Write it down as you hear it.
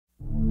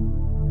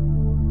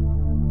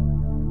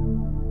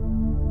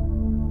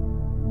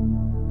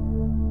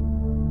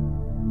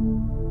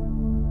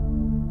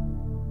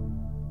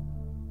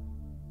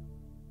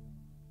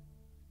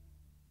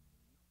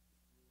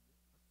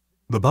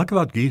The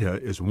Bhagavad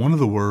Gita is one of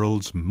the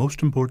world's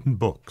most important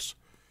books.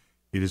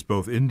 It is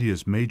both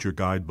India's major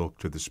guidebook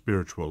to the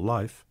spiritual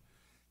life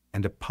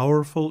and a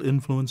powerful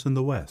influence in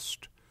the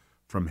West,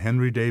 from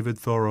Henry David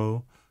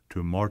Thoreau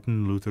to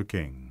Martin Luther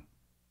King.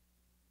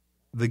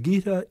 The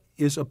Gita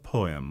is a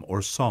poem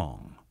or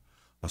song,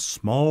 a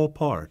small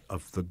part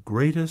of the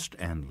greatest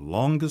and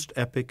longest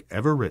epic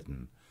ever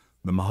written,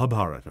 the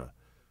Mahabharata,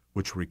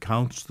 which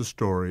recounts the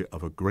story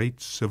of a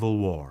great civil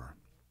war.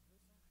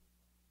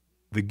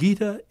 The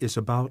Gita is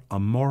about a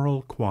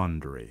moral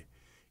quandary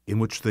in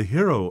which the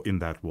hero in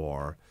that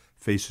war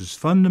faces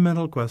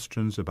fundamental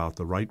questions about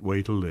the right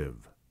way to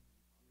live.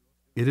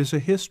 It is a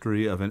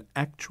history of an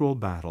actual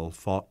battle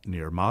fought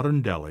near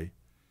modern Delhi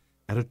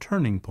at a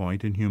turning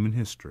point in human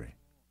history.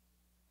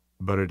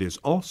 But it is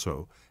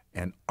also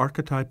an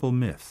archetypal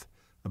myth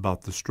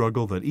about the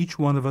struggle that each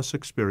one of us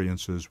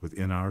experiences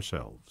within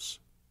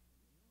ourselves.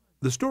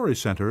 The story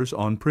centers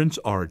on Prince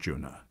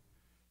Arjuna.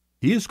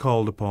 He is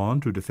called upon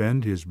to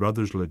defend his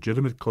brother's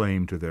legitimate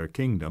claim to their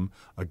kingdom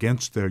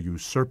against their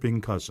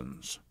usurping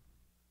cousins.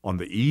 On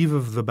the eve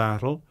of the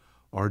battle,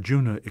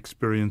 Arjuna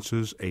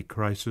experiences a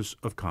crisis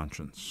of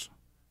conscience.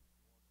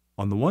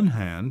 On the one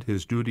hand,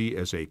 his duty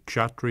as a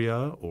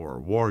kshatriya, or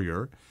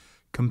warrior,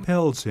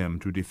 compels him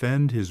to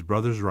defend his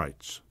brother's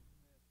rights.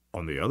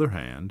 On the other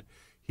hand,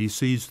 he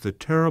sees the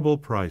terrible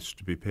price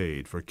to be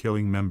paid for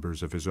killing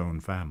members of his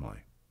own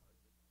family.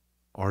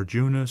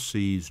 Arjuna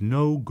sees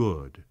no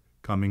good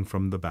coming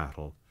from the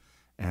battle,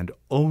 and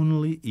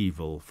only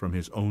evil from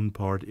his own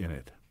part in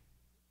it.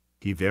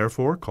 He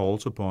therefore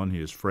calls upon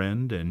his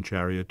friend and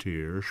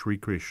charioteer, Sri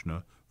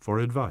Krishna, for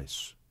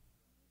advice.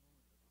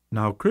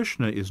 Now,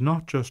 Krishna is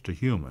not just a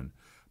human,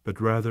 but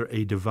rather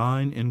a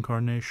divine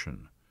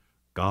incarnation,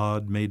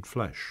 God made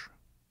flesh.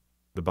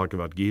 The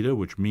Bhagavad Gita,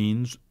 which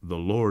means the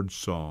Lord's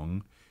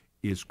song,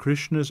 is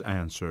Krishna's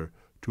answer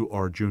to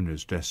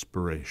Arjuna's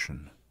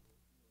desperation.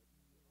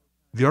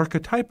 The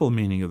archetypal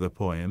meaning of the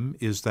poem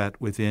is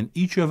that within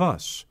each of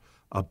us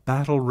a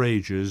battle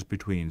rages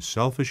between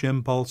selfish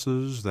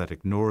impulses that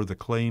ignore the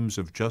claims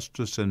of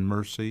justice and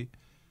mercy,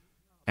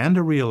 and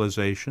a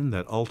realization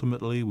that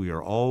ultimately we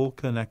are all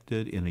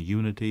connected in a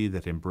unity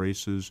that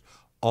embraces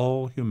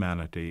all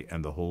humanity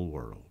and the whole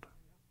world.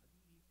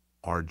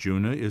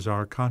 Arjuna is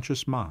our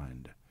conscious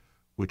mind,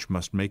 which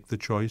must make the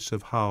choice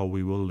of how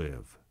we will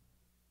live.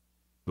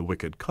 The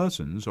wicked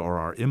cousins are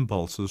our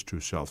impulses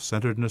to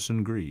self-centeredness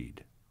and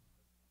greed.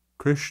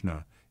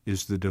 Krishna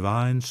is the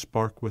divine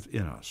spark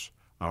within us,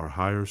 our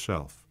higher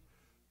self,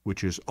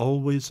 which is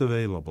always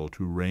available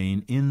to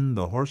rein in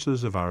the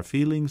horses of our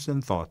feelings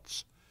and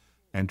thoughts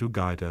and to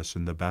guide us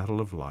in the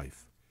battle of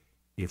life,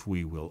 if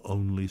we will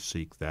only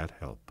seek that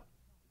help.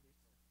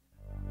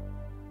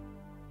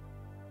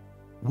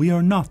 We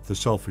are not the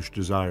selfish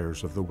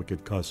desires of the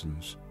wicked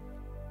cousins.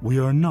 We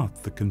are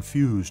not the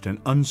confused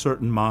and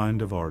uncertain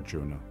mind of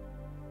Arjuna.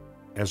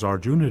 As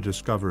Arjuna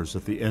discovers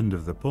at the end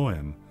of the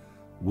poem,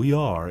 we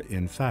are,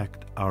 in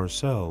fact,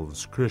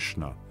 ourselves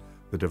Krishna,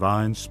 the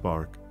divine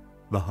spark,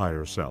 the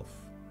higher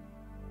self.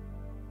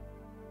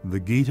 The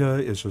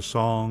Gita is a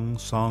song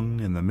sung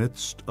in the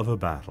midst of a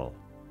battle.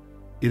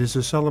 It is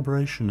a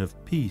celebration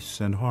of peace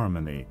and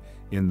harmony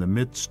in the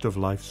midst of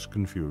life's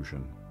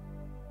confusion.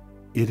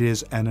 It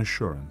is an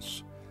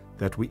assurance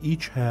that we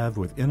each have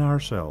within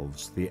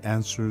ourselves the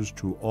answers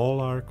to all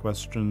our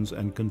questions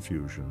and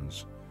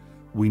confusions.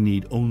 We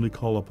need only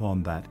call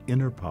upon that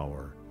inner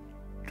power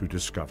to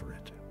discover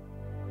it.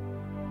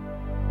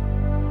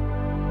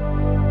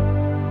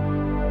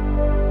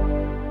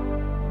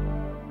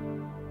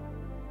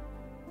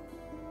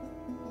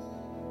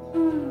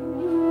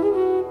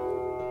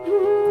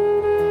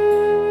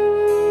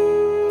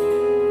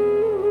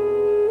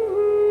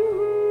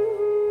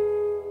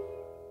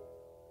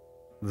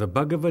 The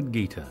Bhagavad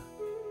Gita,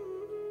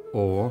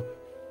 or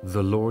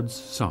The Lord's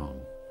Song.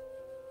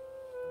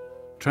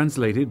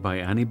 Translated by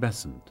Annie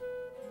Besant.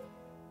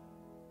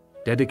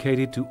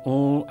 Dedicated to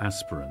all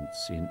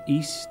aspirants in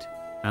East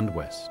and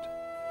West.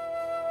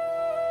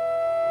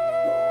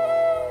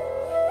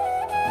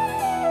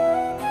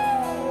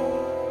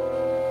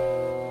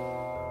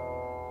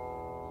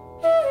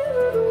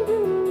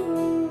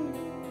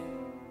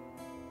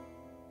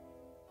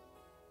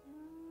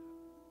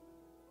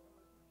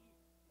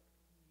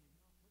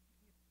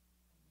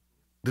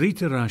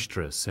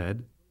 Dhritarashtra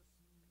said,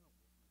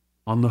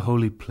 "On the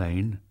holy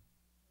plain,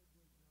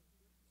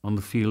 on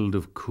the field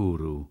of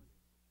Kuru,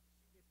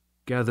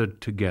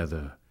 gathered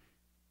together,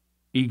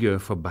 eager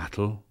for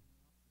battle,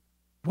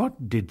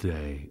 what did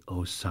they,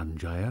 O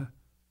Sanjaya,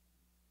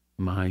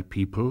 my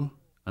people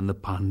and the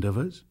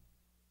Pandavas?"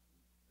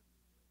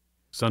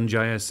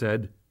 Sanjaya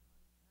said,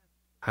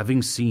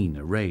 "Having seen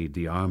arrayed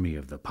the army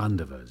of the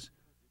Pandavas,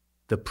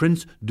 the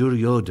prince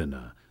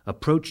Duryodhana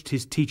approached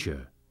his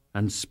teacher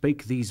and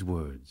spake these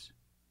words,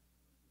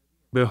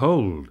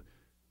 'Behold,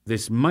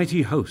 this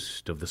mighty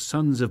host of the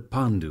sons of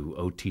Pandu,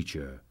 O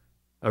teacher,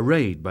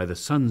 arrayed by the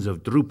sons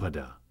of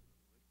Drupada,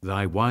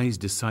 thy wise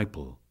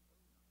disciple.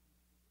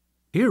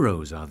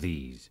 Heroes are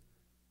these,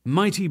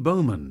 mighty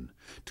bowmen,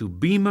 to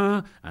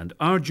Bhima and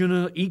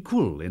Arjuna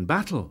equal in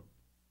battle,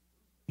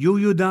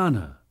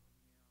 Yuyudhana,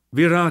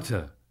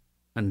 Virata,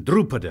 and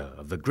Drupada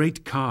of the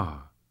great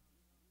car,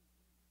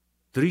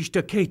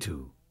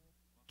 Drishtaketu,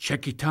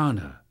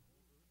 Chekitana,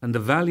 and the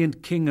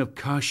valiant king of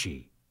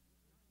Kashi,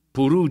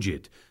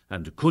 Purujit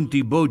and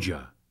Kunti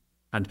Bhoja,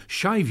 and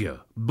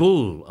Shaivya,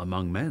 bull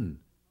among men,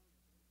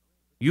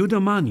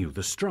 Yudamanyu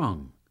the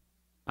strong,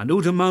 and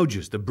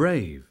Uttamaujas the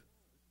brave,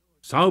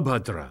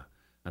 Saubhadra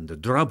and the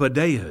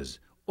Draupadeyas,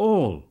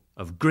 all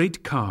of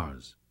great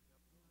cars.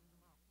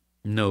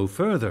 No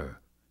further,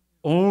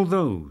 all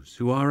those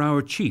who are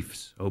our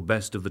chiefs, O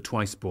best of the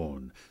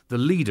twice-born, the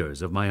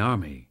leaders of my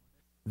army,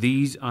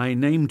 these I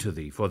name to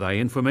thee for thy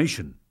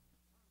information.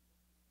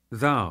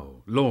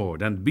 Thou,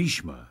 Lord, and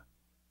Bhishma,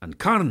 and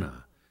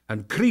Karna,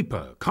 and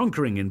Kripa,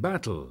 conquering in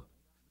battle,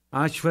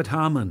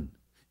 Ashvathaman,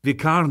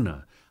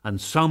 Vikarna, and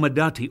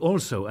Saumadati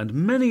also, and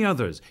many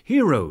others,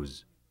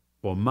 heroes,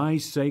 for my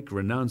sake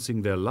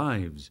renouncing their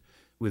lives,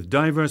 with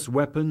diverse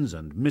weapons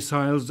and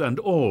missiles, and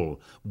all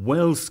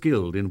well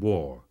skilled in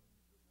war.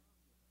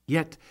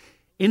 Yet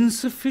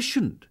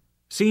insufficient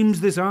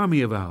seems this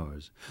army of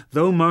ours,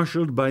 though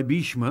marshalled by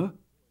Bhishma,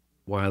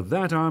 while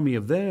that army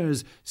of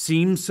theirs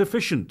seems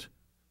sufficient,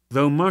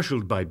 though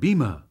marshalled by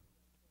Bhima.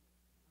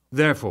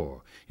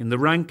 Therefore, in the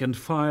rank and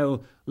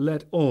file,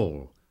 let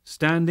all,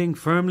 standing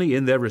firmly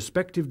in their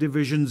respective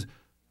divisions,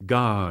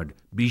 guard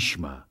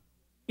Bhishma,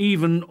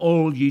 even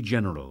all ye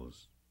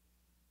generals.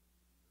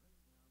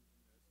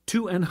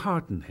 To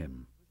enhearten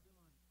him,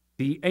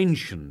 the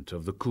ancient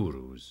of the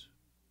Kurus,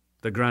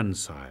 the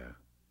grandsire,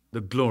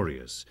 the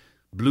glorious,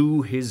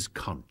 blew his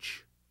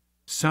conch,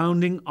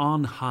 sounding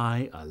on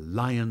high a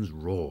lion's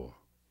roar.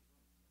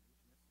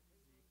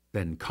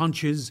 Then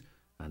conches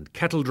and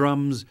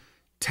kettledrums,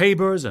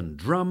 tabors and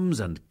drums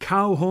and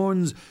cow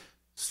horns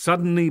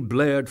suddenly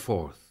blared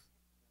forth,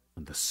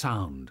 and the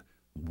sound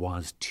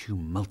was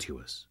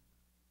tumultuous.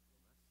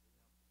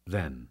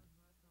 Then,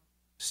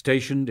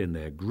 stationed in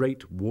their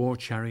great war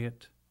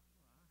chariot,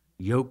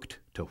 yoked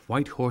to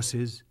white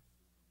horses,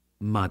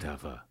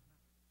 Madhava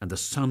and the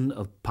son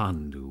of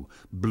Pandu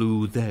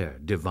blew their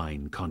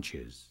divine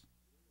conches.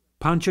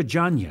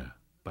 Panchajanya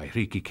by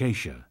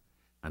Hrishikesha,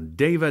 and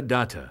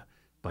Devadatta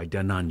by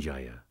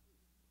Dhananjaya.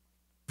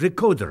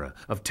 Vrikodara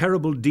of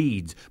terrible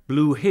deeds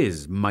blew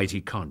his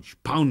mighty conch,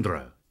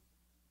 Poundra.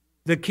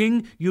 The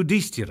king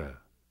Yudhishthira,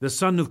 the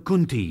son of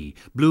Kunti,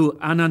 blew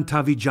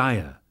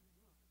Anantavijaya.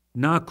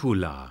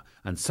 Nakula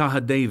and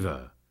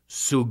Sahadeva,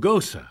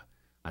 Sugosa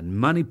and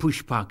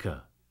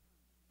Manipushpaka,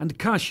 and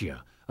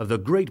Kashya of the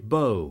great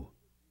bow,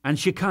 and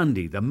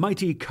Shikandi, the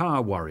mighty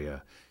car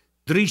warrior,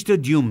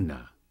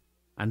 Drishtadyumna,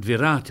 and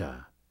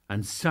Virata,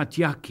 and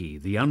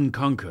Satyaki, the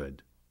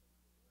unconquered,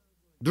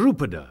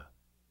 Drupada,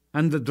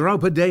 and the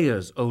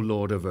Draupadeyas, O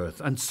Lord of earth,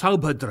 and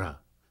Saubhadra,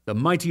 the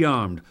mighty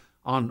armed,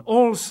 on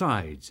all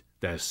sides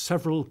their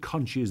several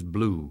conches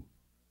blew.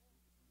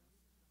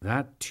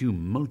 That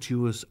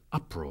tumultuous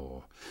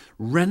uproar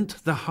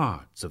rent the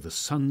hearts of the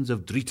sons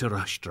of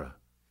Dhritarashtra,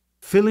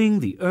 filling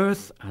the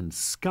earth and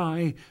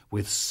sky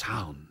with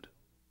sound.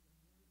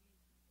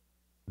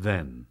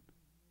 Then,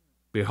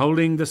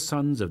 beholding the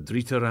sons of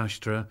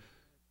Dhritarashtra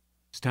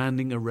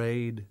standing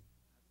arrayed,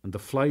 and the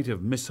flight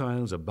of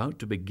missiles about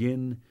to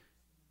begin,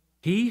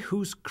 he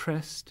whose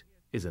crest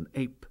is an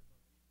ape,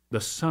 the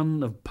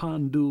son of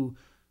Pandu,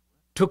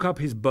 took up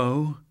his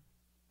bow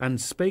and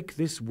spake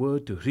this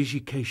word to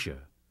Hrishikesha,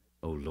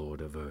 O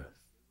Lord of earth.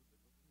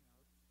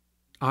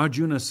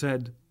 Arjuna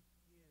said,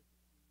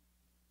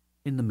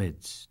 in the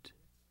midst,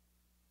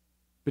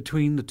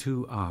 between the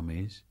two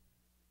armies,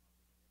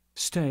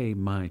 stay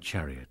my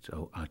chariot,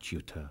 O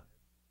Achyuta,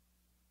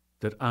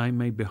 that I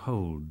may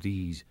behold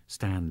these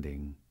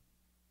standing,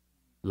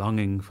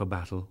 longing for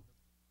battle,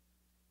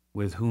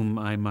 with whom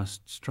I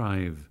must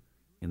strive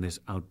in this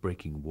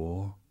outbreaking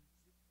war,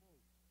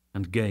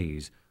 and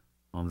gaze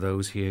on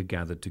those here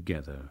gathered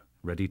together,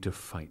 ready to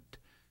fight,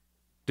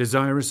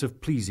 desirous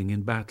of pleasing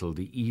in battle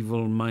the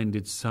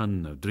evil-minded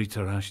son of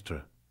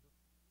Dhritarashtra.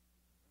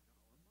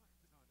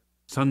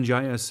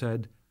 Sanjaya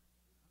said,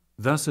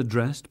 thus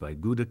addressed by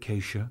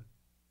Gudakesha,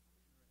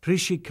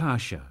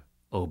 Hrishikesha,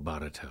 O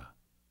Bharata,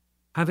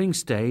 having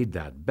stayed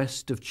that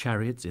best of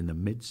chariots in the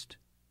midst,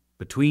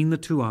 between the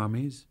two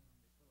armies,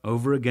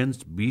 over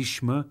against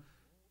Bhishma,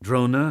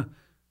 Drona,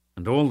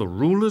 and all the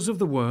rulers of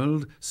the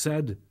world,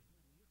 said,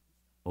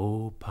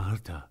 O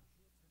Partha,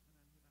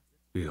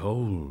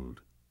 behold,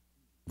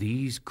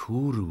 these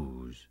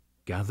Kurus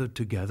gathered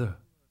together.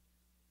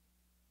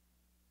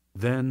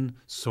 Then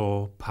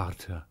saw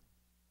Partha,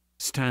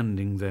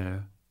 standing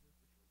there,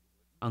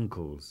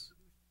 uncles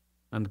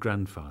and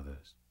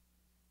grandfathers,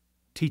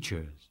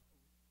 teachers,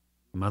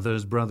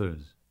 mothers'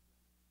 brothers,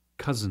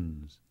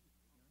 cousins,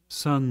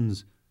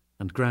 sons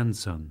and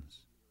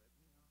grandsons,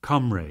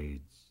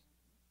 comrades,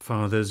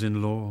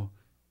 fathers-in-law,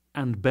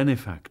 and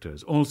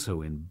benefactors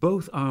also in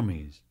both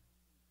armies.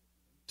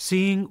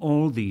 Seeing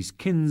all these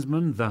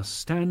kinsmen thus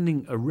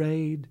standing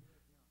arrayed,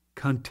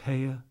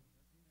 Kanteya,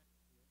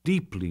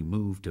 deeply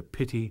moved to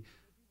pity,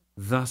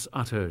 thus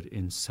uttered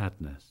in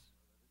sadness.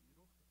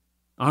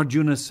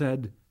 Arjuna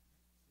said,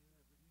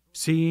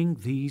 "Seeing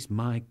these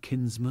my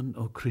kinsmen,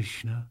 O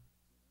Krishna,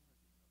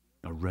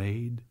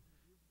 arrayed,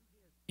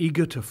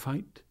 eager to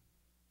fight,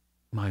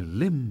 my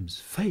limbs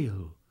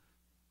fail,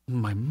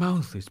 my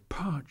mouth is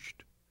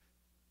parched,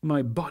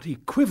 my body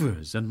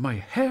quivers, and my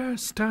hair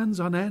stands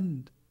on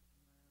end.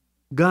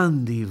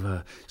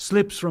 Gandiva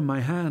slips from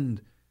my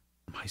hand,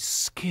 my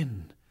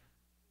skin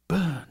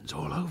burns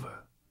all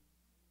over.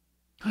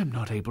 I am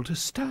not able to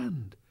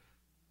stand.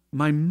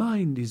 My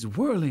mind is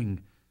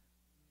whirling,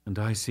 and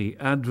I see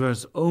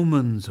adverse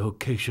omens, O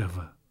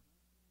Keshava.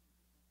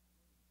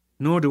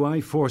 Nor do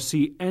I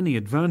foresee any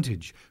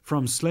advantage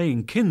from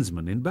slaying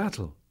kinsmen in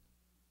battle.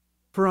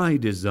 For I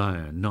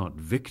desire not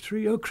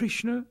victory, O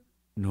Krishna,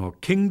 nor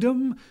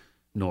kingdom,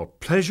 nor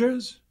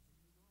pleasures.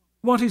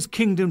 What is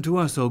kingdom to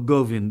us, O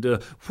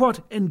Govinda?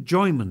 What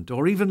enjoyment,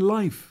 or even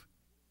life?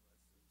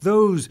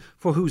 Those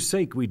for whose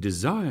sake we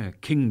desire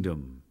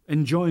kingdom,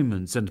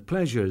 enjoyments, and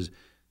pleasures,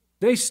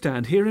 they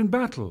stand here in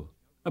battle,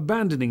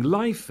 abandoning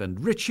life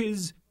and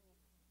riches,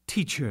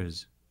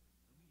 teachers,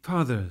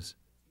 fathers,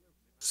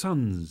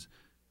 sons,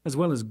 as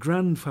well as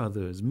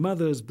grandfathers,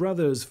 mothers,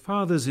 brothers,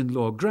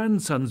 fathers-in-law,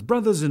 grandsons,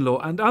 brothers-in-law,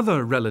 and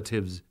other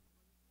relatives.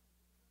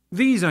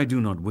 These I do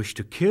not wish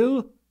to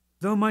kill,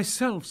 though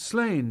myself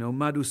slain, O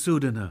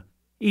Madhusudana,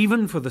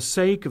 even for the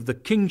sake of the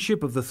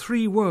kingship of the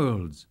 3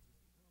 worlds.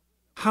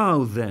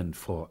 How then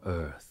for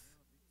earth?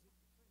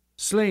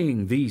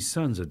 Slaying these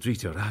sons of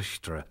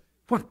Dhritarashtra,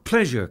 what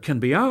pleasure can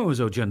be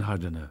ours, O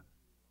Janardana?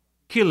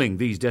 Killing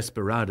these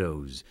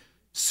desperadoes,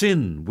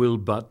 sin will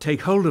but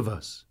take hold of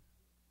us.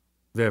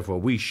 Therefore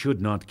we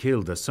should not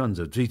kill the sons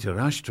of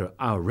Dhritarashtra,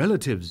 our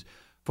relatives,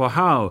 for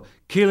how,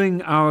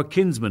 killing our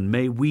kinsmen,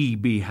 may we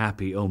be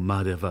happy, O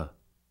Madhava?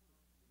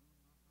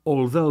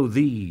 Although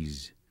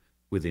these,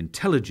 with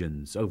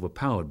intelligence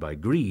overpowered by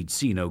greed,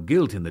 see no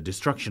guilt in the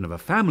destruction of a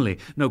family,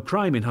 no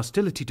crime in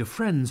hostility to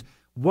friends,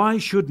 why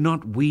should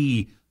not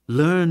we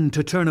learn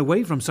to turn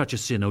away from such a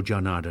sin, O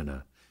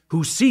Janardana,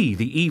 who see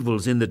the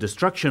evils in the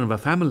destruction of a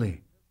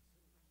family?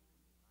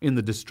 In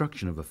the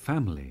destruction of a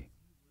family,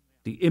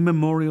 the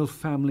immemorial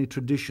family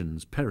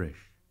traditions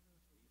perish.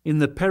 In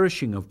the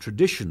perishing of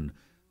tradition,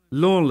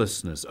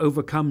 lawlessness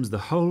overcomes the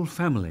whole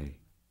family.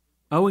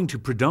 Owing to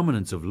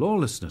predominance of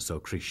lawlessness, O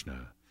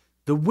Krishna,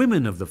 the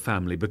women of the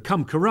family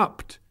become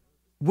corrupt.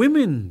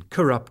 Women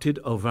corrupted,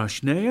 O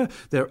Vaishneya,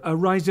 there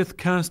ariseth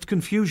caste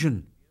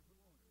confusion.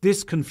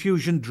 This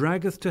confusion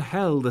draggeth to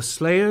hell the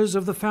slayers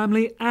of the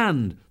family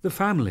and the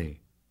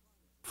family.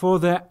 For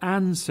their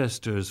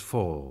ancestors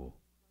fall,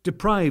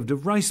 deprived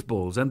of rice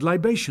balls and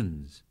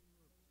libations.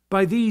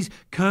 By these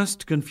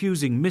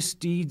caste-confusing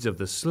misdeeds of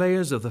the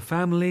slayers of the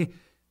family,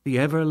 the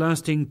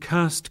everlasting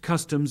caste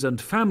customs and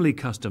family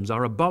customs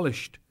are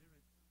abolished.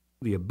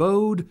 The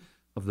abode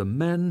of the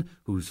men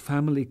whose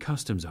family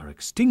customs are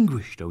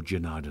extinguished, O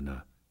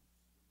Janardana,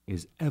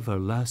 is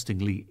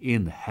everlastingly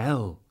in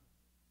hell.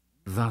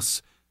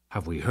 Thus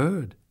have we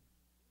heard.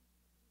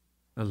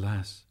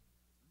 Alas,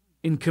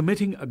 in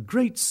committing a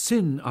great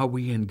sin are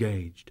we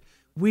engaged,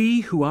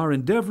 we who are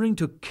endeavoring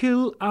to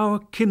kill our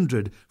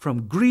kindred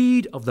from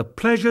greed of the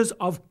pleasures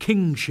of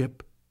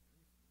kingship.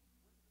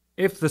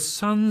 If the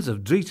sons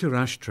of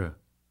Dhritarashtra,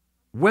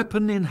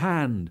 weapon in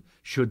hand,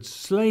 should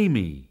slay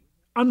me,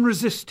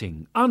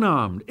 unresisting,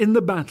 unarmed, in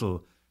the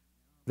battle,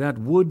 that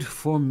would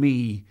for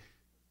me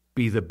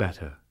be the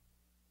better.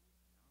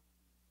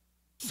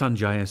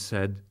 Sanjaya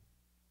said,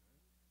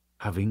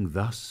 having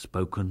thus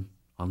spoken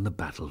on the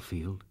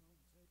battlefield,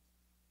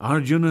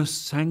 Arjuna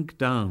sank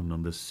down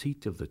on the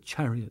seat of the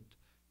chariot,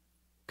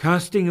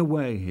 casting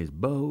away his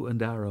bow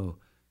and arrow,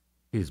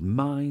 his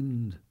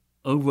mind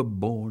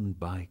overborne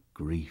by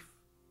grief.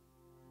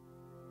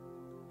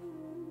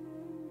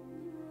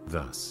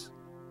 Thus,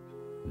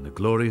 in the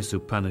glorious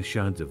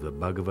Upanishads of the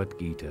Bhagavad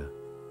Gita,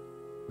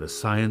 the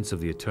science of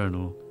the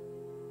eternal,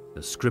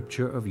 the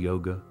scripture of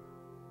yoga,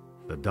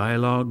 the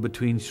dialogue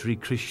between Sri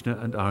Krishna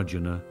and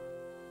Arjuna,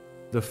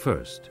 the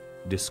first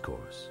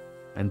discourse,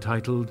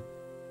 entitled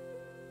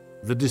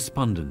The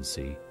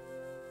Despondency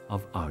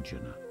of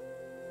Arjuna.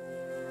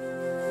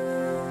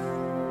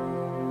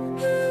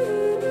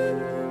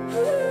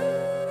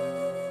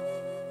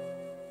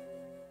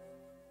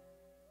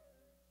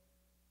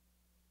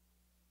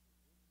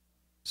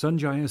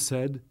 Sanjaya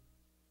said,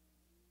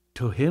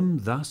 to him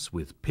thus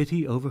with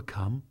pity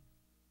overcome,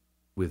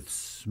 with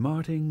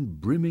smarting,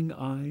 brimming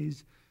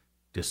eyes,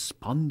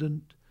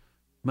 despondent,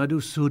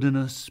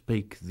 Madhusudana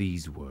spake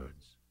these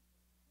words.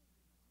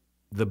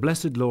 The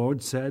blessed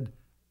Lord said,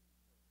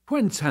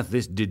 whence hath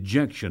this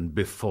dejection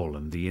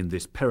befallen thee in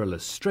this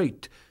perilous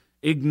strait,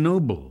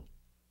 ignoble,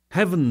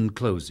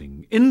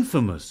 heaven-closing,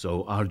 infamous,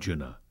 O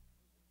Arjuna?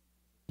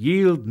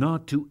 Yield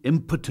not to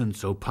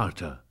impotence, O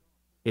Partha.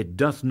 It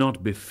doth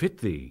not befit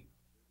thee.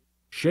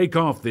 Shake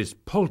off this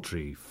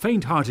paltry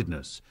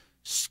faint-heartedness.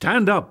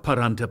 Stand up,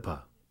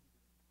 Parantapa.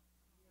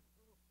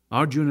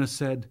 Arjuna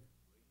said,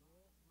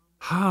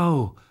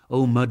 how,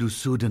 O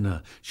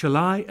Madhusudana, shall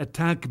I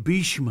attack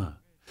Bhishma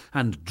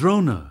and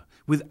Drona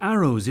with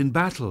arrows in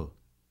battle,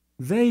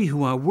 they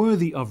who are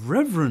worthy of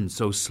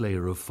reverence, O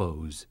slayer of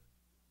foes.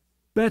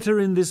 Better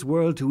in this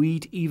world to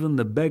eat even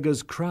the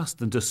beggar's crust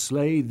than to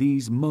slay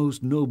these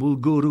most noble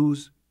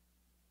gurus.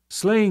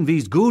 Slaying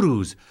these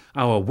gurus,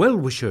 our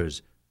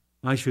well-wishers,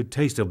 I should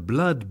taste of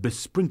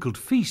blood-besprinkled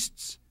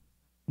feasts.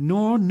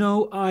 Nor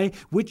know I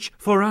which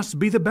for us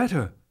be the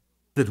better,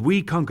 that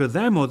we conquer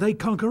them or they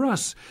conquer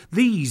us,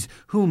 these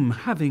whom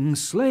having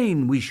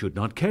slain we should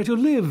not care to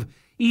live,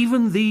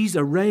 even these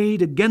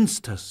arrayed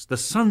against us, the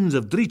sons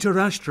of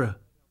Dhritarashtra.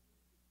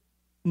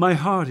 My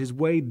heart is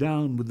weighed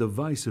down with the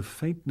vice of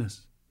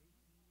faintness.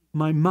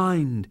 My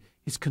mind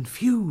is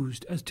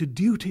confused as to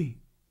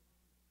duty.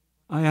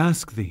 I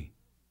ask thee,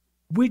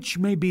 which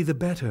may be the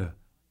better?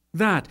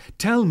 That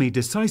tell me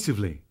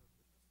decisively.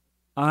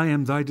 I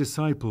am thy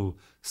disciple,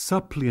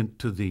 suppliant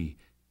to thee.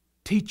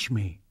 Teach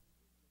me.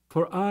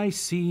 For I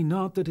see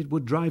not that it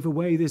would drive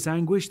away this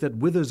anguish that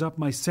withers up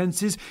my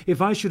senses if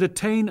I should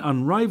attain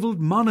unrivalled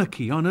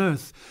monarchy on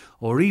earth,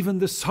 or even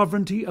the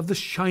sovereignty of the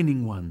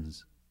Shining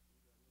Ones.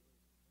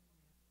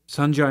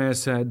 Sanjaya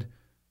said,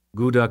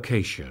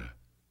 Gudakesha,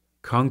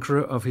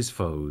 conqueror of his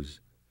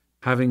foes,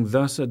 having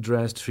thus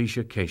addressed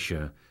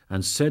Hrishikesha,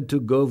 and said to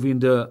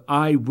Govinda,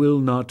 I will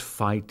not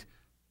fight,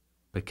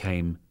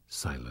 became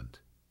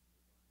silent.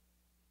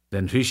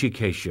 Then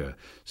Hrishikesha,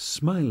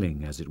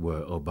 smiling as it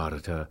were, O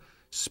Bharata,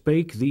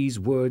 spake these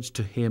words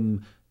to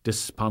him,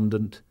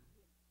 despondent,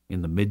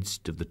 in the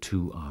midst of the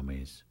two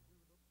armies.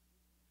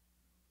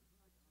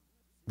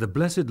 The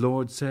blessed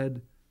Lord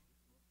said,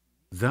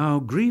 Thou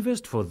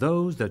grievest for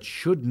those that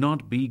should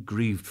not be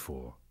grieved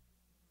for,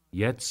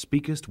 yet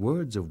speakest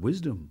words of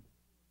wisdom.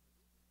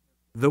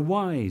 The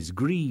wise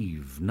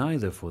grieve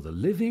neither for the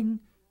living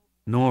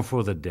nor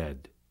for the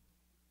dead,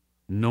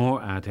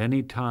 nor at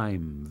any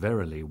time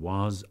verily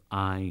was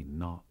I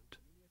not,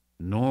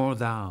 nor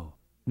thou,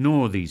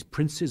 nor these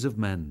princes of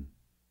men,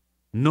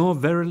 nor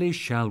verily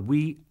shall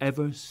we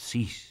ever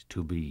cease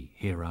to be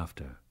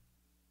hereafter.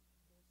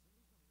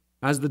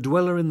 As the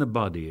dweller in the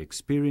body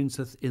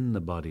experienceth in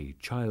the body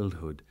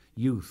childhood,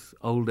 youth,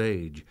 old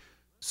age,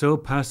 so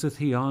passeth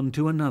he on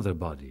to another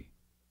body.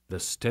 The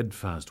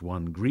steadfast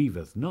one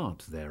grieveth not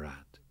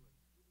thereat.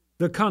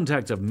 The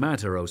contact of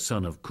matter, O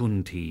son of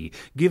Kunti,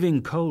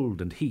 giving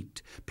cold and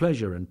heat,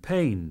 pleasure and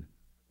pain,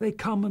 they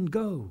come and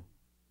go,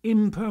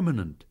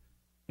 impermanent.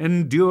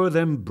 Endure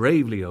them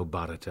bravely, O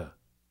Bharata.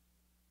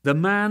 The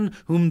man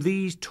whom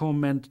these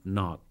torment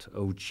not,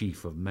 O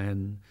chief of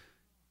men,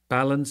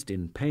 balanced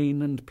in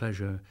pain and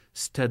pleasure,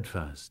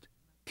 steadfast,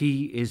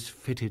 he is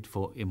fitted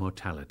for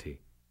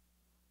immortality.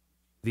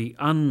 The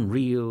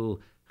unreal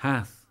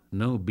hath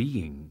no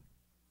being,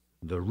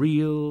 the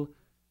real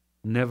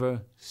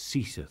never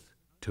ceaseth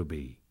to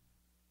be.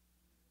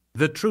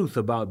 The truth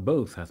about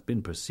both hath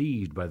been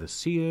perceived by the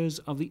seers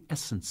of the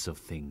essence of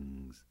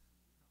things.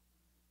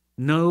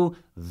 Know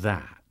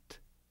that,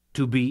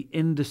 to be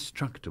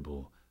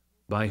indestructible,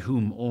 by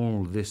whom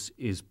all this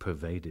is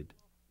pervaded,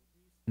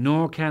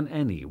 nor can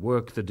any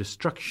work the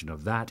destruction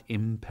of that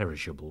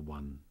imperishable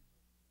one.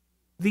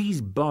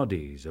 These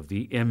bodies of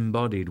the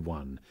embodied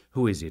one,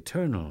 who is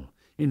eternal,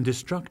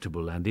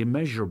 indestructible, and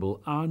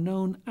immeasurable, are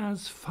known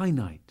as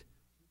finite.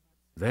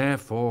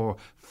 Therefore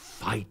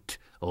fight,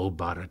 O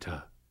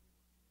Bharata.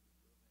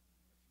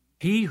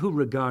 He who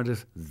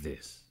regardeth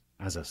this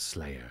as a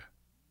slayer,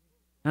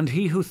 and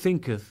he who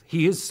thinketh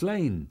he is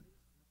slain,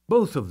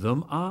 both of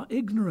them are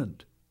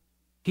ignorant.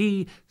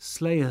 He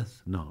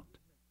slayeth not,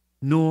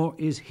 nor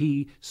is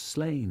he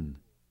slain.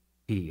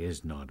 He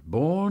is not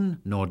born,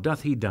 nor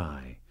doth he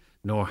die,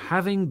 nor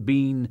having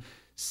been,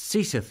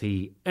 ceaseth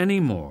he any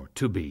more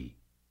to be.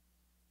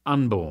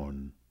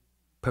 Unborn,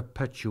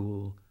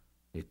 perpetual,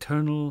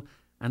 eternal,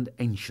 and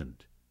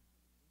ancient.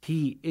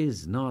 He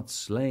is not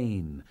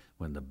slain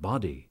when the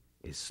body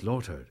is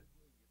slaughtered.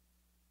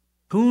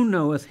 Who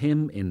knoweth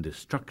him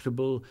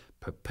indestructible,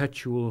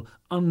 perpetual,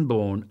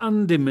 unborn,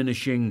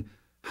 undiminishing,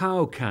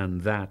 how can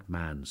that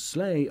man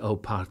slay, O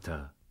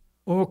Partha,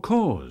 or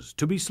cause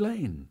to be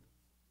slain?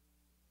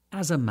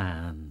 As a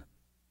man,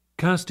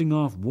 casting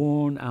off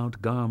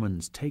worn-out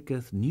garments,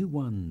 taketh new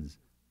ones,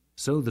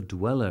 so the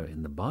dweller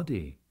in the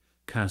body,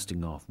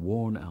 casting off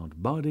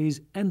worn-out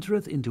bodies,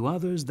 entereth into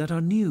others that are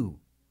new.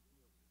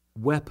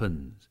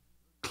 Weapons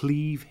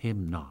cleave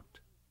him not,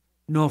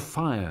 nor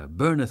fire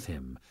burneth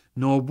him,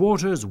 nor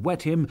waters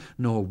wet him,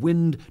 nor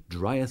wind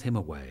drieth him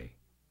away.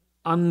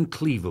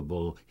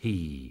 Uncleavable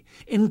he,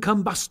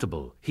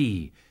 incombustible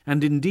he,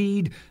 and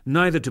indeed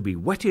neither to be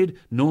wetted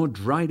nor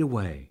dried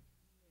away.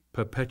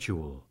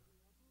 Perpetual,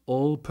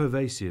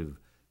 all-pervasive,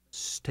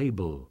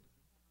 stable,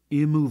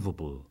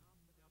 immovable,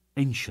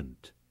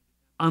 ancient,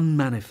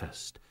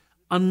 unmanifest,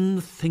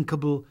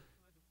 unthinkable,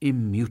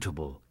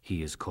 immutable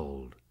he is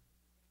called.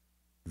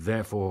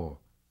 Therefore,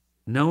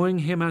 knowing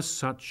him as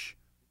such,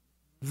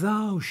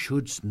 thou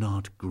shouldst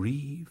not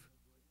grieve.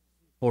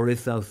 Or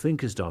if thou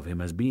thinkest of him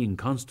as being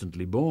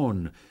constantly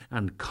born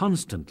and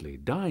constantly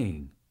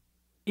dying,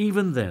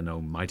 even then,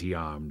 O mighty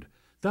armed,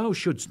 thou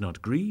shouldst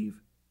not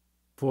grieve.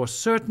 For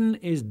certain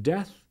is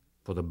death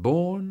for the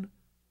born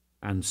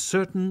and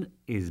certain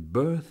is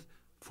birth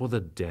for the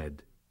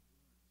dead.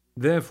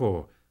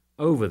 Therefore,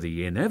 over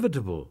the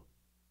inevitable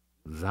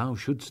thou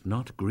shouldst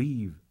not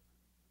grieve.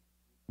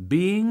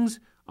 Beings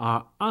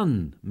are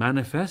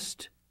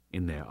unmanifest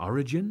in their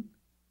origin,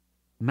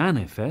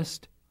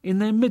 manifest in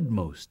their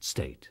midmost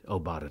state, O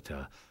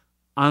Bharata.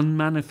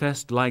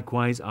 Unmanifest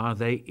likewise are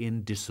they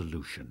in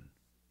dissolution.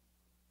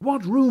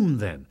 What room,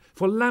 then,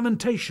 for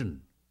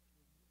lamentation?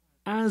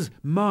 As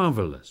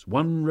marvellous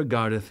one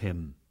regardeth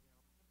him,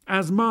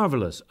 as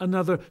marvellous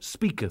another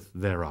speaketh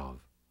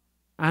thereof,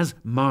 as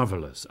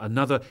marvellous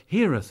another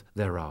heareth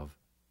thereof.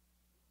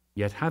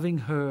 Yet having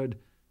heard,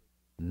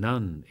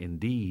 none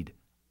indeed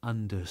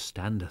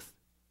understandeth.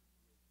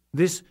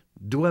 This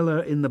dweller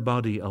in the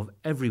body of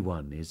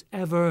everyone is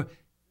ever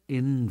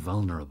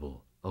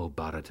invulnerable, O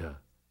Bharata.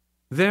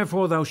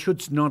 Therefore thou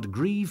shouldst not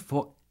grieve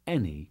for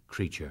any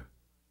creature.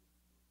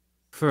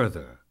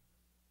 Further,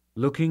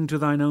 looking to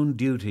thine own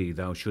duty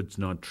thou shouldst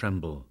not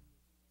tremble,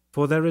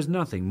 for there is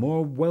nothing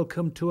more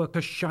welcome to a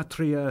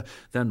kshatriya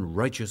than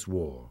righteous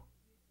war.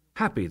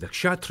 Happy the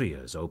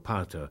kshatriyas, O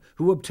Partha,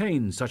 who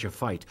obtain such a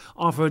fight,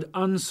 offered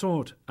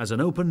unsought as an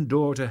open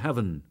door to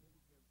heaven.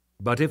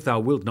 But if thou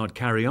wilt not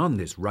carry on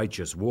this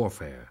righteous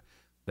warfare,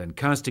 then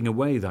casting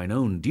away thine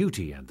own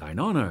duty and thine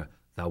honour,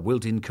 thou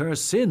wilt incur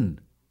sin.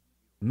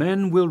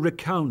 Men will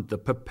recount the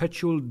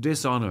perpetual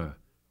dishonour,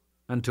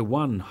 and to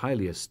one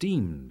highly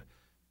esteemed,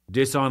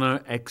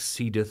 dishonour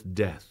exceedeth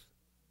death.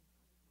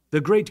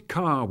 The great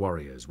Ka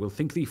warriors will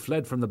think thee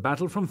fled from the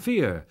battle from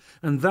fear,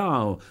 and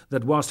thou,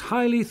 that wast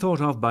highly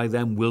thought of by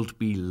them, wilt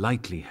be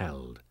lightly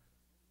held.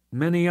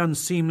 Many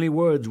unseemly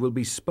words will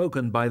be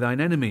spoken by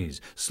thine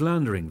enemies,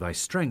 slandering thy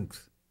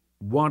strength.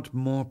 What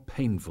more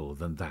painful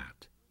than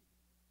that?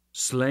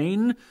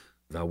 Slain,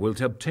 thou wilt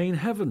obtain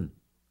heaven.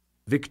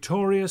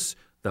 Victorious,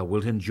 thou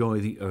wilt enjoy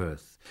the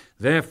earth.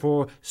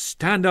 Therefore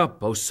stand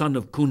up, O son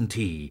of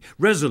Kunti,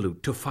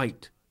 resolute to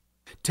fight,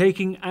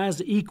 taking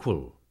as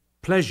equal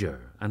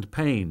pleasure and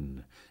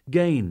pain,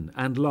 gain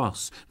and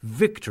loss,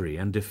 victory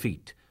and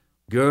defeat.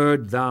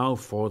 Gird thou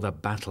for the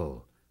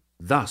battle.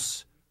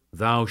 Thus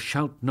thou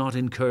shalt not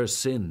incur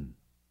sin.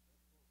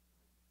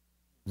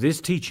 This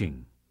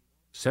teaching,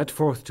 set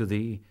forth to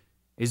thee,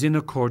 is in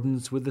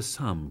accordance with the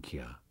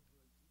Samkhya.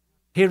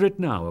 Hear it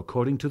now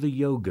according to the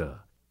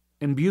Yoga,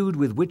 imbued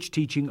with which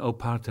teaching, O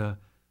Partha,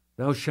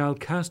 thou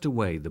shalt cast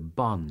away the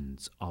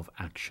bonds of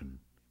action.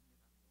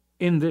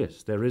 In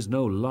this there is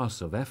no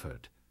loss of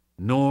effort,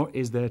 nor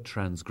is there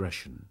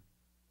transgression.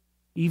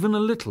 Even a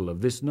little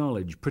of this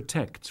knowledge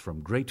protects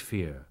from great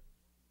fear.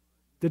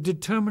 The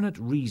determinate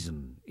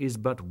reason is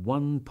but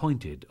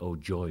one-pointed, O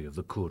joy of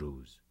the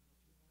Kurus.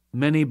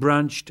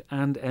 Many-branched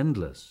and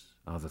endless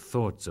are the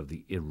thoughts of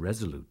the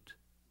irresolute.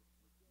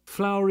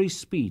 Flowery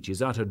speech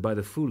is uttered by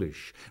the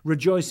foolish,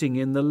 rejoicing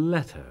in the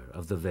letter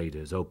of the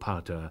Vedas, O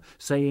Partha,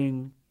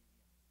 saying,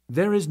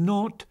 there is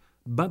naught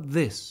but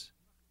this.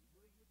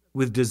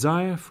 With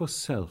desire for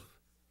self,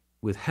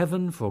 with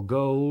heaven for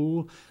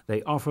goal,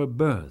 they offer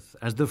birth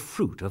as the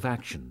fruit of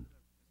action,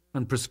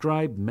 and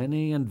prescribe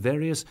many and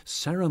various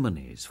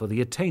ceremonies for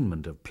the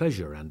attainment of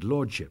pleasure and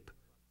lordship.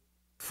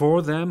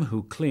 For them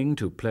who cling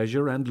to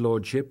pleasure and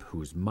lordship,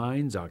 whose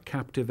minds are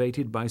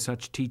captivated by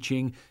such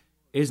teaching,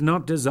 is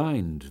not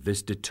designed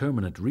this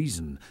determinate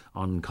reason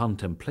on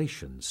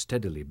contemplation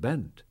steadily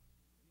bent.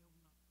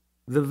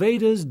 The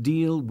Vedas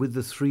deal with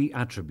the three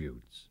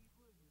attributes.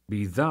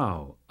 Be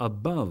thou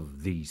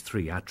above these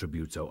three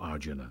attributes, O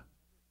Arjuna,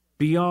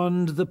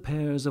 beyond the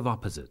pairs of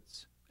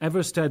opposites,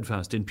 ever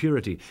steadfast in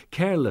purity,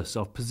 careless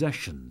of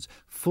possessions,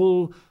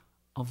 full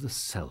of the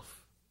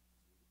self.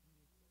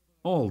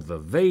 All the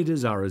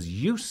Vedas are as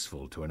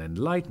useful to an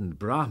enlightened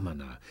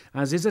Brahmana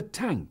as is a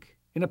tank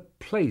in a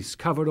place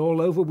covered all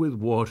over with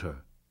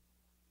water.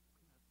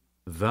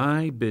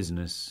 Thy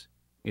business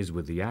is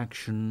with the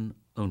action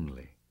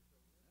only,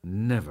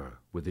 never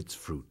with its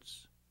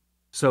fruits.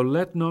 So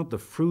let not the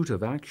fruit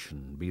of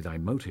action be thy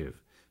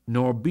motive,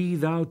 nor be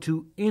thou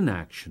to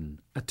inaction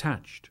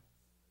attached.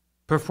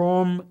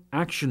 Perform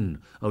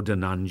action, O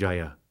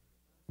Dhananjaya,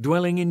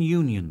 dwelling in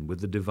union with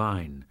the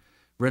divine,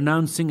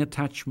 renouncing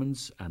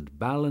attachments and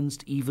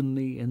balanced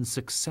evenly in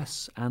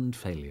success and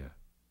failure.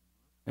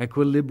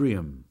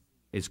 Equilibrium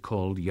is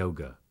called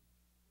yoga.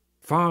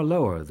 Far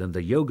lower than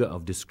the yoga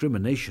of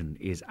discrimination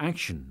is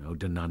action, O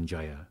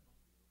Dhananjaya.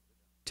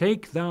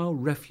 Take thou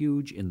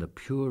refuge in the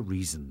pure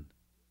reason.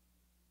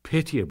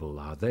 Pitiable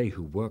are they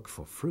who work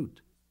for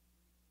fruit.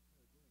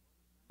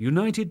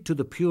 United to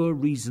the pure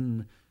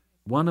reason,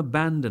 one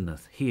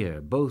abandoneth here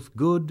both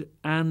good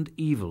and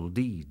evil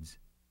deeds.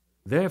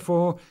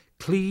 Therefore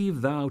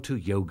cleave thou to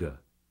yoga.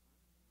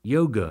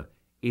 Yoga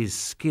is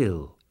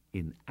skill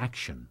in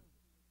action.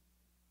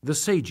 The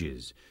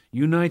sages,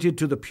 united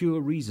to the pure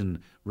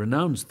reason,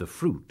 renounce the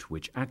fruit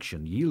which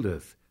action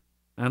yieldeth,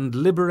 and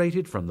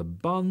liberated from the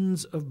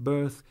bonds of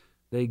birth,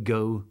 they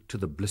go to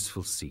the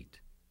blissful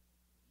seat.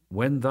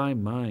 When thy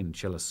mind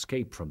shall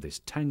escape from this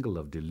tangle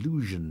of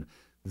delusion,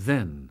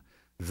 then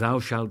thou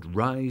shalt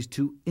rise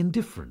to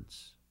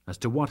indifference as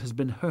to what has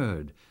been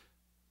heard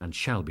and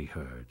shall be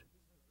heard.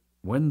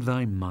 When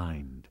thy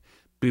mind,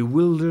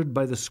 bewildered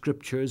by the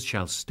scriptures,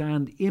 shall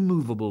stand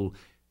immovable,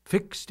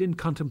 fixed in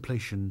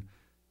contemplation,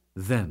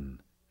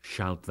 then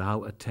shalt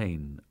thou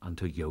attain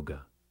unto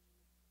yoga.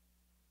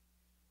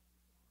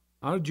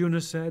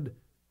 Arjuna said,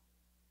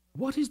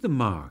 What is the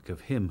mark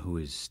of him who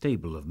is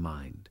stable of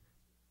mind,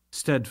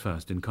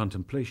 steadfast in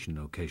contemplation,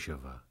 O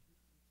Keshava?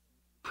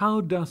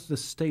 How doth the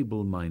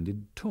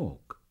stable-minded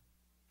talk?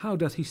 How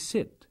doth he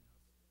sit?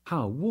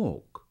 How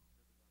walk?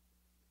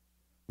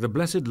 The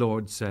blessed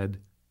Lord said,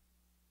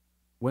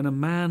 When a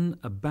man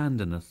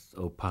abandoneth,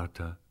 O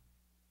Partha,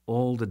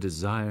 all the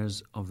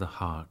desires of the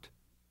heart,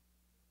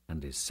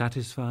 and is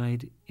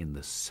satisfied in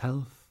the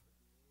self,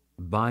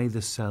 by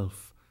the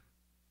self,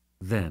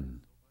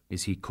 then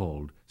is he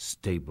called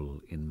stable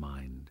in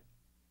mind.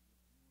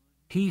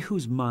 He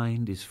whose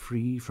mind is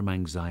free from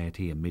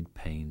anxiety amid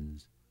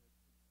pains,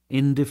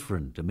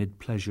 indifferent amid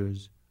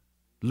pleasures,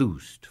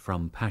 loosed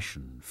from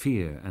passion,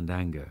 fear, and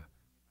anger,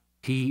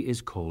 he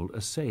is called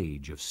a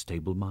sage of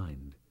stable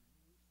mind.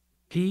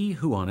 He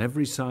who on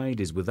every side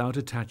is without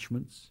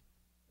attachments,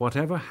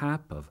 whatever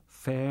hap of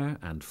fair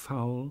and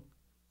foul,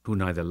 who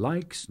neither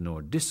likes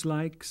nor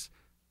dislikes,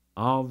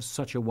 of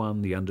such a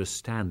one the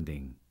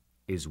understanding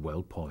is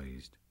well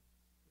poised.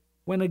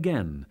 When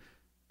again,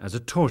 as a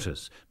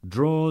tortoise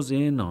draws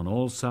in on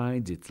all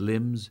sides its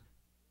limbs,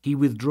 he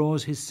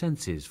withdraws his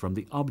senses from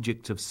the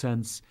objects of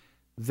sense,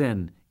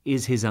 then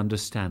is his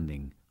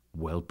understanding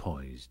well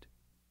poised.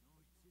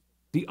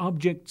 The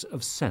objects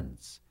of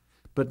sense,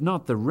 but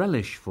not the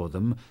relish for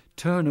them,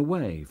 turn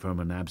away from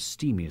an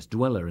abstemious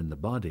dweller in the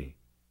body,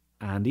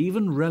 and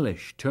even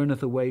relish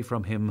turneth away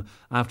from him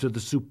after the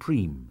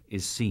supreme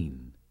is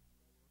seen.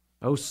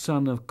 O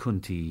son of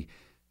Kunti,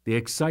 the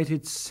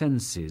excited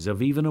senses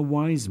of even a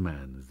wise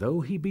man,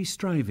 though he be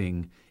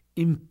striving,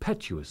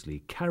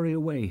 impetuously carry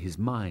away his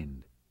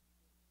mind.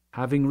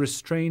 Having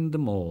restrained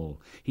them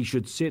all, he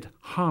should sit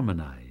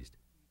harmonized,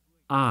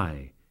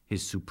 I,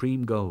 his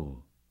supreme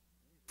goal.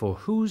 For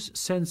whose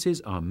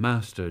senses are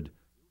mastered,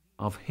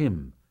 of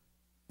him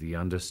the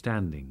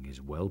understanding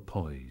is well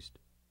poised.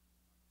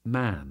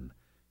 Man,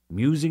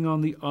 musing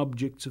on the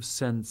objects of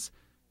sense,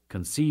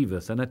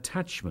 conceiveth an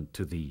attachment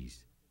to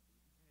these.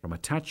 From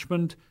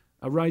attachment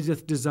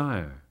ariseth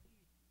desire.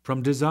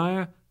 From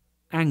desire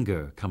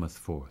anger cometh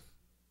forth.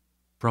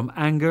 From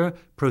anger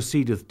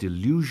proceedeth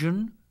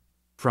delusion.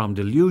 From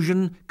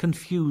delusion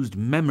confused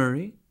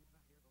memory.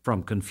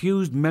 From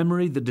confused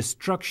memory the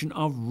destruction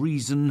of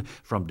reason.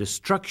 From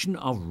destruction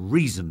of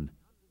reason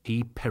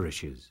he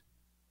perishes.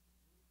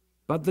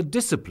 But the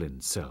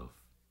disciplined self,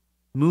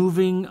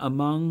 moving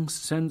among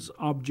sense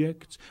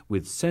objects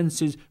with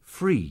senses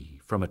free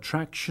from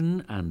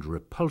attraction and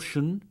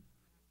repulsion,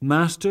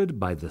 mastered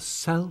by the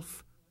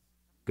self,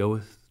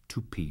 goeth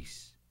to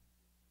peace.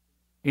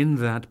 In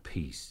that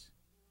peace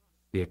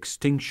the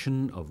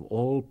extinction of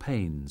all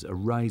pains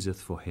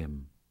ariseth for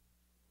him.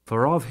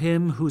 For of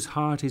him whose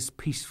heart is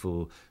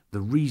peaceful,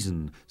 the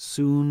reason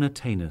soon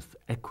attaineth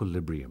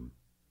equilibrium.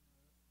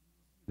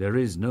 There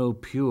is no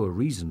pure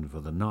reason for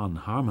the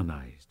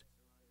non-harmonized,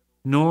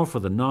 nor for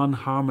the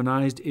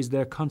non-harmonized is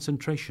there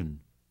concentration.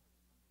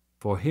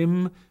 For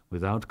him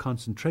without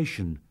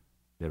concentration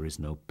there is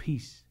no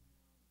peace,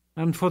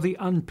 and for the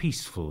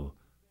unpeaceful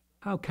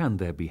how can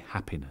there be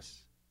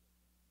happiness?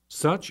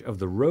 Such of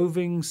the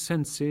roving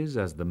senses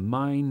as the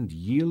mind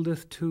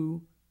yieldeth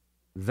to,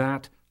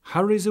 that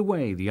hurries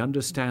away the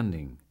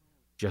understanding,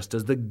 just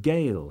as the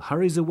gale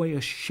hurries away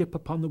a ship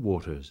upon the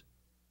waters.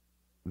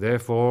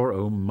 Therefore,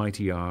 O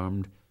mighty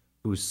armed,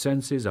 whose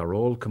senses are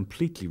all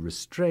completely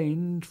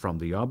restrained from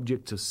the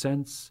objects of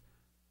sense,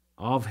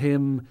 of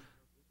him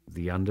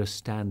the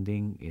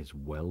understanding is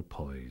well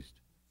poised.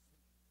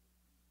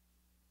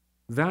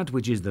 That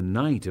which is the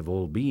night of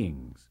all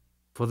beings,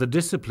 for the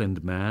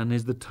disciplined man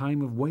is the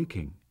time of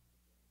waking.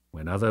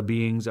 When other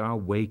beings are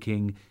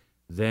waking,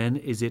 then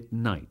is it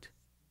night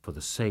for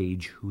the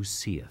sage who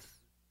seeth.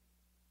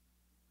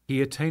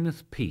 He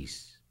attaineth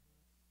peace,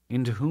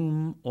 into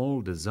whom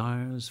all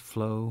desires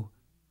flow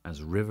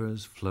as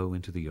rivers flow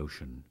into the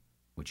ocean,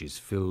 which is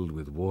filled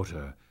with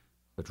water,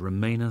 but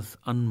remaineth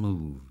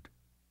unmoved.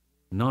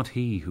 Not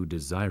he who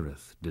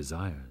desireth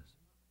desires.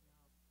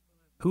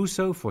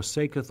 Whoso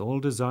forsaketh all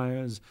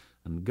desires,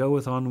 and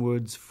goeth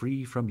onwards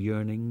free from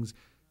yearnings,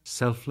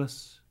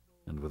 selfless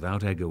and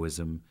without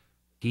egoism,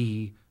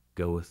 he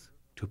goeth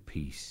to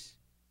peace.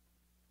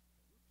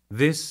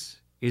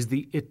 This is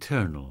the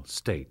eternal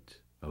state,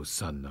 O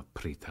son of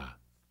Pritha.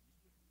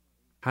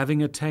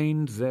 Having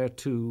attained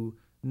thereto,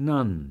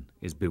 none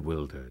is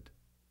bewildered.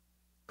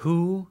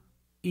 Who,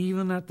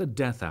 even at the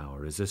death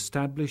hour, is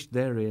established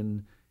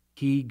therein,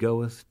 he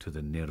goeth to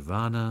the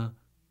nirvana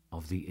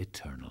of the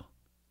eternal.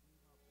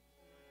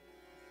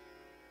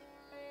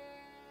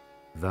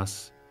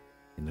 Thus,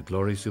 in the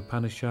glorious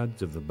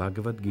Upanishads of the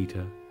Bhagavad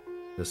Gita,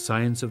 the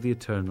science of the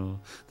eternal,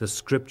 the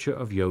scripture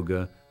of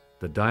yoga,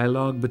 the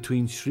dialogue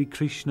between Sri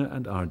Krishna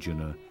and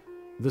Arjuna,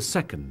 the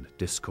second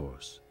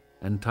discourse,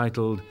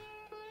 entitled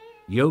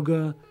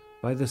Yoga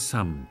by the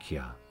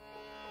Samkhya.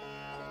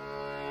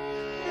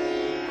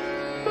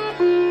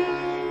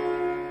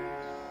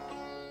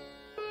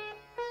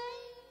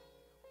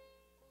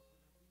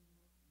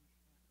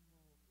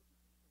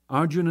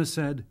 Arjuna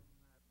said,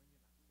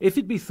 "If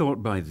it be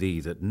thought by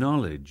thee that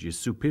knowledge is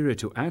superior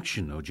to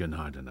action, O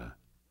Janardana,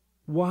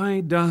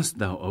 why dost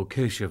thou, O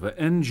Keshava,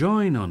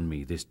 enjoin on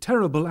me this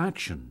terrible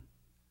action?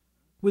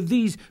 With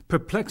these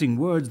perplexing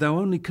words thou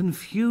only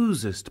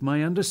confusest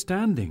my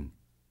understanding.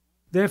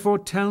 Therefore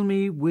tell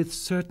me with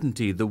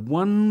certainty the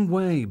one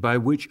way by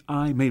which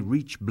I may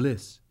reach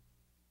bliss."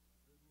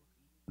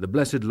 The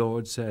blessed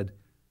Lord said,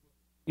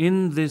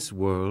 "In this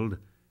world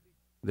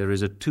there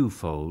is a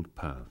twofold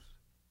path,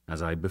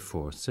 as I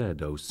before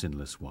said, O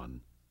sinless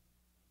one,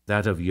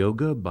 that of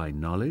yoga by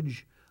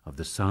knowledge of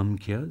the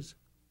Samkhyas,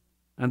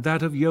 and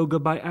that of yoga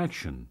by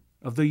action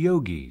of the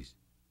yogis.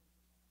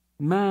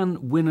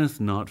 Man winneth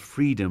not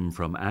freedom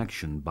from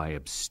action by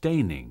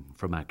abstaining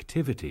from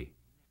activity,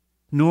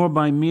 nor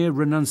by mere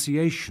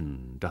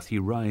renunciation doth he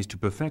rise to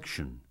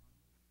perfection,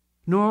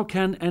 nor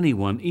can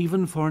anyone,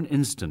 even for an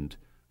instant,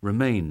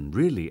 remain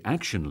really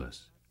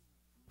actionless,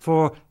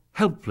 for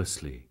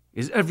helplessly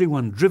is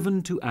everyone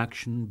driven to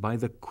action by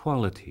the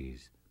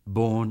qualities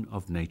born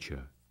of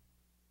nature.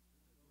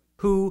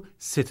 Who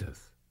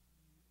sitteth,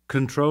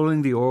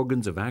 controlling the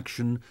organs of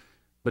action,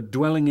 but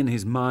dwelling in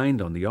his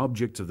mind on the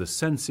objects of the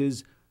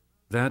senses,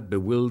 that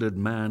bewildered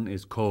man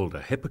is called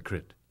a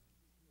hypocrite.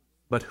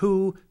 But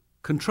who,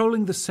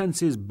 controlling the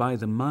senses by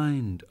the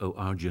mind, O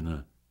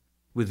Arjuna,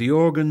 with the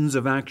organs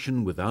of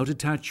action without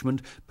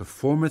attachment,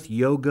 performeth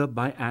yoga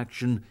by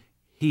action,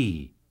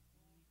 he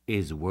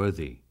is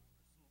worthy.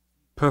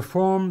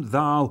 Perform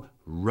thou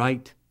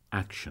right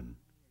action,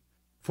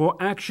 for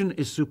action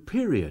is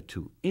superior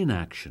to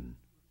inaction,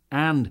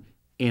 and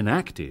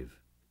inactive,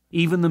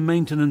 even the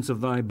maintenance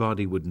of thy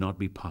body would not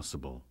be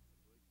possible.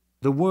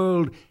 The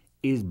world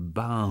is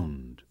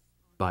bound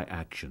by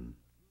action,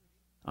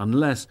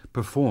 unless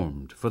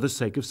performed for the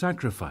sake of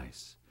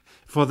sacrifice.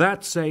 For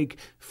that sake,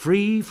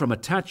 free from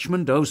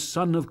attachment, O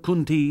son of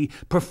Kunti,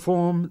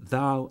 perform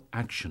thou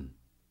action.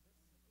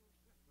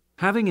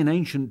 Having in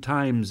ancient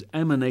times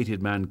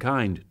emanated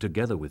mankind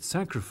together with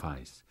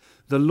sacrifice,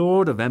 the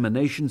Lord of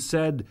emanation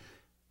said,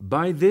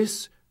 "By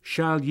this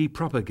shall ye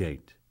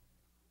propagate.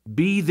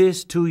 Be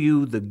this to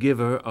you the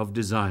giver of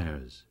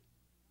desires.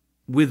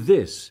 With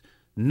this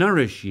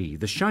nourish ye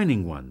the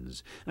shining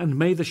ones, and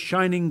may the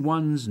shining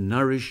ones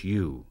nourish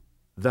you.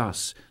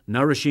 Thus,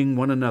 nourishing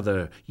one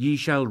another, ye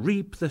shall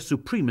reap the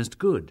supremest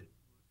good.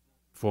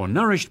 For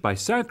nourished by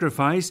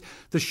sacrifice,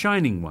 the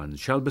shining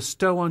ones shall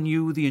bestow on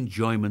you the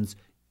enjoyments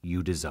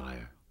you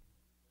desire.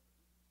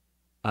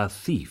 A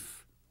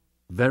thief,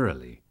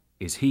 verily,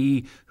 is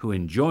he who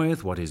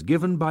enjoyeth what is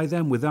given by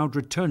them without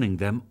returning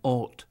them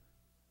aught.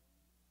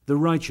 The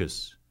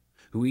righteous,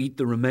 who eat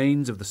the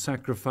remains of the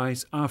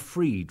sacrifice, are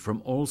freed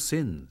from all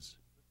sins.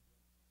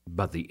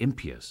 But the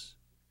impious,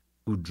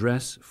 who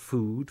dress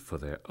food for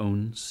their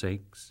own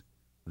sakes,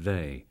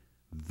 they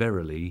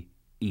verily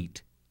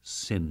eat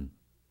sin.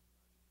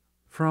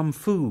 From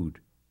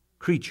food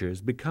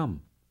creatures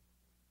become.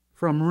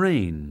 From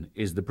rain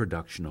is the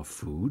production of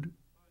food.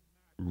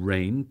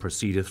 Rain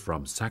proceedeth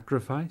from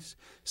sacrifice.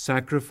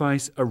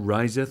 Sacrifice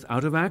ariseth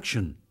out of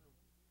action.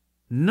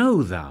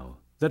 Know thou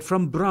that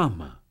from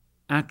Brahma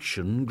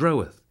action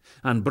groweth,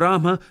 and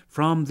Brahma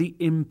from the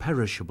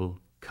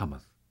imperishable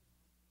cometh.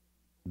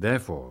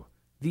 Therefore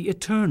the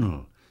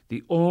eternal,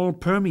 the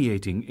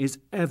all-permeating, is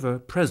ever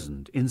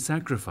present in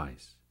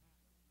sacrifice.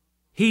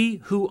 He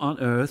who on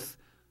earth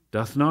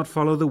doth not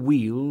follow the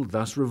wheel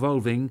thus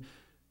revolving,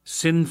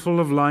 sinful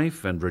of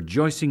life and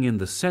rejoicing in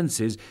the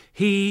senses,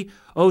 he,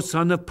 O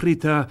son of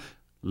Pritha,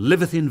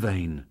 liveth in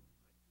vain.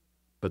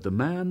 But the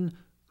man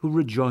who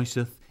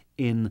rejoiceth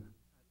in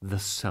the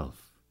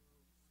self,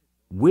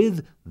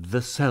 with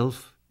the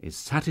self is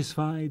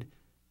satisfied,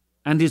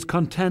 and is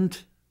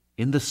content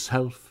in the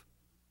self,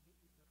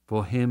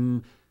 for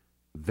him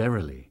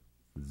verily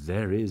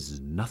there is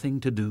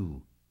nothing to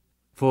do.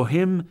 For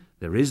him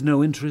there is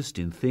no interest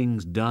in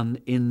things done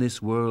in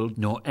this world,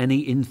 nor any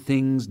in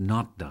things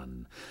not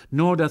done,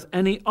 nor doth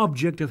any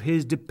object of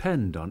his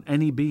depend on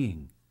any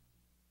being.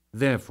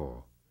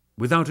 Therefore,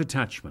 without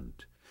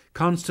attachment,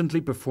 constantly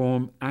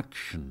perform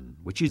action,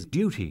 which is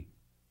duty.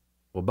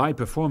 For by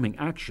performing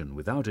action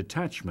without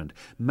attachment,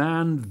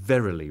 man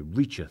verily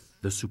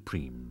reacheth the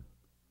supreme.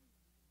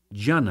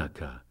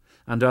 Janaka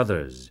and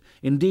others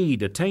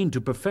indeed attain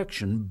to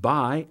perfection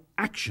by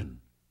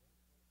action.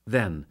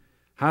 Then,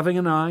 having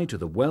an eye to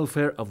the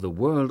welfare of the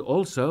world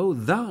also,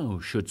 thou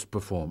shouldst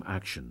perform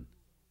action.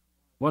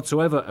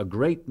 Whatsoever a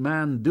great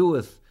man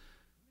doeth,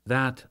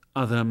 that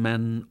other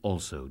men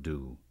also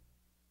do.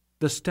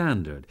 The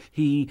standard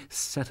he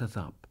setteth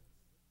up.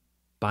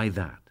 By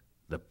that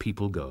the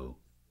people go.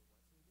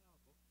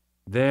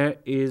 There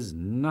is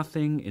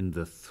nothing in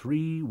the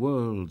 3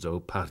 worlds, O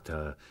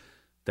Partha,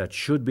 that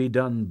should be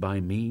done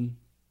by me,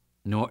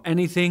 nor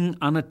anything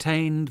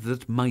unattained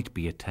that might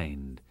be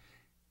attained.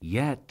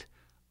 Yet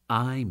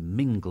I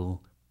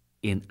mingle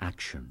in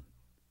action.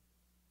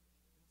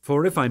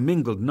 For if I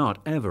mingled not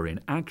ever in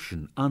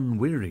action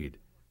unwearied,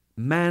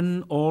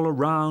 men all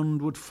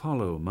around would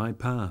follow my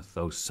path,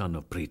 O son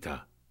of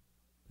Pritha.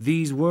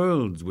 These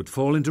worlds would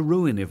fall into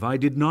ruin if I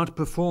did not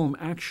perform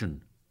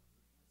action.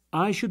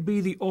 I should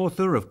be the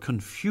author of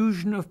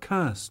confusion of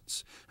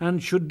castes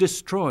and should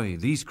destroy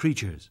these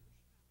creatures.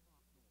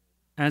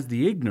 As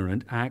the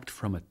ignorant act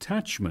from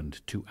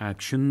attachment to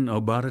action,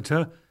 O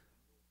Bharata,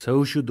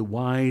 so should the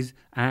wise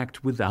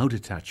act without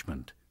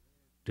attachment,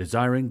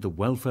 desiring the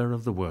welfare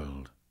of the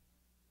world.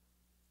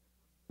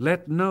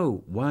 Let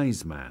no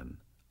wise man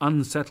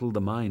unsettle the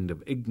mind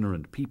of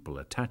ignorant people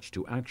attached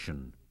to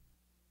action,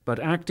 but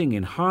acting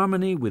in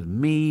harmony with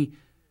me,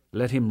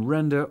 let him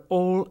render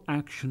all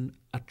action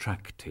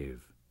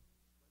attractive.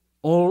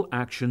 All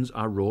actions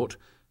are wrought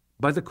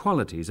by the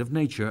qualities of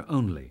nature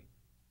only.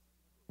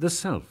 The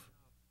self,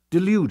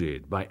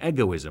 deluded by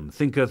egoism,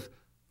 thinketh,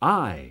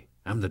 I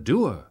am the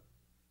doer.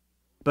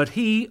 But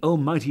he, O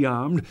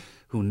mighty-armed,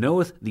 who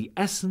knoweth the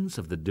essence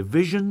of the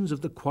divisions of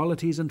the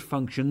qualities and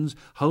functions,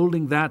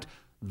 holding that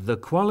the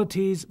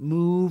qualities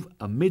move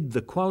amid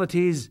the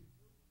qualities,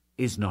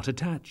 is not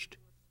attached.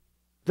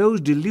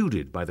 Those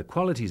deluded by the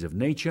qualities of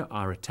nature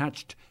are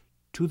attached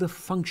to the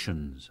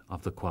functions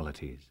of the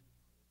qualities.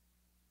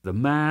 The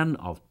man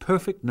of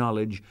perfect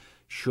knowledge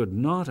should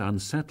not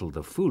unsettle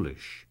the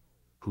foolish,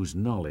 whose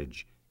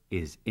knowledge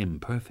is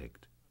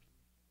imperfect.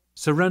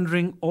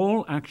 Surrendering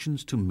all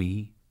actions to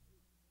me,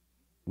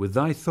 with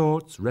thy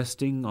thoughts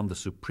resting on the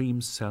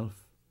Supreme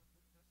Self,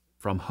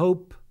 from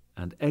hope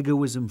and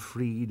egoism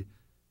freed,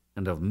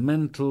 and of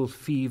mental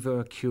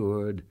fever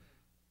cured,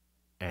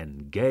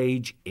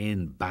 engage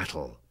in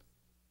battle.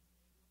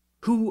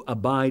 Who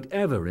abide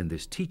ever in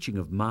this teaching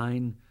of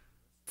mine,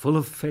 full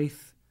of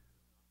faith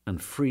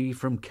and free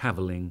from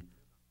cavilling,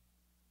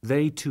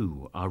 they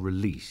too are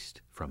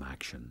released from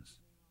actions.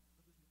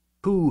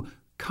 Who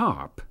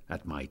carp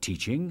at my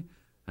teaching,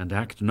 and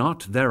act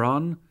not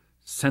thereon,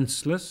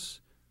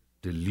 senseless,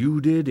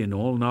 deluded in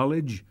all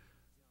knowledge,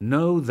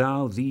 know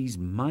thou these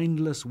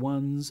mindless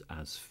ones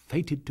as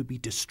fated to be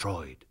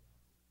destroyed.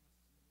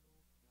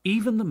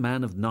 Even the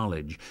man of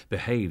knowledge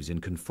behaves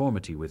in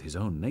conformity with his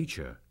own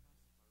nature.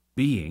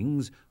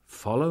 Beings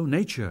follow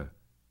nature.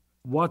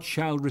 What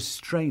shall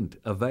restraint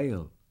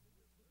avail?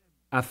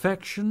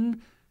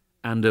 Affection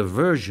and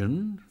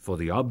aversion for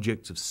the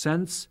objects of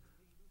sense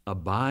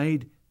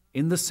abide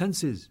in the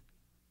senses.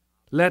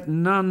 Let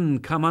none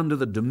come under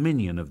the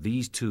dominion of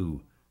these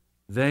two.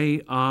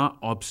 They are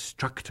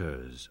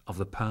obstructors of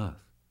the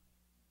path.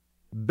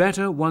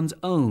 Better one's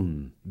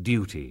own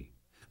duty,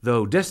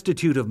 though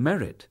destitute of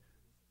merit,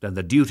 than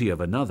the duty of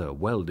another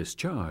well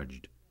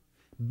discharged.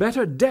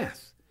 Better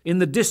death in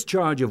the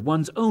discharge of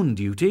one's own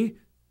duty.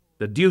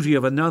 The duty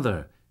of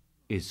another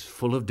is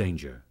full of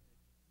danger.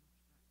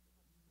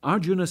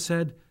 Arjuna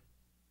said,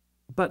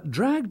 But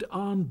dragged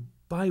on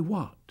by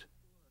what?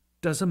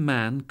 Does a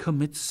man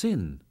commit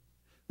sin?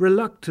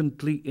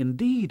 Reluctantly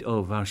indeed,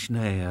 O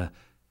Varshnaya,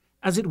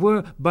 as it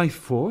were by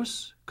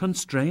force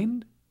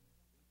constrained?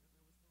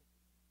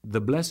 The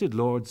blessed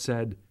Lord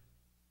said,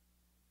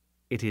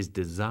 It is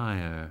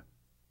desire,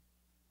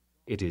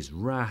 it is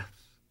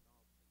wrath,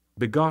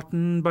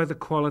 begotten by the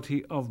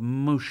quality of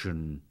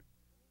motion,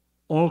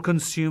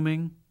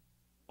 all-consuming,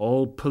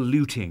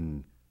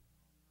 all-polluting.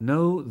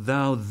 Know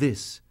thou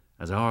this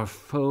as our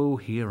foe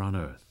here on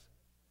earth.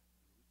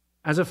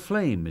 As a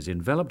flame is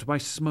enveloped by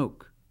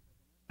smoke,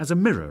 as a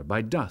mirror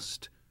by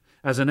dust,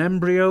 as an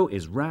embryo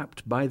is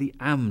wrapped by the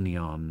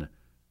amnion,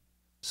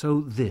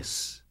 so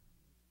this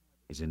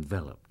is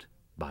enveloped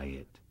by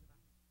it.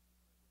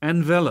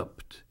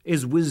 Enveloped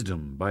is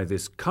wisdom by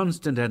this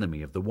constant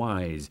enemy of the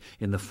wise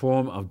in the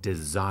form of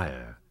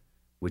desire,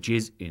 which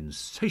is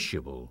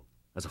insatiable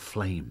as a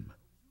flame.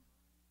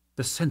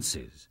 The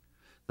senses,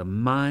 the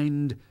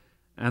mind,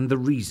 and the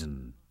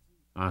reason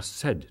are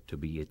said to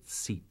be its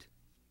seat.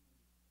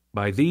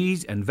 By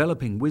these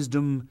enveloping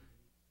wisdom,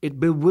 it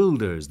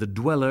bewilders the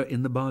dweller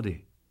in the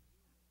body.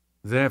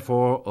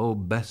 Therefore, O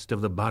best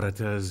of the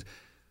Bharatas,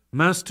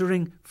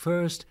 mastering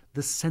first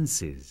the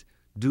senses,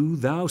 do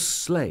thou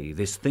slay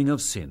this thing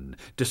of sin,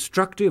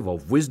 destructive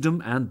of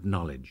wisdom and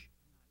knowledge.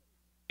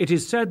 It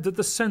is said that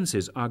the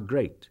senses are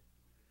great.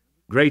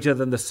 Greater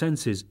than the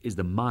senses is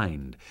the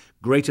mind.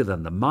 Greater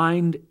than the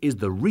mind is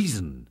the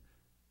reason.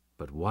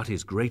 But what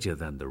is greater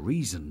than the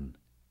reason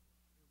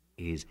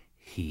is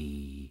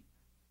He.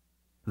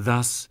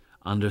 Thus,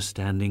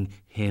 understanding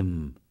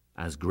Him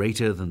as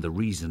greater than the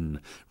reason,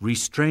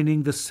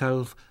 restraining the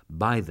self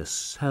by the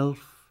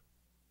self,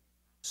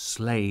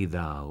 slay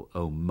thou,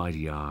 O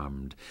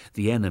mighty-armed,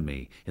 the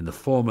enemy in the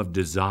form of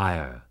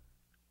desire,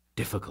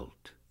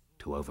 difficult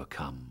to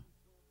overcome.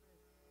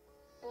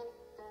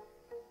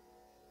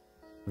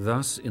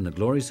 Thus, in the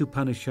glorious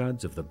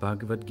Upanishads of the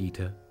Bhagavad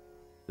Gita,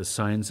 the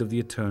science of the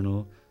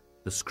eternal,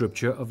 the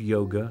scripture of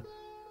yoga,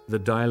 the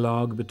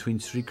dialogue between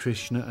Sri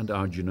Krishna and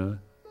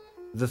Arjuna,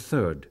 the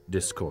third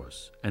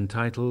discourse,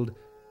 entitled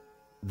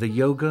The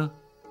Yoga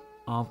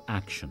of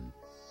Action.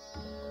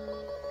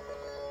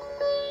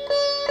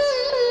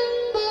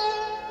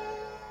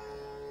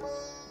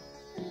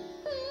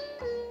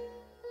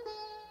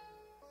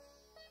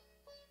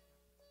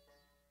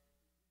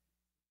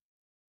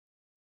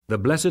 The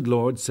blessed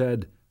Lord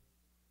said,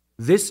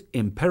 This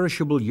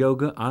imperishable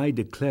yoga I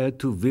declared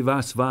to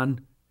Vivasvan.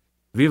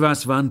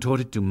 Vivasvan taught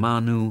it to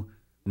Manu.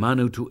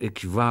 Manu to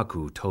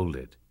Ikshvaku told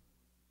it.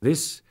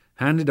 This,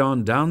 handed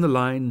on down the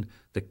line,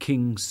 the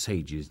king's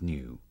sages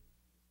knew.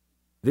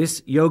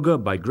 This yoga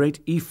by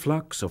great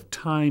efflux of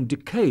time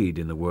decayed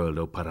in the world,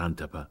 O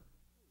Parantapa.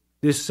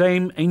 This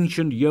same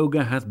ancient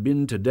yoga hath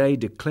been today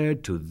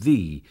declared to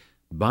thee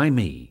by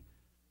me,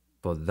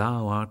 for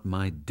thou art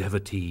my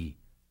devotee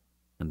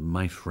and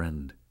my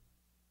friend.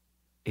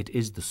 It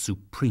is the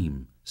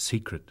supreme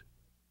secret.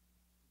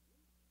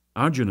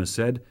 Arjuna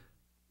said,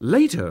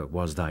 Later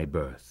was thy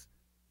birth,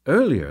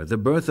 earlier the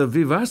birth of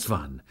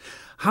Vivasvan.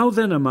 How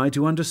then am I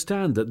to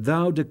understand that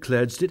thou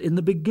declaredst it in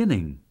the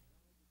beginning?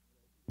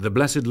 The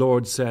blessed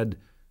Lord said,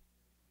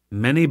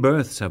 Many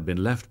births have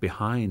been left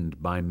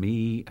behind by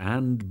me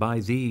and by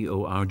thee,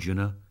 O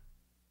Arjuna.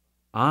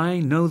 I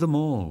know them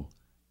all,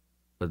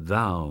 but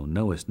thou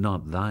knowest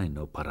not thine,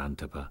 O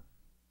Parantapa.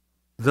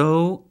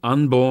 Though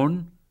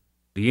unborn,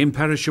 the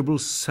imperishable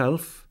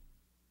self,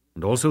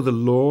 and also the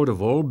Lord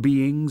of all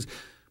beings,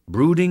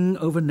 brooding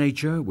over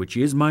nature, which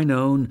is mine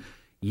own,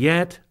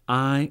 yet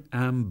I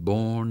am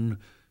born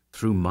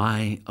through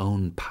my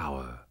own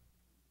power.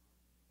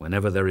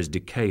 Whenever there is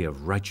decay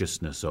of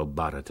righteousness, O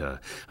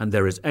Bharata, and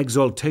there is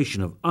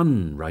exaltation of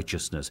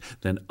unrighteousness,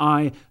 then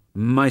I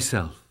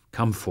myself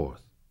come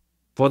forth,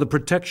 for the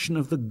protection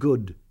of the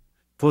good,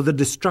 for the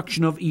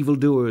destruction of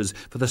evildoers,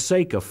 for the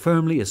sake of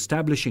firmly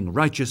establishing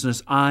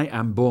righteousness, I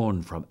am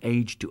born from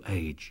age to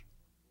age.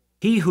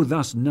 He who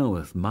thus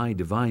knoweth my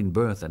divine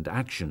birth and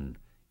action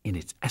in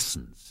its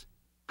essence,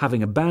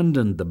 having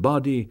abandoned the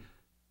body,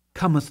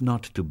 cometh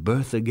not to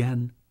birth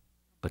again,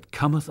 but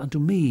cometh unto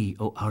me,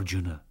 O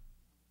Arjuna.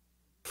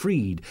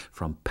 Freed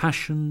from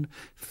passion,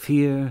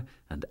 fear,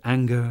 and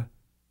anger,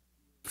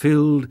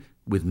 filled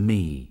with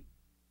me,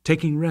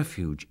 taking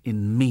refuge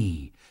in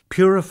me,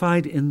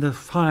 purified in the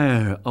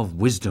fire of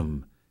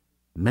wisdom,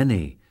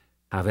 many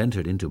have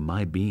entered into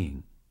my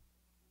being.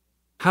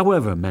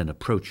 However men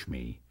approach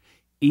me,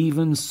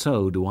 even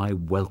so do I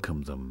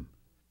welcome them,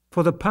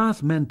 for the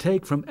path men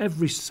take from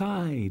every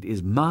side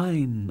is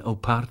mine, O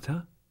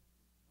Partha.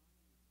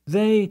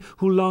 They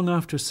who long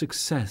after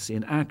success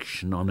in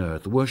action on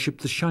earth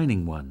worship the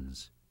shining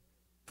ones.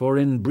 For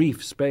in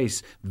brief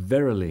space,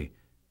 verily,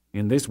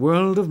 in this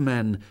world of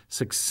men,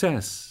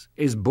 success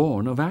is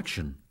born of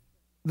action.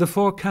 The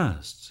four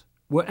castes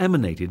were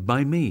emanated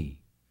by me,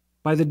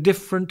 by the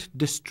different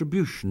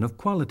distribution of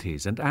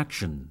qualities and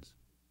actions.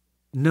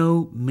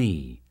 Know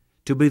me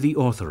to be the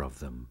author of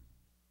them,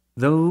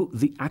 though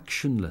the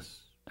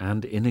actionless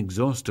and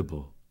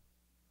inexhaustible.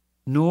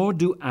 Nor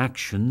do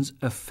actions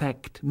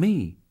affect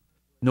me,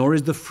 nor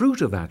is the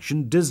fruit of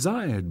action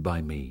desired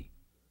by me.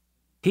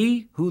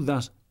 He who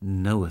thus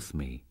knoweth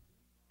me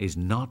is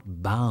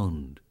not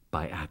bound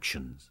by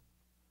actions.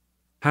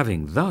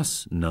 Having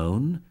thus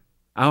known,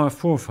 our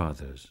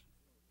forefathers,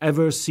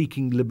 ever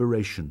seeking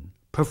liberation,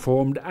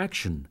 performed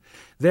action.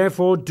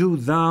 Therefore do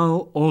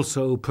thou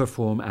also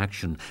perform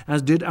action,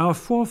 as did our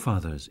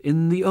forefathers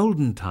in the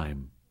olden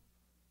time.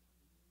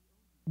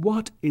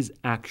 What is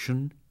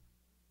action?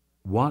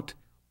 What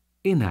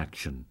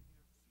inaction?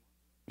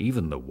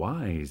 Even the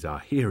wise are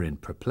herein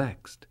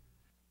perplexed.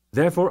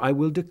 Therefore I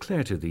will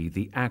declare to thee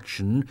the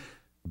action,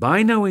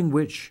 by knowing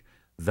which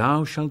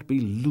thou shalt be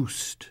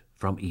loosed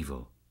from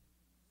evil.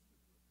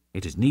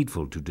 It is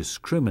needful to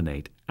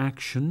discriminate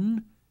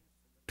action,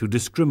 to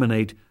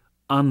discriminate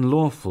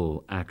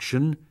unlawful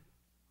action,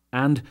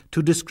 and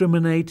to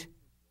discriminate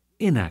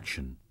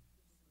inaction.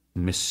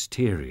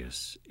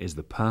 Mysterious is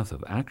the path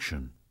of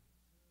action.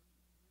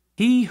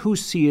 He who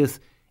seeth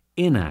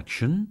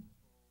inaction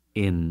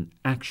in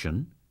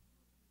action,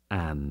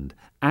 and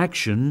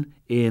action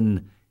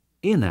in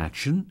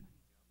inaction,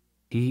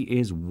 he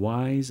is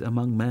wise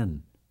among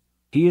men.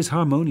 He is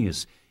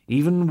harmonious,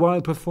 even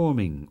while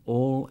performing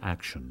all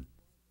action.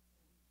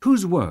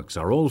 Whose works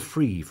are all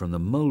free from the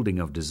moulding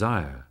of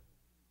desire,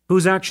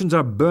 whose actions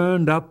are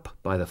burned up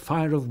by the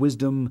fire of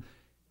wisdom,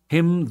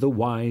 him the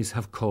wise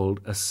have called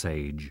a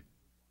sage.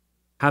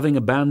 Having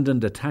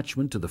abandoned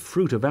attachment to the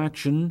fruit of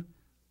action,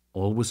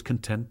 always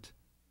content,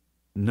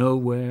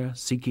 nowhere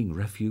seeking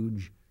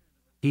refuge,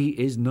 he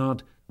is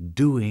not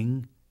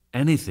doing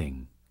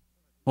anything,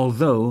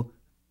 although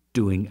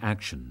doing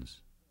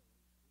actions.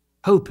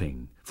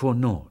 Hoping for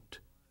naught,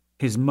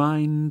 his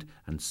mind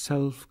and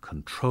self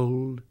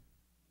controlled,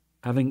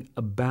 having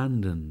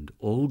abandoned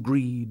all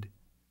greed,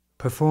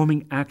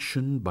 performing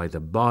action by the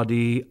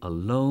body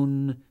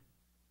alone,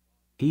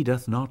 he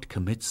doth not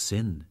commit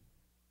sin.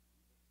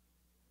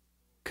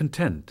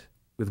 Content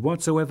with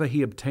whatsoever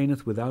he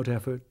obtaineth without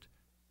effort,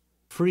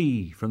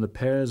 free from the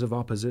pairs of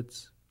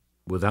opposites,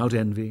 without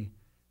envy,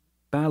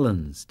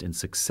 balanced in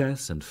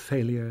success and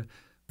failure,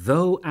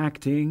 though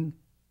acting,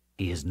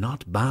 he is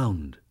not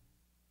bound.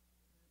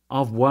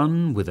 Of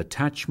one with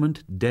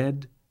attachment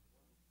dead,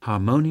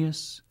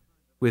 harmonious,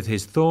 with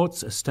his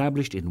thoughts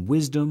established in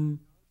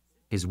wisdom,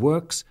 his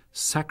works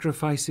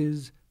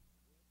sacrifices,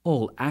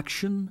 all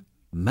action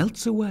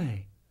melts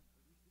away.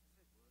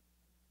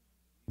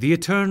 The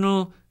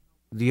eternal,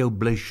 the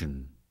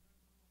oblation.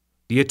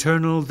 The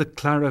eternal, the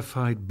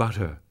clarified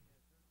butter,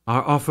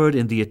 are offered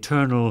in the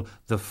eternal,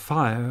 the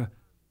fire,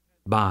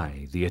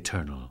 by the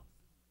eternal.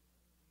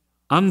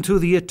 Unto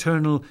the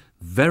eternal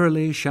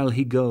verily shall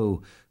he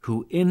go,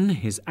 who in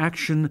his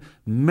action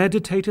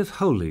meditateth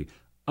wholly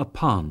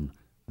upon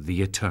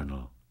the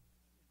eternal.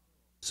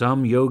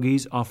 Some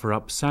yogis offer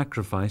up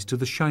sacrifice to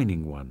the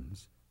shining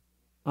ones.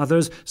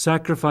 Others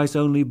sacrifice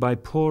only by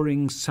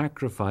pouring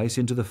sacrifice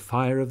into the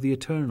fire of the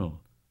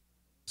eternal.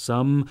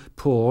 Some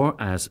pour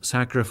as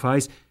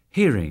sacrifice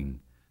hearing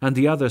and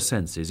the other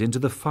senses into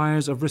the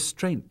fires of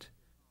restraint.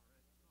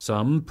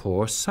 Some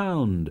pour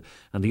sound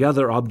and the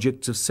other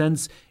objects of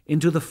sense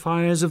into the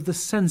fires of the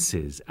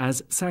senses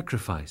as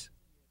sacrifice.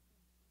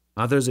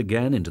 Others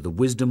again into the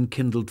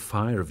wisdom-kindled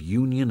fire of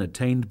union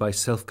attained by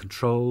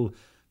self-control,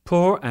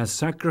 pour as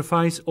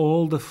sacrifice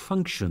all the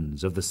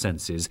functions of the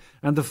senses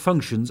and the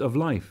functions of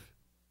life.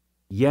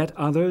 Yet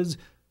others,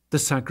 the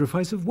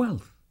sacrifice of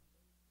wealth,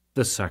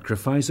 the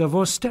sacrifice of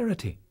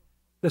austerity,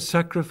 the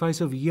sacrifice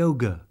of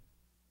yoga,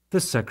 the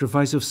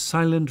sacrifice of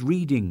silent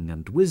reading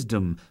and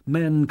wisdom,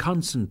 men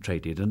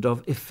concentrated, and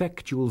of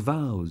effectual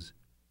vows.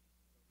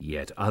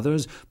 Yet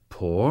others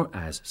pour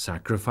as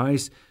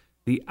sacrifice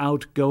the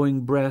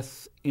outgoing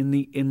breath in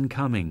the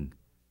incoming,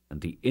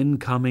 and the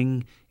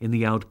incoming in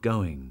the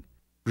outgoing,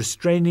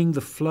 restraining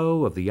the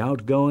flow of the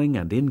outgoing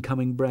and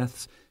incoming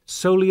breaths,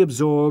 solely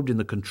absorbed in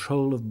the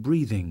control of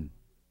breathing.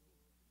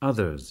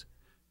 Others,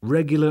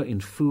 regular in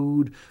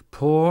food,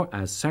 pour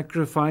as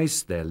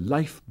sacrifice their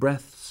life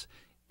breaths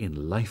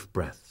in life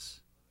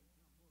breaths.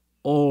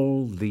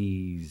 All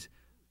these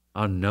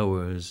are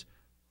knowers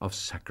of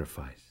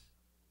sacrifice,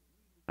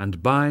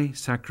 and by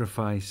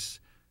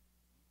sacrifice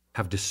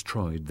have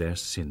destroyed their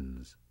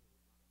sins.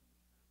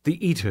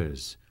 The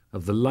eaters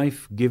of the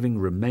life-giving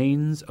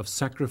remains of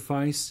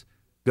sacrifice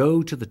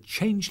go to the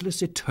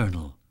changeless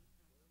eternal.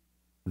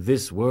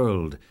 This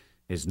world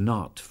is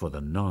not for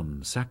the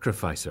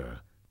non-sacrificer,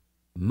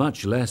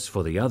 much less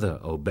for the other,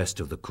 O best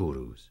of the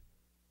Kurus.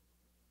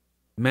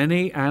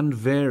 Many and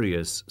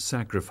various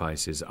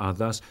sacrifices are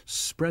thus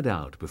spread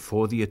out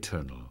before the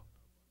eternal.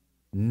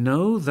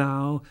 Know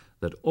thou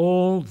that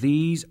all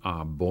these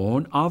are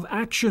born of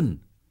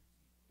action,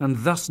 and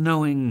thus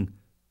knowing,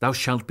 thou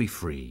shalt be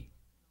free.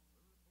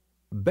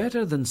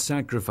 Better than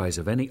sacrifice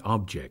of any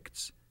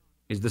objects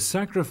is the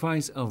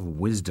sacrifice of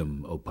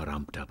wisdom, O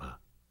Paramtapa.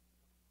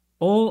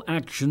 All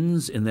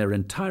actions in their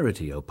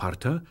entirety, O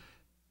Partha,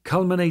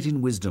 culminate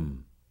in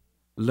wisdom.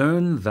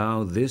 Learn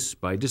thou this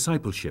by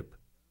discipleship,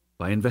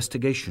 by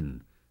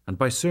investigation, and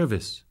by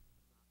service.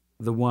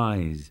 The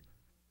wise,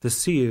 the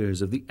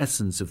seers of the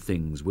essence of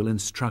things, will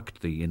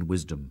instruct thee in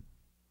wisdom.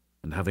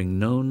 And having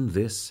known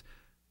this,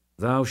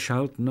 thou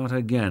shalt not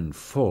again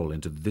fall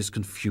into this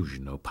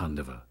confusion, O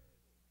Pandava.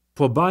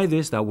 For by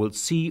this thou wilt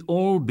see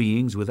all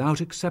beings without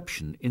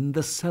exception in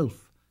the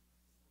self,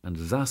 and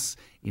thus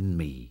in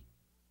me.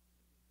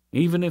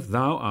 Even if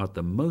thou art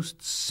the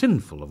most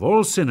sinful of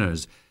all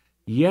sinners,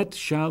 yet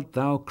shalt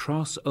thou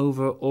cross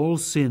over all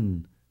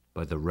sin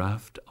by the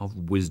raft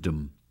of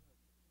wisdom.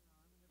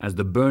 As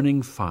the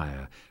burning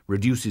fire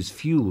reduces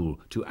fuel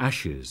to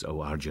ashes,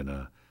 O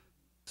Arjuna,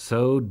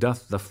 so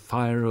doth the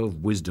fire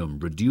of wisdom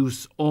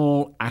reduce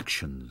all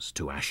actions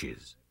to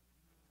ashes.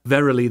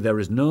 Verily there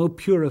is no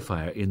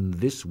purifier in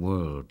this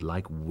world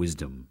like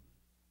wisdom.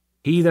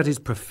 He that is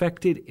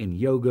perfected in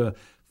yoga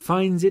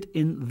finds it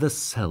in the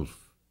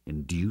self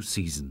in due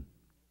season.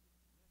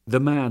 The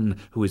man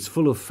who is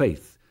full of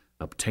faith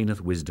obtaineth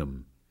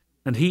wisdom,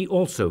 and he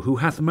also who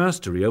hath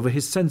mastery over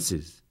his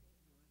senses.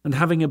 And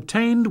having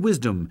obtained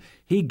wisdom,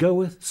 he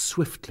goeth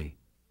swiftly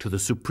to the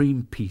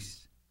supreme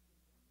peace.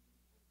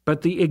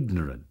 But the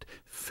ignorant,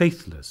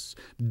 faithless,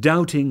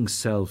 doubting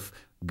self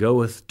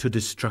goeth to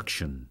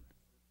destruction.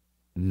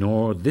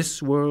 Nor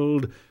this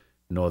world,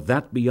 nor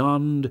that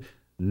beyond,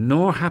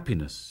 nor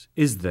happiness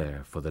is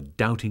there for the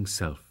doubting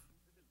self.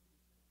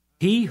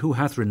 He who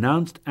hath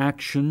renounced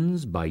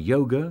actions by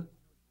yoga,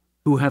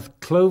 who hath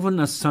cloven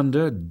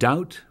asunder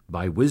doubt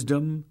by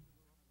wisdom,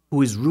 who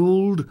is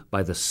ruled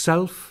by the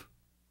self,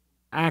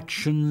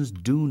 actions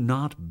do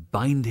not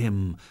bind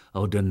him,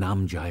 O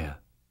Dhanamjaya.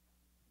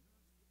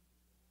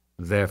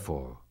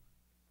 Therefore,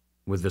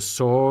 with the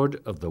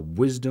sword of the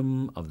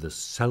wisdom of the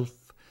self,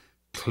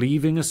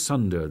 cleaving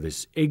asunder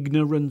this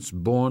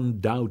ignorance-born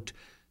doubt,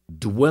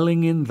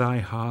 dwelling in thy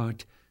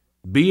heart,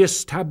 be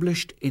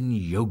established in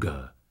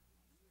yoga.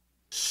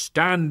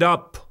 Stand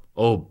up,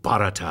 O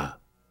Bharata!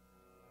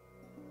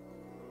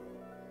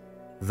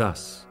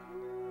 Thus,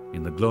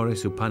 in the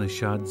glorious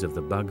Upanishads of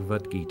the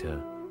Bhagavad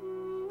Gita,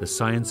 the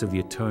science of the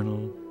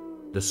eternal,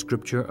 the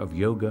scripture of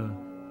yoga,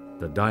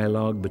 the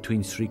dialogue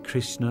between Sri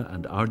Krishna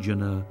and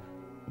Arjuna,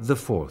 the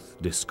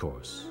fourth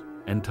discourse,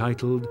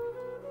 entitled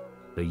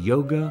The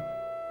Yoga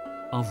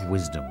of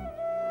Wisdom.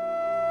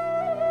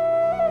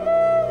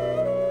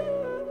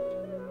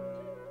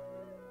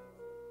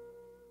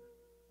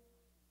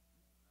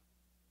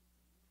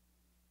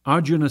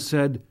 Arjuna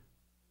said,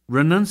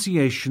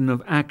 Renunciation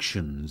of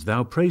actions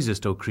thou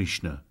praisest, O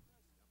Krishna.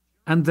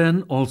 and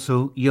then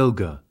also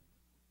yoga.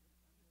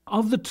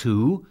 Of the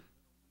two,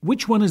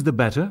 which one is the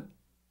better?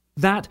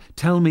 That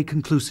tell me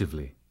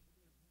conclusively."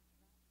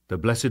 The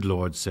Blessed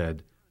Lord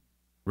said,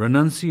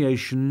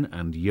 "Renunciation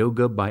and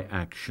yoga by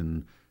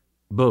action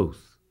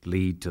both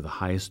lead to the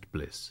highest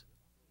bliss.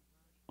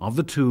 Of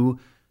the two,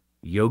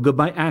 yoga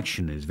by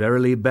action is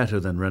verily better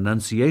than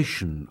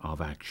renunciation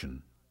of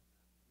action.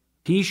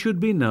 He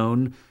should be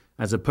known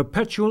as a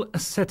perpetual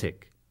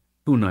ascetic,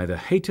 who neither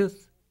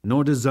hateth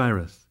nor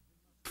desireth.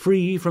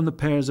 Free from the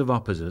pairs of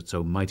opposites,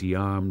 O mighty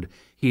armed,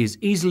 he is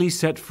easily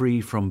set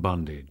free from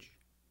bondage.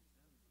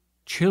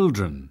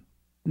 Children,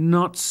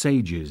 not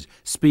sages,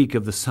 speak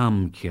of the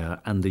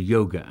Samkhya and the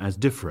Yoga as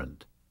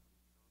different.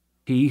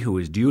 He who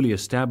is duly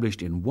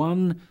established in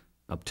one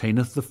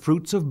obtaineth the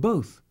fruits of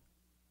both.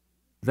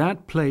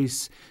 That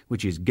place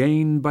which is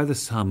gained by the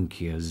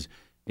Samkhyas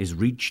is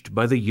reached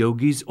by the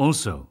Yogis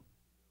also.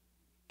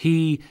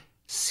 He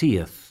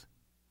seeth,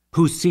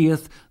 who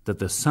seeth that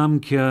the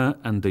Samkhya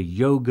and the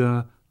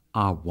Yoga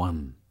are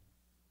one.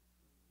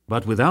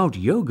 But without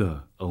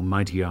Yoga, O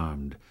mighty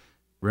armed,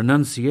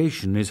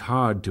 renunciation is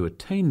hard to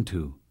attain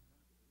to.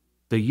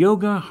 The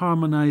Yoga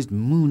harmonized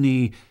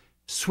Muni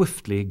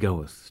swiftly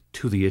goeth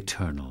to the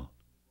eternal.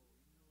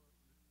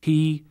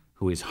 He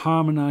who is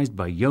harmonized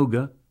by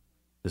Yoga,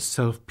 the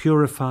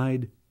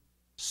self-purified,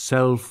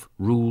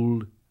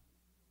 self-ruled,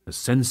 the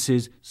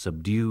senses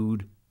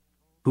subdued,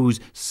 whose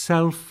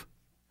self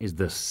is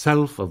the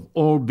self of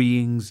all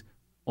beings,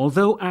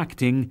 although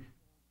acting,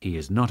 he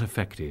is not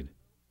affected.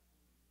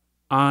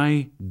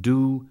 I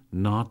do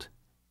not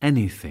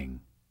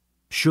anything,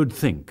 should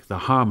think the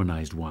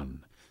harmonized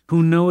one,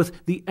 who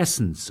knoweth the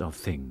essence of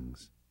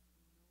things.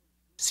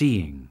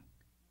 Seeing,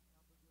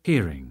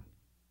 hearing,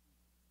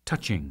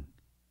 touching,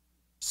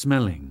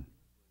 smelling,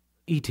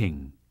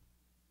 eating,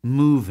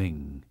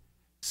 moving,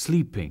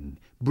 sleeping,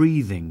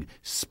 breathing,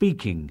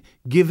 speaking,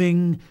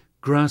 giving,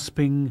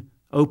 grasping,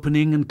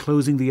 opening and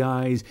closing the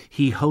eyes,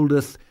 he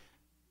holdeth.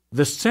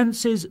 The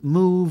senses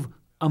move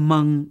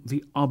among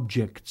the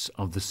objects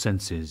of the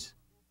senses.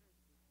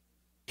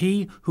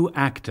 He who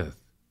acteth,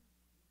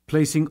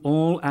 placing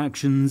all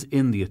actions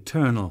in the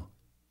eternal,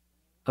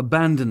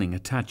 abandoning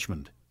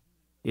attachment,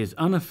 is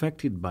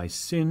unaffected by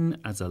sin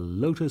as a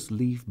lotus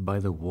leaf by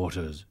the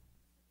waters.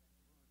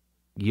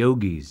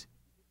 Yogis,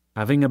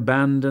 having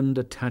abandoned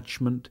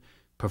attachment,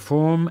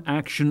 perform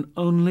action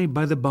only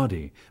by the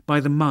body, by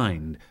the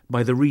mind,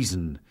 by the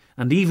reason,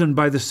 and even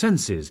by the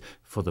senses,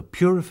 for the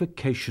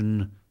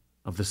purification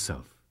of the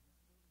self.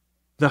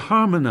 The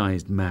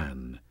harmonized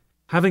man,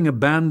 having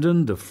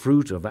abandoned the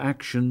fruit of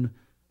action,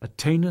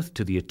 attaineth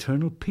to the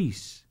eternal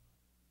peace.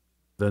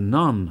 The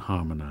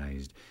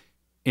non-harmonized,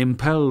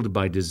 impelled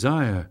by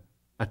desire,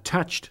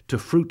 attached to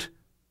fruit,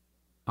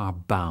 are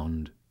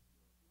bound.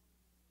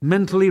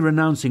 Mentally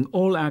renouncing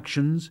all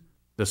actions,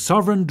 the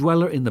sovereign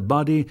dweller in the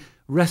body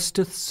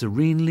resteth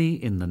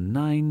serenely in the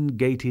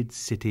nine-gated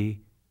city,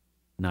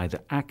 neither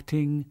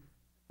acting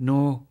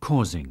nor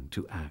causing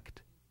to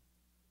act.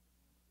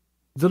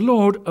 The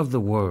Lord of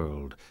the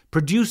world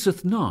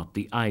produceth not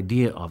the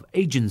idea of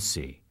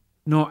agency,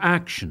 nor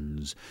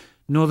actions,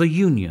 nor the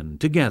union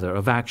together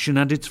of action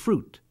and its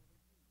fruit.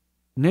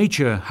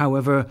 Nature,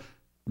 however,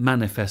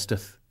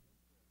 manifesteth.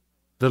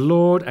 The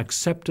Lord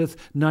accepteth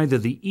neither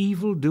the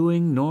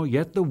evil-doing nor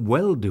yet the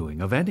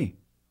well-doing of any.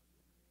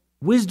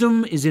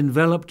 Wisdom is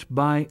enveloped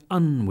by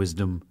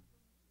unwisdom.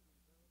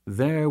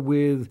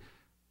 Therewith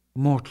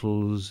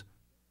mortals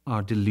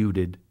are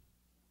deluded.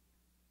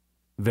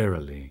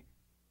 Verily,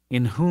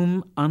 in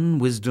whom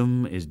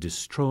unwisdom is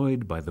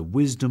destroyed by the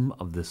wisdom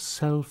of the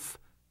self,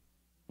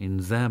 in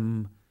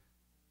them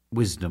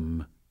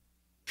wisdom,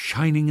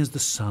 shining as the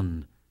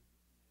sun,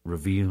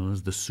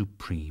 reveals the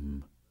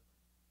supreme.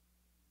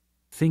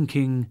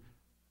 Thinking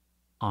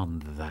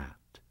on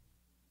that,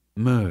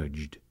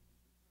 merged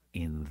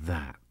in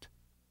that,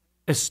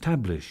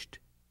 established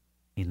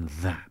in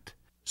that,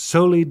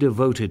 solely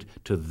devoted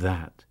to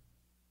that,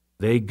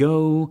 they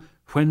go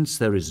whence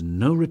there is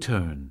no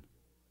return,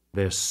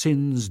 their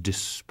sins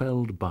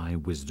dispelled by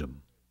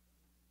wisdom.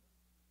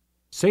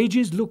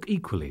 Sages look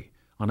equally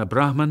on a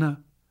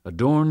Brahmana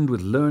adorned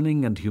with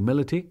learning and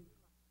humility,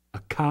 a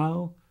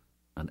cow,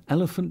 an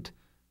elephant,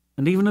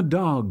 and even a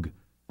dog,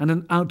 and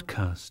an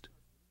outcast.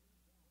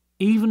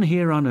 Even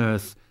here on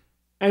earth,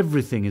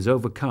 everything is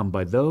overcome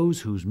by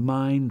those whose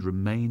mind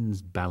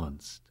remains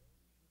balanced.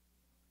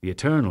 The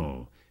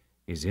eternal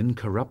is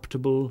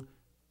incorruptible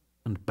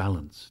and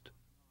balanced.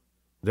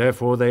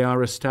 Therefore they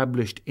are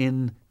established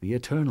in the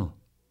eternal.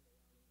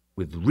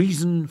 With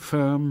reason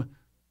firm,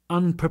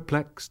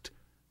 unperplexed,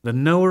 the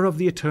knower of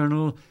the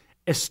eternal,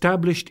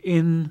 established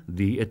in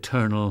the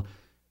eternal,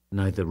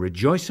 neither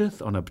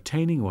rejoiceth on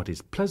obtaining what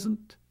is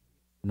pleasant,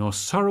 nor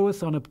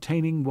sorroweth on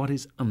obtaining what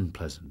is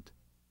unpleasant.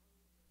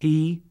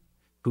 He,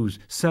 whose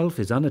self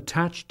is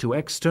unattached to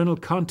external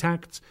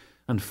contacts,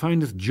 and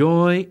findeth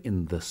joy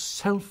in the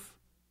self,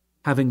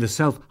 having the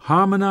self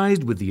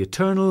harmonized with the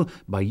eternal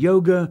by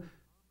yoga,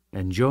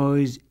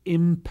 enjoys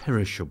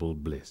imperishable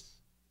bliss.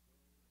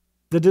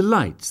 The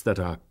delights that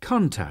are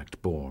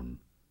contact-born,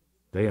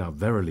 they are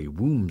verily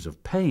wombs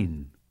of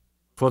pain,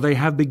 for they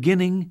have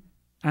beginning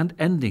and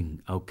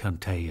ending, O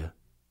Kanteya.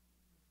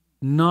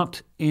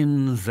 Not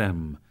in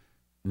them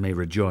may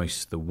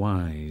rejoice the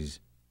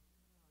wise.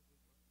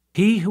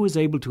 He who is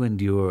able to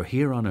endure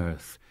here on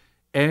earth,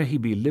 ere he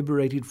be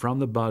liberated from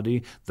the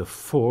body, the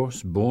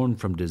force born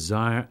from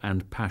desire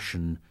and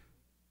passion,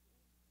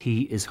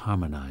 he is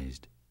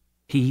harmonized.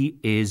 He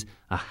is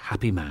a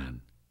happy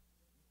man.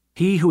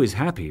 He who is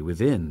happy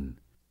within,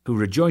 who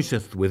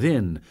rejoiceth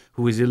within,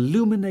 who is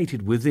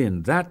illuminated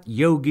within, that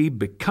yogi,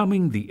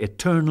 becoming the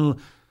eternal,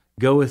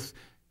 goeth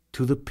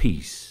to the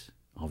peace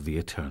of the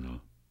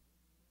eternal.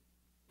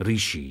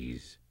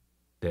 Rishis,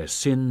 their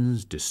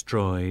sins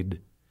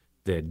destroyed,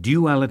 their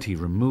duality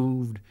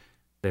removed,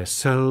 their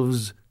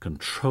selves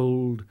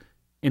controlled,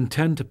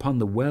 intent upon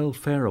the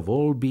welfare of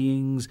all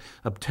beings,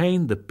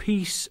 obtain the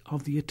peace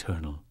of the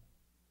eternal.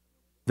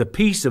 The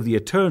peace of the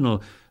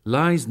eternal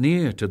lies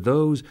near to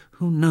those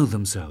who know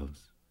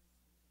themselves,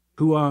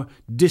 who are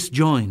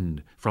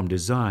disjoined from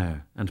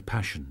desire and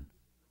passion,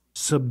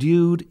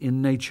 subdued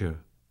in nature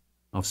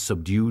of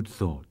subdued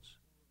thoughts,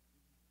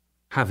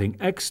 having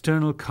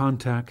external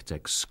contacts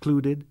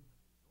excluded,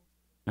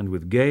 and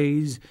with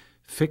gaze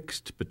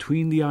fixed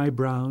between the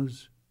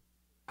eyebrows,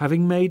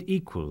 having made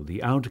equal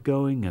the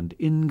outgoing and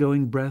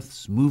ingoing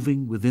breaths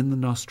moving within the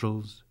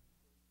nostrils,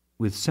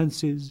 with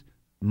senses,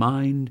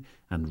 mind,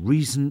 and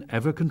reason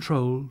ever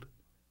controlled,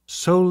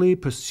 solely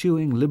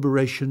pursuing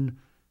liberation,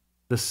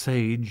 the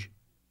sage,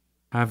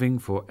 having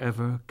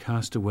forever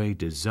cast away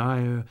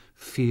desire,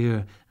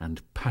 fear,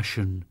 and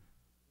passion,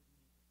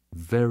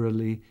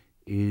 verily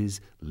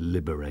is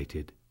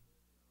liberated.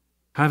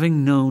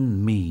 Having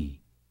known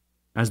me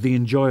as the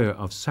enjoyer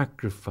of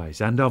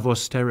sacrifice and of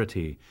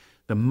austerity,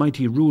 the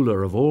mighty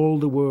ruler of all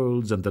the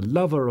worlds and the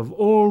lover of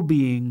all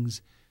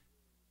beings,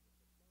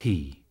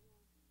 he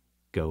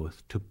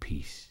goeth to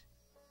peace.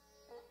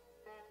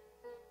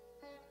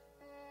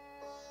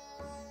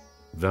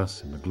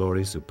 Thus, in the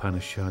glorious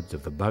Upanishads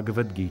of the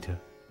Bhagavad Gita,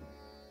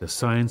 the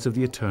science of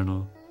the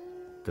eternal,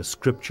 the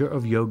scripture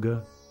of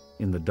yoga,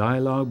 in the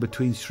dialogue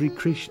between Sri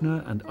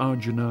Krishna and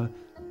Arjuna,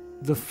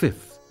 the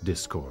fifth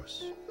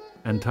discourse,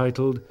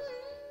 entitled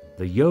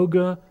The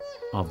Yoga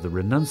of the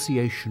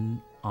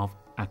Renunciation of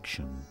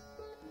Action.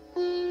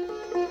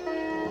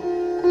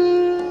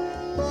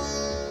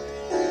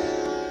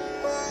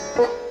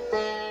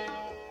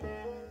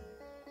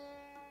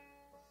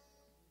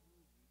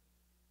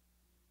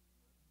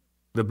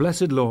 The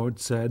blessed Lord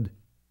said,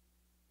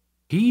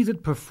 He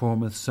that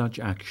performeth such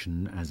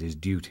action as is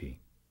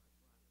duty,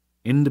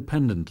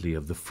 independently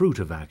of the fruit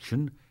of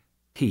action,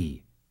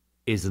 he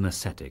is an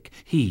ascetic,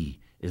 he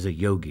is a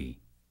yogi,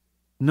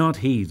 not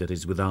he that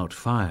is without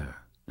fire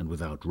and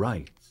without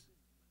rites.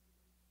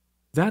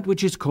 That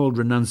which is called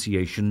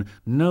renunciation,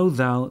 know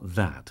thou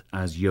that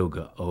as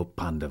yoga, O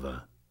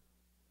Pandava.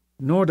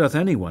 Nor doth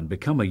anyone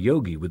become a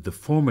yogi with the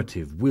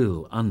formative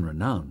will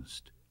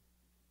unrenounced.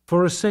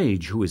 For a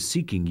sage who is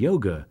seeking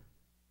yoga,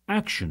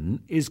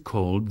 action is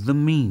called the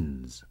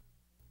means.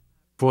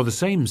 For the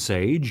same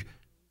sage,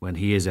 when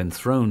he is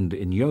enthroned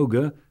in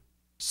yoga,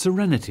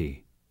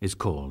 serenity is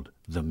called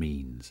the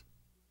means.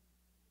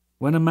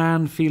 When a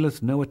man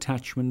feeleth no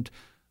attachment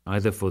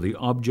either for the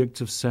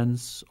objects of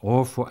sense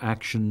or for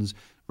actions,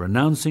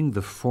 renouncing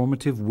the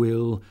formative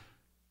will,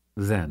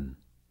 then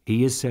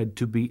he is said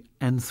to be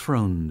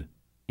enthroned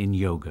in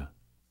yoga.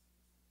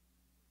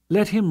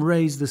 Let him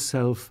raise the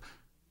self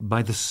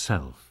by the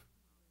self,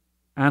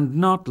 and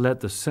not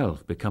let the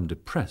self become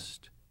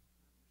depressed.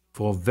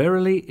 For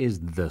verily is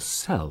the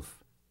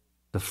self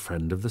the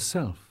friend of the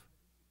self,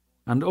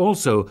 and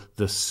also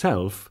the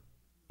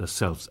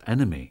self's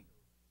enemy.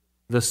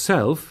 The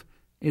self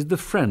is the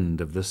friend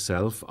of the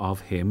self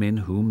of him in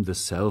whom the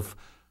self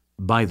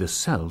by the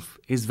self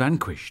is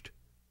vanquished.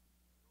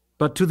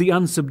 But to the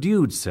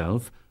unsubdued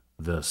self,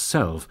 the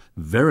self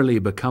verily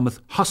becometh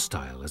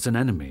hostile as an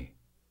enemy.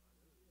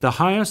 The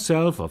higher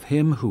self of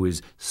him who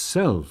is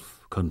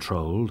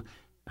self-controlled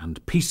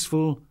and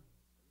peaceful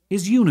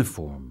is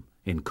uniform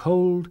in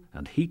cold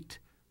and heat,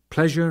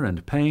 pleasure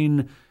and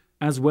pain,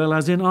 as well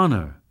as in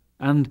honor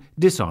and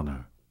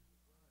dishonor.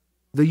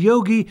 The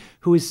yogi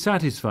who is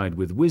satisfied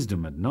with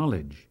wisdom and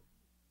knowledge,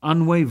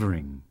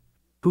 unwavering,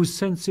 whose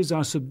senses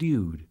are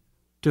subdued,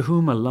 to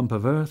whom a lump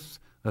of earth,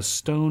 a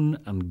stone,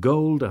 and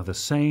gold are the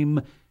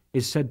same,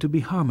 is said to be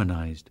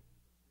harmonized.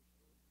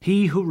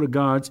 He who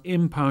regards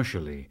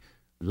impartially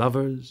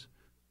lovers,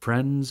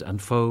 friends and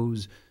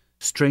foes,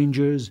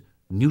 strangers,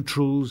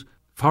 neutrals,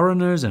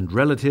 foreigners and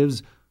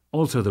relatives,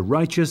 also the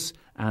righteous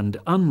and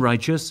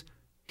unrighteous,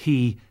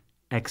 he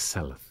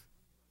excelleth.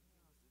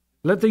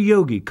 Let the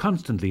yogi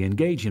constantly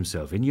engage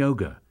himself in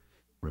yoga,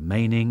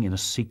 remaining in a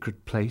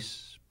secret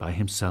place by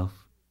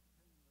himself,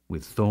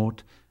 with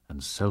thought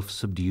and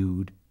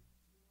self-subdued,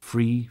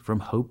 free from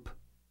hope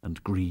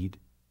and greed,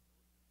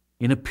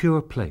 in a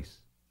pure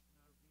place,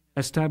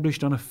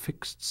 established on a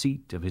fixed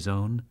seat of his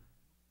own,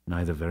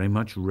 neither very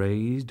much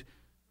raised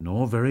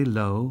nor very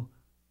low,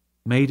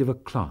 made of a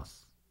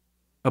cloth,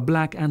 a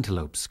black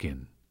antelope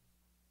skin,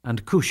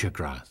 and kusha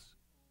grass,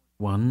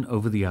 one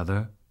over the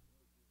other.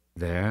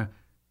 There,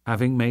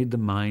 having made the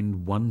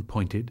mind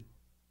one-pointed,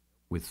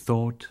 with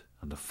thought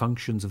and the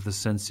functions of the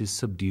senses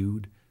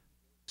subdued,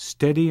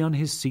 steady on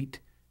his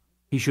seat,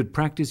 he should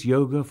practice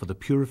yoga for the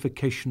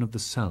purification of the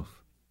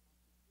self.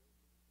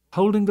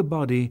 Holding the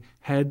body,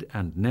 head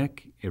and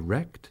neck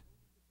erect,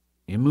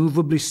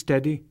 immovably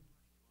steady,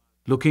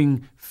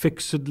 looking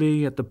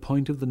fixedly at the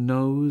point of the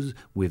nose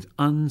with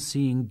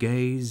unseeing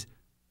gaze,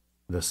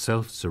 the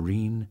self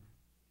serene,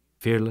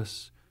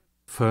 fearless,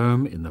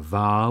 firm in the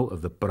vow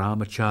of the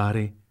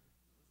brahmachari,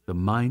 the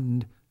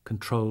mind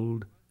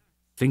controlled,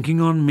 thinking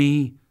on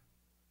me,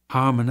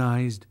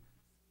 harmonized,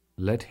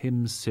 let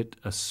him sit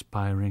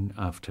aspiring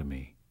after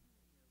me.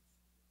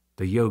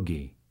 The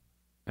yogi,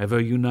 ever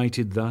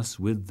united thus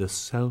with the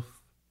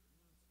self,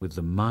 with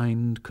the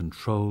mind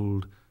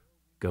controlled,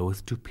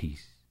 goeth to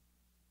peace,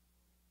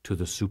 to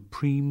the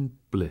supreme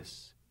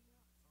bliss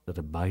that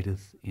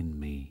abideth in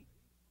me.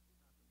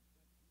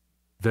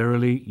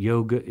 Verily,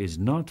 yoga is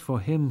not for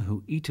him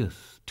who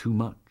eateth too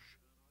much,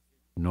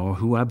 nor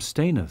who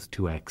abstaineth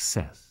to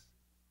excess,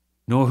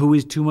 nor who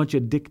is too much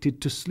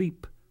addicted to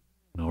sleep,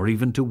 nor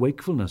even to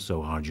wakefulness,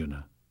 O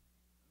Arjuna.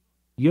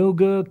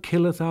 Yoga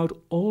killeth out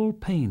all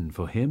pain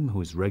for him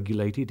who is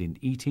regulated in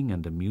eating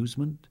and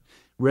amusement,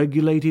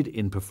 regulated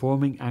in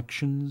performing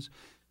actions,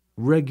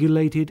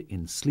 regulated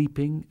in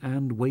sleeping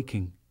and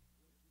waking.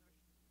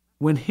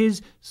 When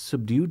his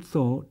subdued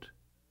thought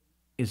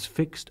is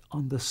fixed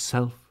on the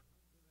self,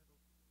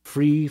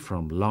 free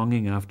from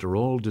longing after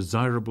all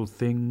desirable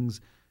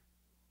things,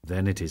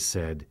 then it is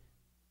said,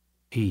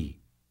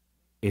 he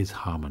is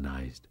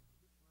harmonized.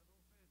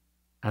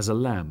 As a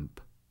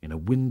lamp in a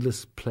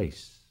windless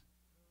place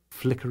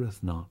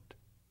flickereth not,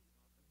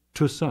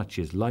 to such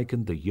is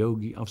likened the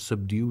yogi of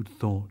subdued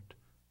thought,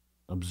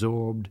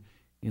 absorbed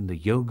in the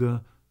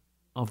yoga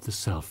of the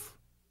self.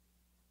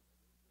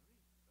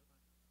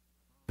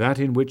 That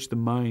in which the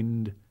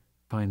mind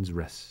finds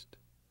rest,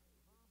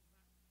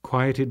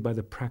 quieted by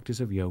the practice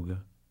of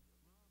yoga,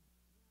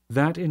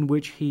 that in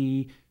which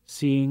he,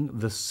 seeing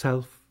the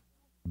self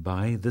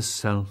by the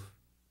self,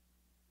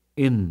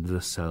 in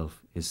the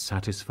self is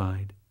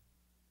satisfied,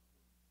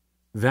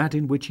 that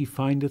in which he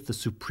findeth the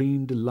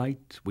supreme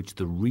delight which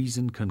the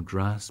reason can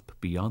grasp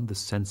beyond the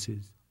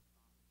senses,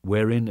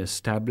 wherein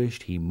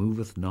established he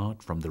moveth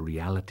not from the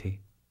reality,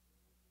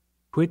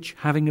 which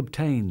having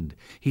obtained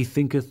he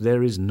thinketh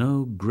there is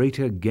no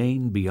greater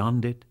gain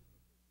beyond it,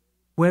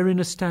 wherein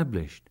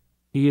established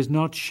he is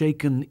not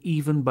shaken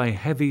even by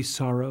heavy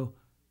sorrow,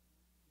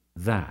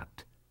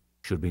 that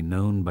should be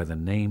known by the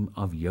name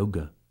of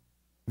yoga,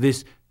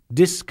 this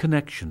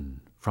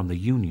disconnection from the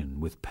union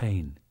with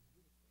pain.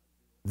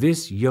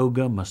 This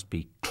yoga must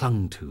be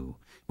clung to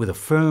with a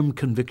firm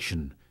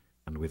conviction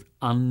and with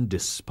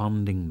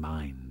undesponding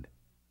mind.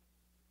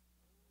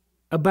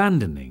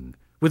 Abandoning,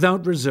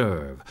 without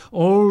reserve,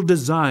 all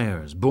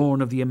desires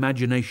born of the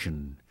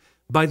imagination,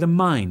 by the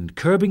mind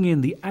curbing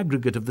in the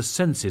aggregate of the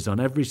senses on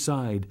every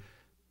side,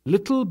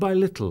 little by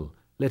little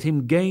let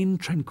him gain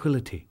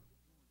tranquillity,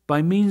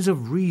 by means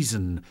of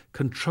reason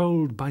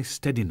controlled by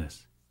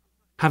steadiness.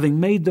 Having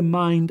made the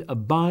mind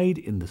abide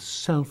in the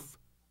self,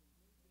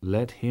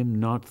 let him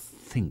not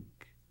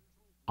think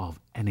of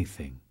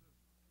anything.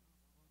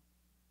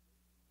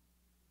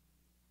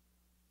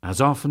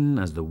 As often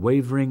as the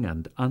wavering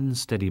and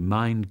unsteady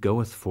mind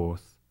goeth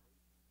forth,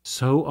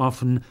 so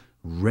often,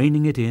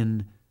 reining it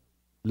in,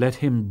 let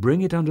him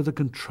bring it under the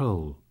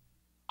control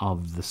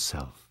of the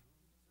self.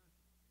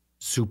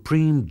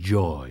 Supreme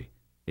joy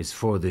is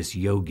for this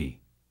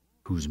yogi,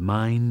 whose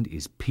mind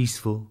is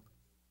peaceful,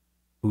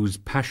 whose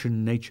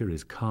passion nature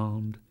is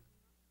calmed,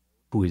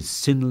 who is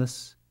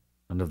sinless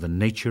and of the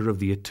nature of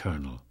the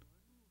eternal.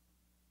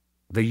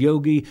 The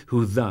yogi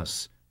who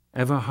thus,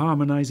 ever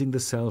harmonizing the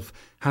self,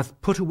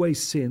 hath put away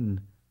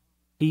sin,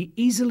 he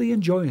easily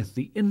enjoyeth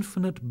the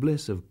infinite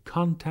bliss of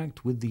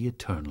contact with the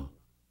eternal.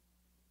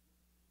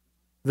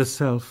 The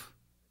self,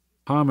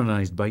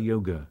 harmonized by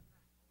yoga,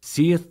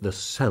 seeth the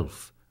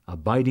self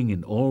abiding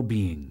in all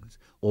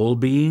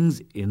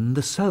beings in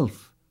the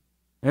self.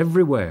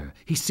 Everywhere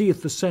he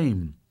seeth the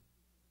same.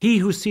 He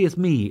who seeth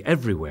me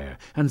everywhere,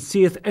 and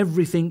seeth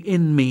everything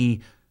in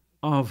me,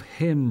 of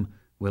him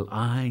will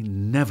I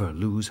never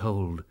lose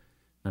hold,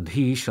 and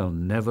he shall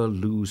never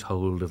lose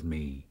hold of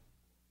me.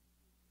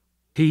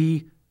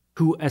 He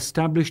who,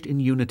 established in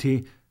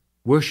unity,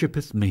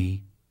 worshippeth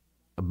me,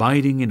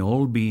 abiding in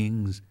all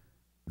beings,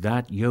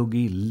 that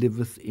yogi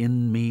liveth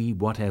in me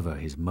whatever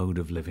his mode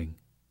of living.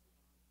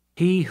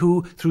 He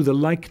who, through the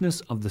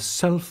likeness of the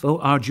self, O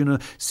Arjuna,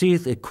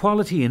 seeth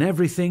equality in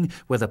everything,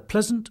 whether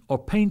pleasant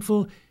or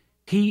painful,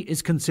 he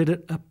is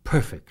considered a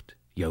perfect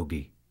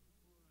yogi.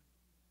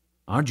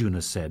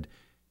 Arjuna said,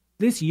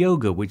 This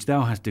yoga which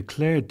thou hast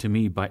declared to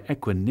me by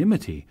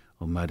equanimity,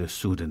 O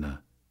Madhusudana,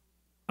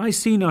 I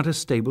see not a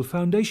stable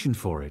foundation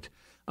for it,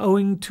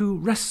 owing to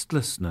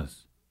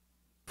restlessness.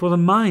 For the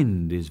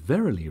mind is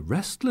verily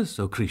restless,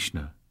 O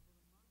Krishna.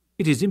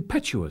 It is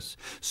impetuous,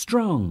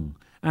 strong,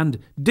 and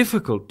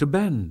difficult to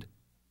bend.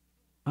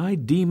 I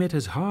deem it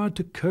as hard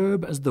to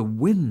curb as the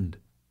wind."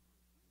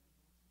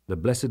 The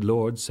blessed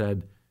Lord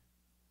said,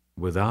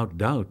 "Without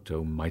doubt,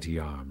 O mighty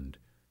armed,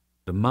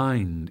 the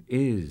mind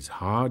is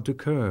hard to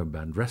curb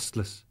and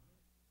restless,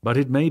 but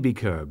it may be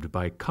curbed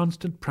by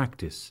constant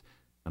practice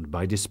and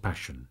by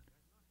dispassion.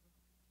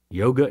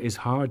 Yoga is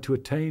hard to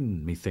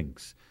attain,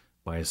 methinks,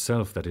 by a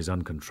self that is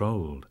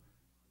uncontrolled,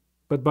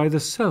 but by the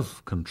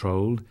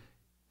self-controlled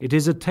it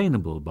is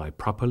attainable by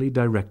properly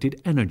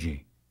directed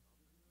energy."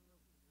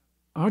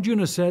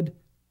 Arjuna said,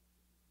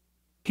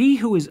 "He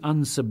who is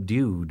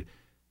unsubdued,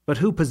 but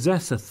who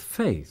possesseth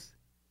faith,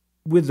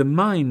 with the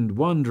mind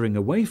wandering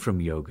away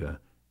from yoga,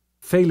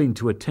 failing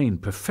to attain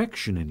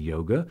perfection in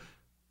yoga,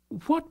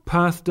 what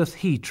path doth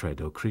he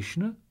tread, O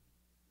Krishna?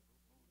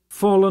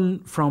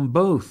 Fallen from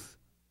both,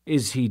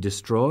 is he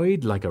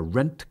destroyed like a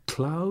rent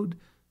cloud,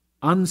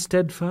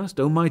 unsteadfast,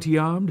 O mighty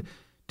armed,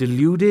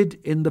 deluded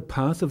in the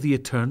path of the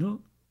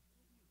eternal?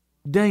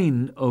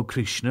 Deign, O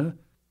Krishna,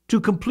 to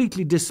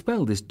completely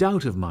dispel this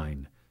doubt of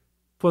mine,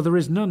 for there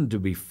is none to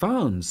be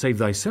found save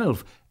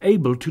thyself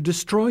able to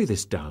destroy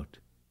this doubt."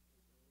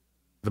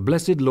 The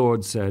blessed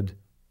Lord said,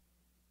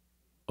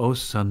 "O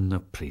son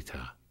of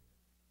Pritha,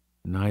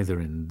 neither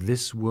in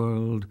this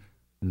world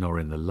nor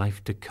in the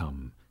life to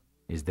come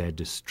is there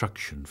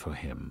destruction for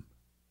him.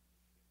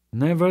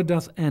 Never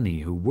doth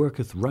any who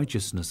worketh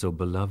righteousness, O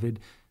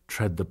beloved,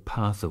 tread the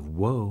path of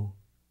woe.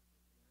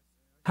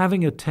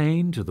 Having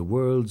attained to the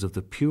worlds of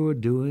the pure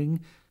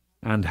doing,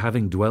 and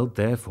having dwelt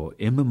there for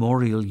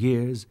immemorial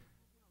years,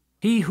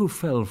 he who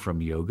fell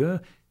from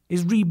yoga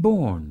is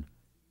reborn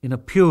in a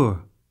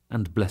pure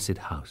and blessed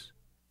house.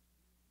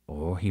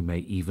 Or he may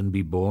even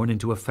be born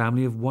into a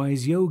family of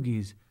wise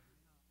yogis,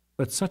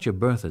 but such a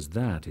birth as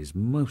that is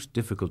most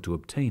difficult to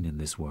obtain in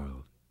this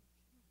world.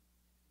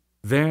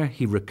 There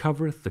he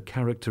recovereth the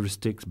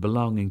characteristics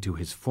belonging to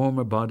his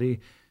former body,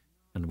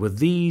 and with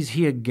these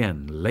he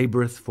again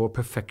laboureth for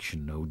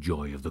perfection, O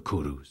joy of the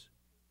Kurus.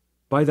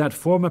 By that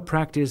former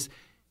practice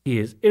he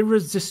is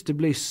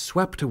irresistibly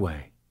swept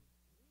away.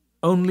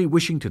 Only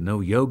wishing to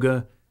know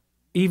yoga,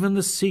 even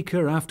the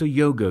seeker after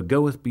yoga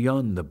goeth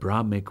beyond the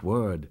Brahmic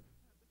word.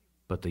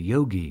 But the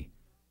yogi,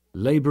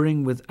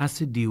 labouring with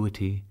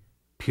assiduity,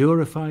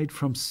 purified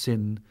from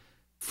sin,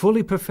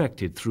 fully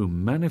perfected through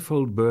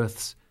manifold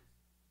births,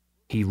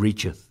 he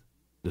reacheth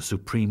the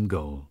supreme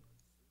goal.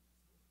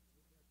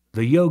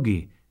 The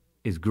yogi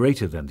is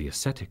greater than the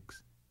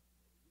ascetics.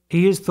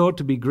 He is thought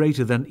to be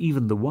greater than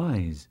even the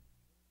wise.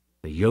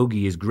 The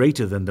yogi is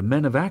greater than the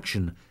men of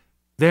action.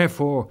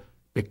 Therefore,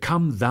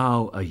 become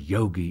thou a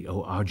yogi,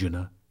 O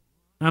Arjuna.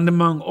 And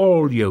among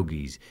all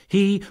yogis,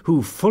 he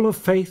who, full of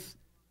faith,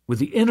 with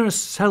the inner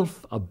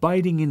self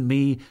abiding in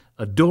me,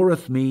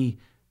 adoreth me,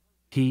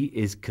 he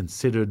is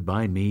considered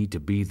by me to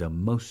be the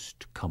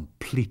most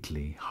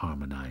completely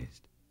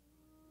harmonized.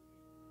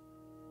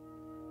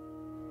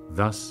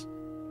 Thus,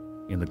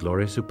 in the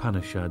glorious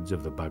Upanishads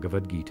of the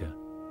Bhagavad Gita,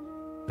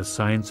 the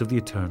science of the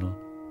eternal,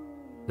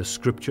 the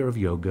scripture of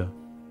yoga,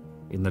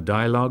 in the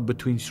dialogue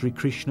between Sri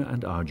Krishna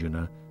and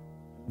Arjuna,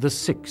 the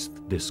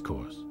sixth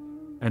discourse,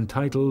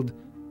 entitled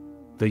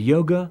The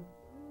Yoga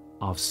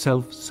of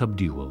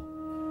Self-Subdual.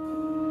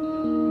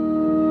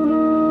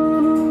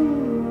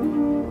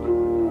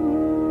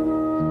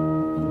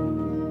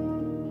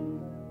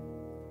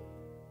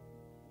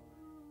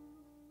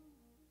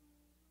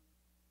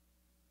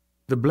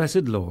 The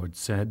blessed Lord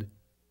said,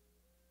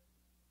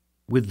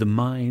 "With the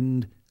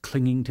mind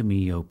clinging to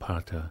me, O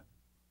Partha,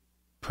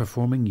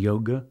 performing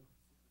yoga,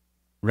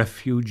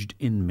 refuged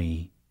in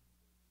me,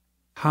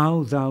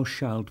 how thou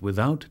shalt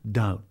without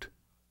doubt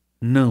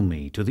know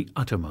me to the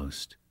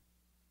uttermost,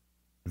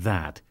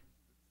 that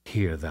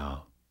hear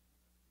thou.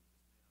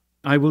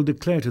 I will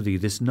declare to thee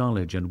this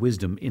knowledge and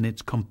wisdom in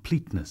its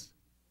completeness,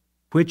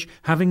 which,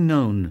 having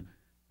known,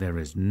 there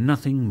is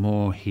nothing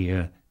more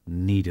here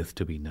needeth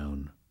to be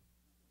known.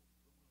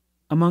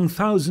 Among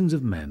thousands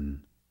of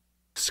men,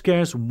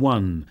 scarce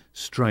one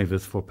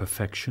striveth for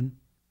perfection.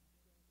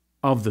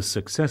 Of the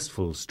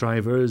successful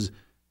strivers,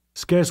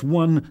 scarce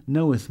one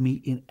knoweth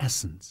me in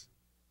essence.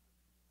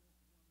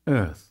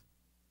 Earth,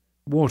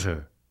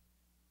 water,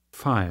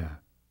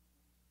 fire,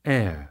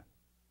 air,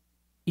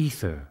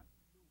 ether,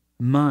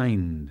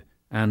 mind,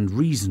 and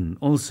reason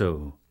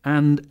also,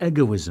 and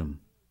egoism,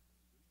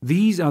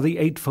 these are the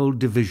eightfold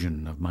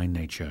division of my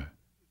nature.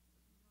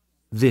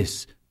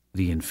 This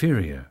the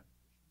inferior.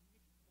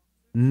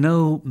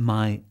 Know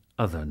my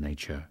other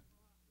nature,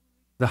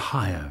 the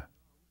higher,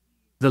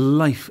 the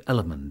life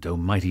element, O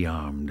mighty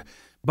armed,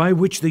 by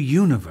which the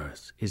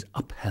universe is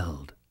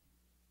upheld.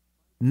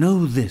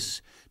 Know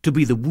this to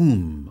be the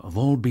womb of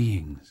all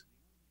beings.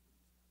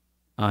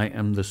 I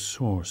am the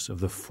source of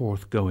the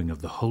forthgoing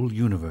of the whole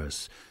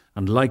universe,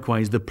 and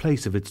likewise the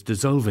place of its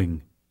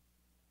dissolving.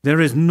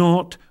 There is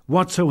naught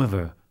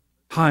whatsoever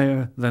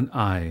higher than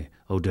I,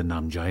 O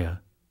Dhananjaya.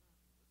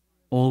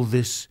 All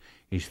this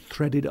is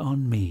threaded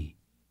on me,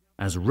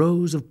 as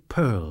rows of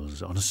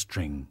pearls on a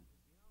string.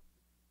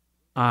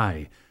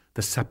 I,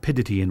 the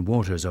sapidity in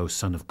waters, O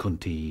son of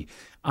Kunti,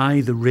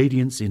 I the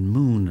radiance in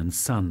moon and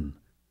sun,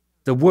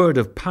 the word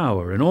of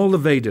power in all the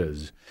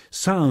Vedas,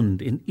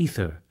 sound in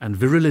ether and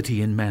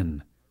virility in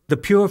men, the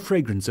pure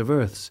fragrance of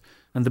earths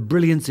and the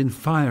brilliance in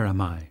fire am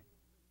I,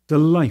 the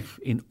life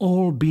in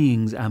all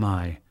beings am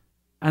I,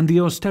 and the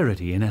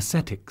austerity in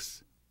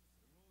ascetics.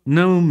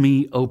 Know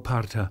me, O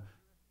Partha,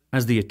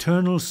 as the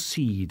eternal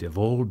seed of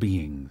all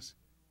beings.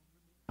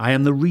 I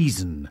am the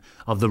reason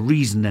of the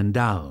reason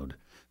endowed,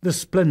 the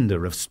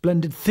splendor of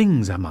splendid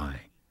things am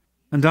I,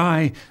 and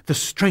I the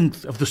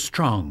strength of the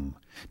strong,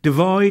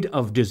 devoid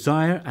of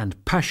desire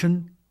and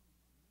passion.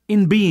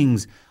 In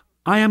beings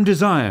I am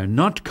desire,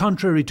 not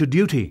contrary to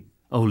duty,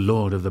 O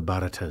Lord of the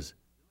Bharatas.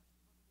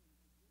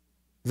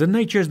 The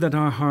natures that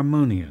are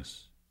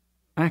harmonious,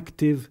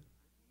 active,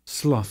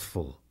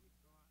 slothful,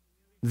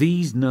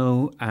 these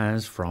know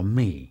as from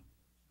me,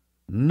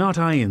 not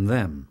I in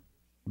them,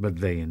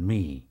 but they in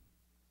me.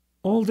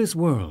 All this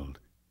world,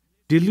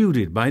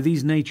 deluded by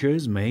these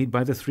natures made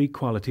by the three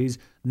qualities,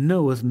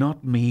 knoweth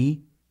not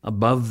me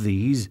above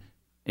these,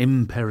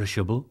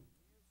 imperishable.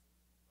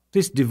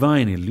 This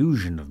divine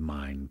illusion of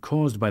mine,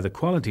 caused by the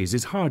qualities,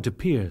 is hard to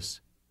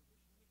pierce.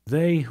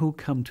 They who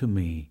come to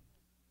me,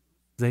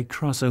 they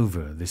cross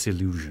over this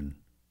illusion.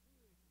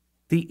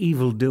 The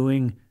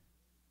evil-doing,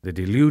 the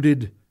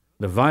deluded,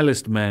 the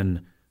vilest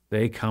men,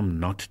 they come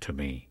not to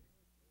me.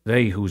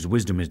 They whose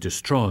wisdom is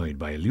destroyed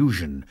by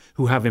illusion,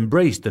 who have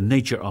embraced the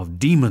nature of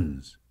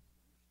demons.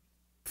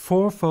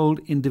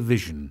 Fourfold in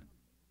division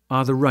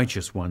are the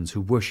righteous ones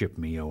who worship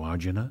me, O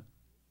Arjuna.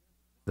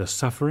 The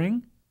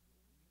suffering,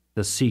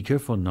 the seeker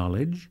for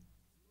knowledge,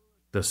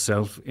 the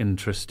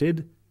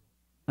self-interested,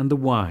 and the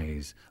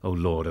wise, O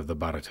Lord of the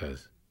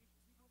Bharatas.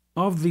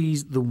 Of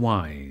these the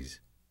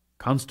wise,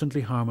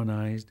 constantly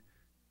harmonized,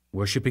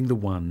 worshipping the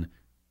One,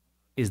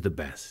 is the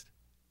best.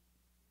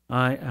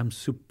 I am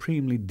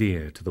supremely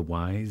dear to the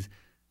wise,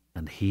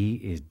 and he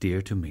is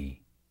dear to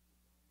me.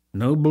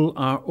 Noble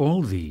are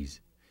all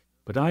these,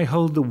 but I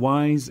hold the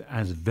wise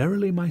as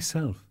verily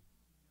myself.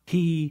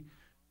 He,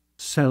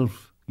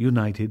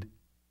 self-united,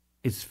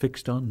 is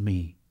fixed on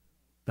me,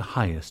 the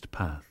highest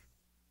path.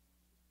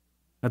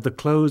 At the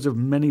close of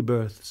many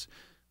births,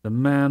 the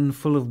man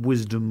full of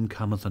wisdom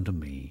cometh unto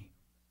me.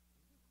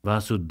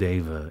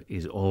 Vasudeva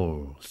is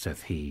all,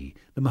 saith he,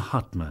 the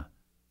Mahatma,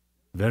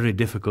 very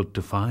difficult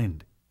to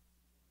find.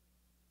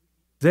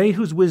 They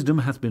whose wisdom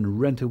hath been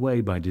rent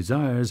away by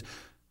desires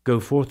go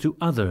forth to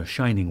other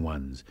shining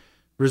ones,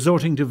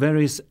 resorting to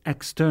various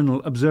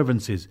external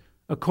observances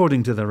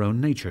according to their own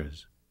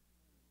natures.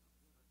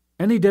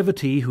 Any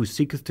devotee who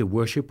seeketh to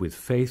worship with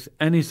faith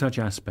any such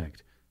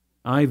aspect,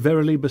 I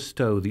verily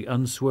bestow the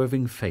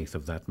unswerving faith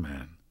of that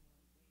man.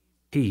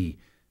 He,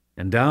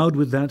 endowed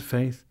with that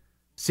faith,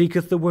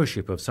 seeketh the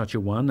worship of such a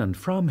one, and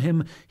from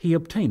him he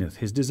obtaineth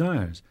his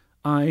desires,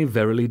 I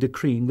verily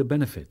decreeing the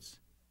benefits.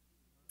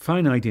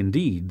 Finite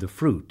indeed the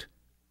fruit,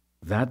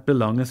 that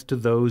belongeth to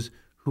those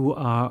who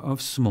are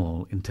of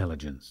small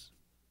intelligence.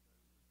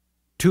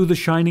 To the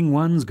shining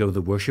ones go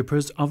the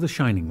worshippers of the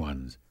shining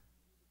ones,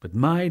 but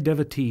my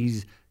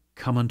devotees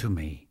come unto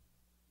me.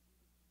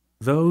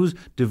 Those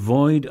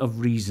devoid of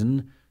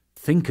reason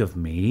think of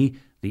me,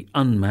 the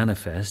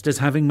unmanifest, as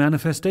having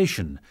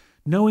manifestation,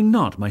 knowing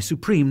not my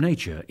supreme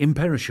nature,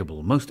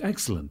 imperishable, most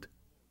excellent.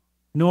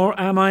 Nor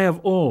am I of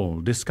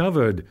all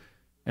discovered,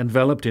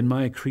 enveloped in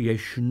my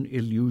creation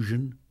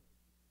illusion.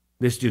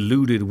 This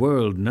deluded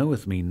world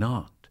knoweth me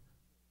not,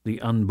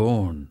 the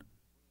unborn,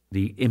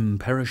 the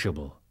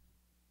imperishable.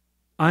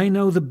 I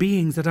know the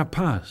beings that are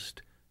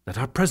past, that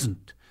are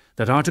present,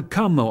 that are to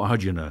come, O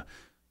Arjuna,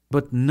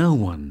 but no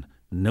one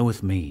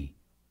knoweth me.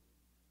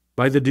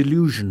 By the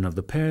delusion of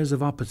the pairs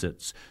of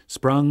opposites,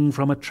 sprung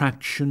from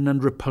attraction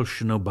and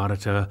repulsion, O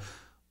Bharata,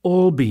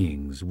 all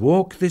beings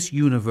walk this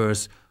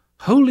universe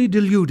wholly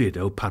deluded,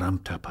 O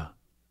Paramtapa.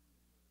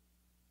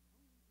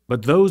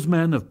 But those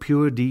men of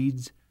pure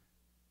deeds,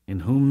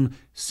 in whom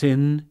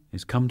sin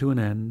is come to an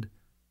end,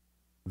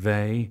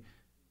 they,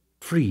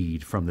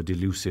 freed from the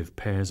delusive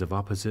pairs of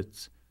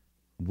opposites,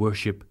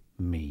 worship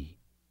me,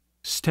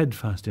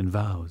 steadfast in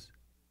vows.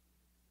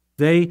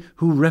 They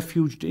who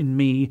refuged in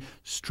me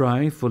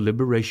strive for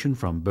liberation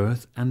from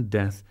birth and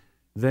death.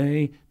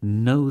 They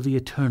know the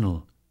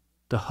eternal,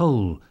 the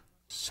whole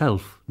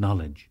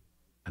self-knowledge,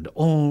 and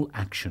all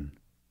action.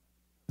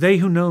 They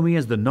who know me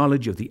as the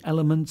knowledge of the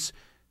elements,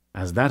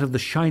 as that of the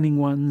shining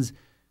ones,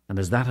 and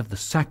as that of the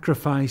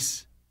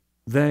sacrifice,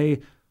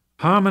 they,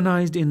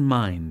 harmonized in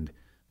mind,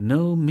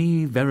 know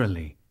me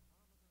verily,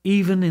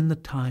 even in the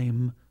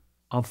time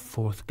of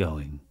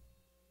forthgoing.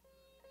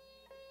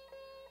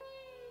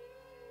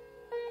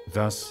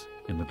 Thus,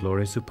 in the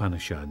glorious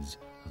Upanishads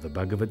of the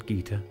Bhagavad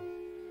Gita,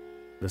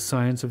 the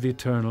science of the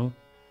eternal,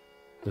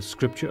 the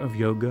scripture of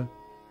yoga,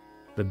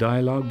 the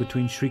dialogue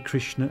between Sri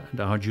Krishna and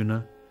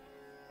Arjuna,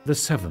 the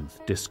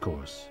seventh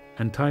discourse,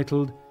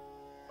 entitled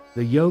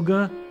The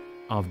Yoga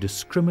of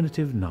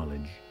Discriminative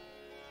Knowledge.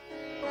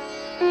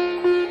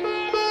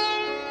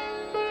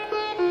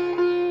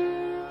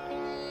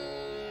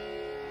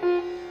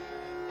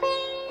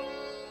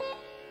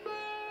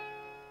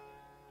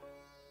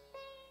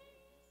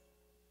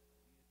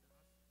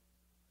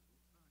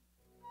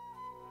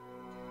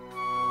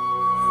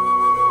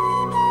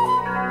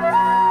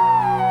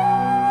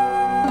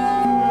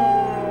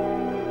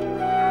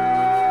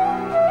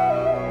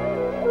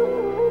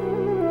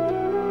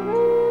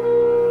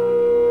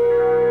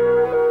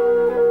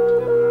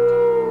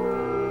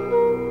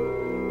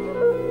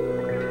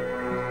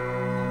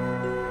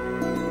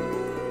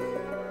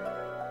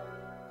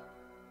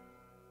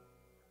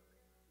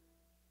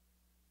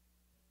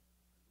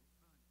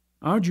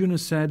 Arjuna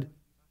said,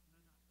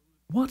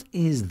 "What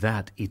is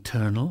that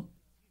eternal?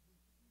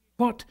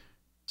 What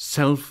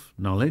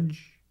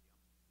self-knowledge?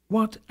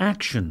 What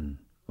action,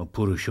 O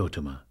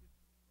Purushottama?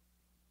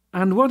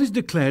 And what is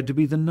declared to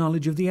be the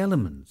knowledge of the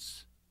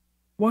elements?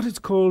 What is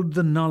called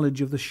the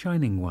knowledge of the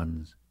shining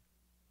ones?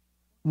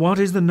 What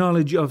is the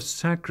knowledge of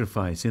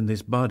sacrifice in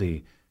this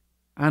body?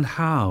 And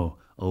how,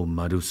 O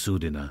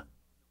Madhusudana?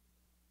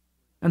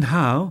 And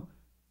how,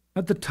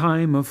 at the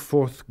time of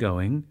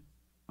forthgoing,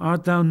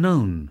 art thou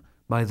known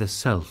by the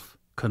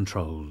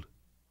self-controlled?"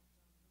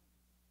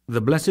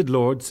 The blessed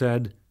Lord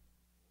said,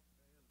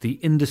 "The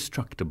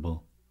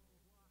indestructible,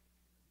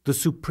 the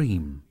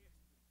supreme,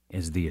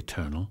 is the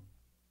eternal.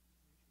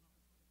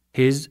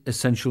 His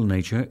essential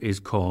nature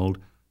is called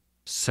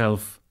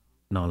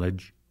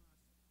self-knowledge.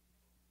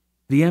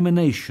 The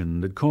emanation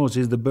that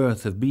causes the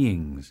birth of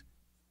beings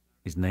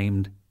is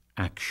named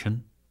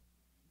action.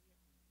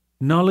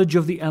 Knowledge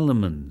of the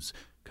elements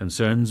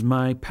concerns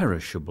my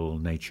perishable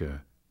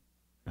nature,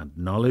 and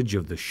knowledge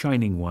of the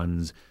shining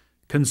ones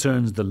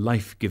concerns the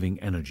life-giving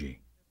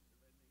energy.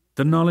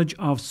 The knowledge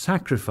of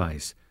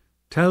sacrifice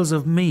tells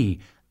of me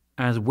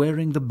as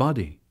wearing the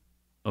body,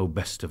 O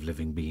best of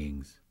living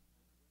beings.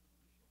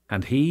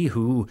 And he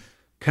who,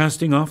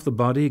 casting off the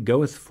body,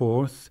 goeth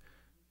forth,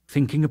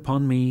 thinking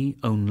upon me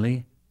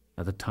only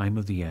at the time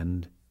of the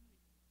end,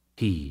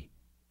 he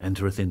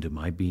entereth into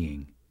my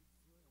being.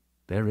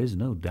 There is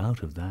no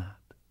doubt of that.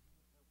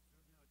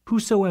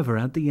 Whosoever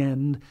at the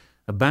end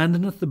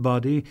abandoneth the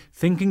body,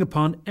 thinking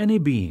upon any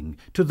being,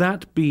 to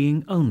that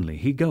being only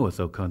he goeth,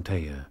 O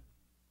Kaunteya,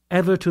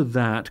 ever to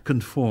that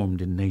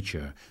conformed in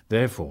nature.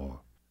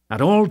 Therefore,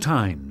 at all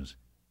times,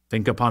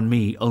 think upon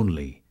me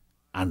only,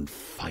 and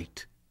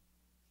fight.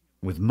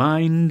 With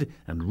mind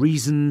and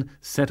reason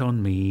set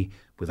on me,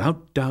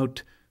 without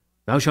doubt,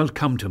 thou shalt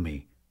come to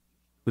me.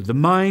 With the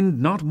mind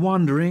not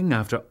wandering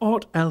after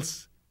aught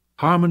else,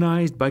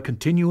 harmonized by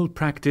continual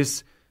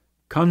practice,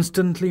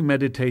 constantly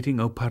meditating,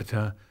 O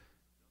Partha,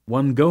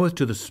 one goeth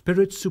to the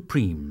Spirit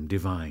Supreme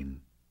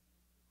Divine.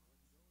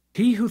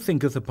 He who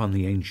thinketh upon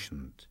the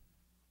Ancient,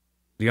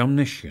 the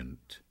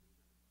Omniscient,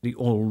 the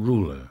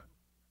All-Ruler,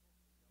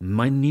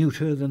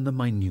 minuter than the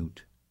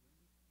minute,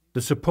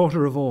 the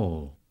supporter of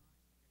all,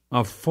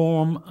 of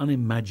form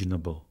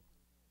unimaginable,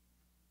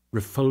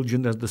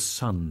 refulgent as the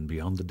sun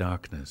beyond the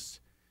darkness,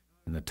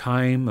 in the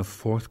time of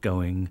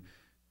forthgoing,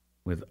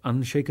 with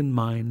unshaken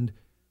mind,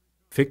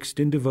 fixed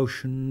in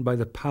devotion by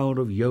the power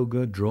of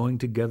yoga, drawing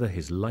together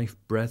his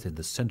life-breath in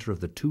the center of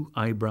the two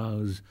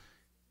eyebrows,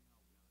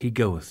 he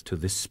goeth to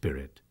this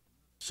Spirit,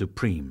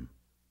 supreme,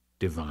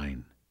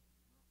 divine.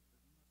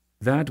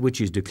 That which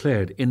is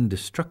declared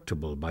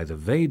indestructible by the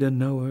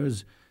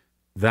Veda-knowers,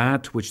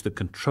 that which the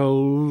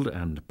controlled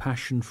and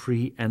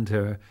passion-free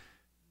enter,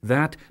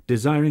 that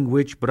desiring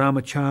which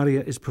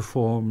brahmacharya is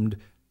performed,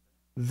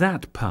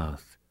 that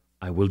path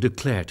I will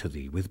declare to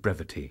thee with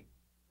brevity.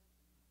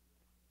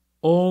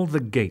 All the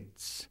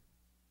gates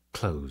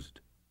closed,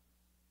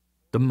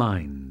 the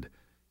mind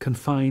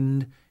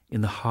confined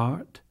in the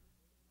heart,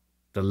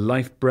 the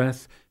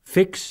life-breath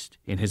fixed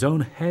in his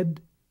own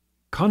head,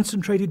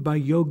 concentrated by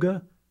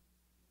yoga,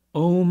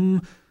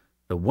 Om,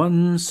 the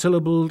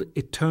one-syllabled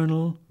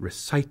eternal,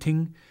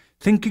 reciting,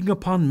 thinking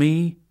upon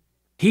me,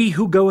 he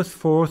who goeth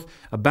forth,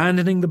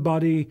 abandoning the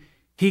body,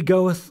 he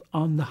goeth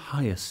on the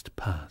highest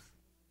path.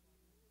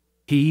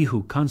 He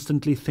who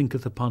constantly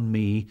thinketh upon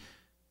me,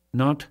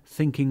 not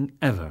thinking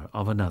ever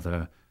of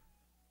another,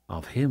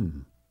 of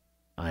him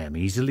I am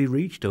easily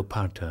reached, O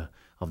Partha,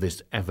 of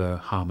this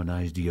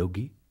ever-harmonized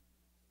yogi.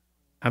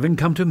 Having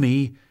come to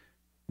me,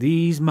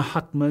 these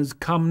Mahatmas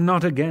come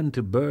not again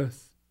to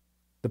birth,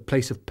 the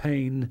place of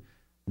pain,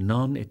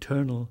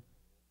 non-eternal.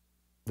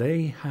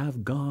 They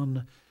have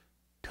gone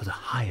to the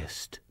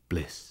highest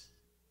bliss.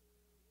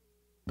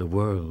 The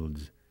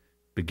worlds,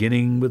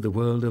 beginning with the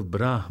world of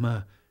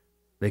Brahma,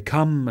 they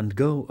come and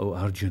go, O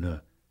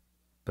Arjuna.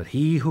 But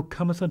he who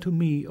cometh unto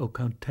me, O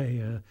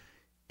Kaunteya,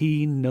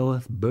 he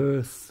knoweth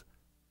birth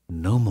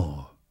no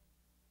more.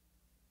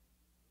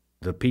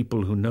 The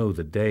people who know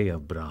the day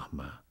of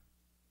Brahma,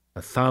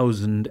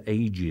 1,000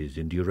 ages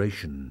in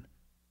duration,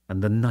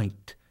 and the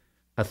night,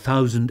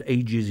 1,000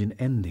 ages in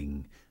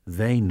ending,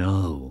 they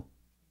know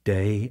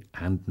day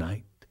and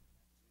night.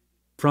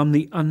 From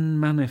the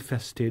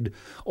unmanifested,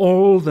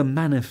 all the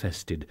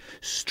manifested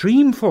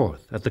stream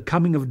forth at the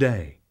coming of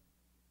day.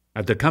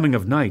 At the coming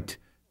of night,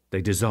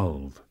 they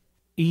dissolve,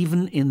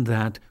 even in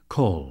that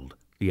called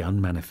the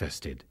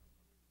unmanifested.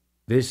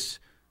 This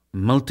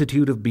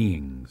multitude of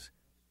beings,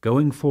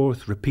 going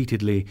forth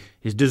repeatedly,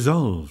 is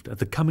dissolved at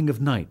the coming of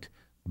night.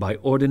 By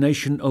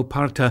ordination, O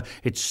Partha,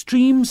 it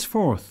streams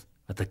forth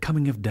at the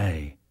coming of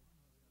day.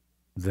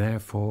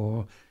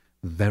 Therefore,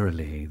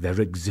 verily,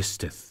 there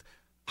existeth,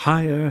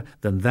 higher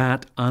than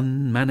that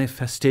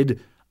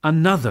unmanifested,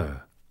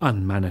 another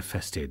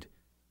unmanifested,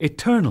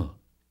 eternal,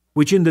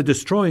 which in the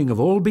destroying of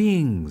all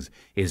beings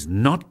is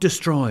not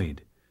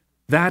destroyed.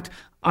 That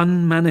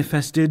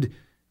unmanifested,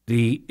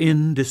 the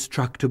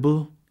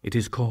indestructible, it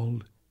is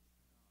called.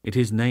 It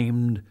is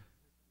named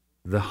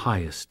the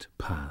highest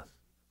path.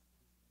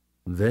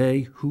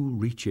 They who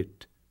reach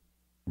it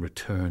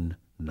return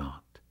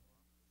not.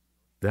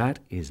 That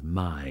is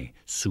my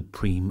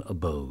supreme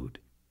abode.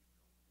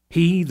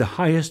 He, the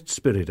highest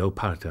spirit, O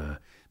Partha,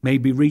 may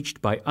be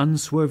reached by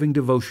unswerving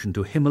devotion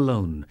to him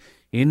alone,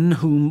 in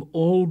whom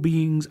all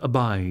beings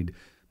abide,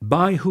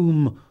 by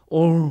whom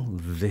all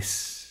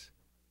this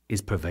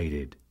is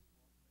pervaded.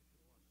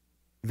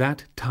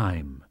 That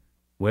time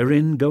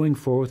wherein going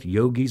forth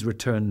yogis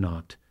return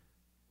not,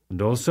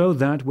 and also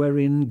that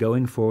wherein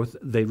going forth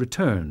they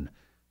return,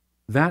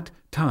 that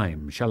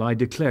time shall I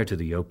declare to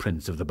thee, O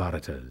Prince of the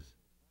Bharatas.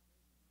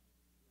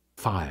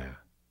 Fire,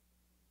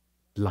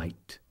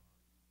 light,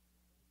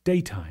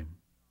 daytime,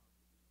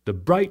 the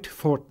bright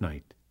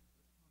fortnight,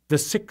 the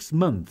 6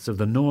 months of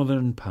the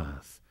northern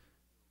path.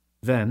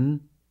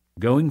 Then,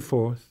 going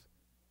forth,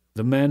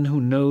 the men who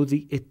know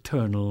the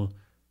eternal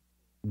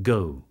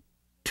go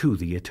to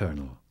the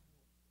eternal.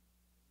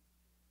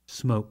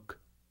 Smoke,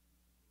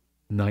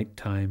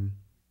 night-time,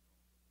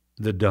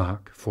 the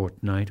dark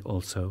fortnight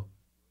also,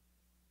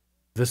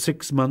 the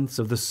 6 months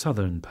of the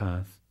southern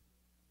path.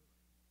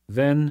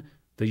 Then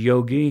the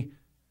yogi,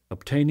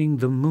 obtaining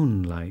the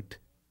moonlight,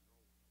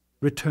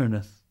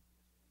 returneth.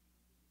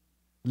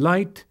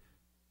 Light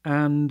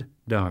and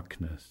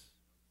darkness,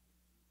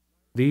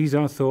 these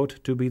are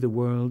thought to be the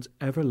world's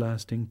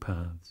everlasting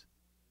paths.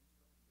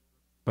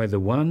 By the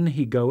one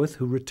he goeth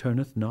who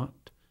returneth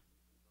not,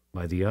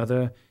 by the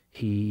other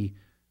he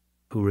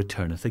who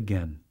returneth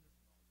again.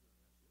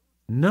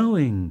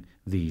 Knowing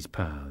these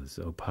paths,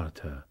 O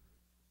Partha,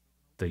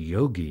 the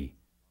yogi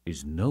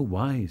is no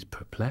wise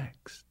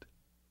perplexed.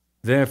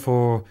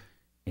 Therefore,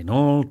 in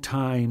all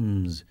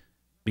times,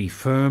 be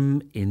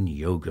firm in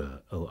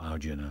yoga, O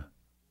Arjuna.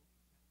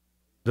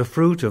 The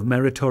fruit of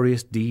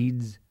meritorious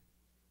deeds,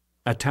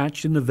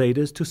 attached in the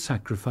Vedas to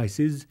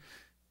sacrifices,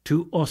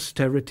 to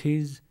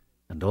austerities,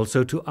 and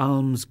also to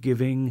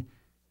almsgiving,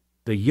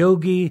 the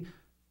yogi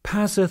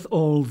passeth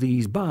all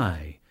these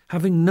by,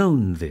 having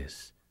known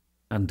this,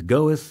 and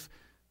goeth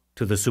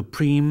to the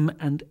supreme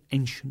and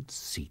ancient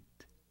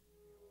seat.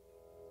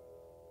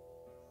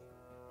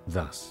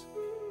 Thus,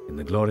 in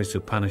the glorious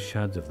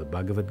Upanishads of the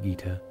Bhagavad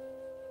Gita,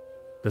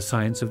 the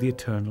science of the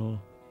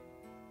eternal,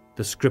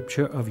 the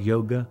scripture of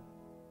yoga,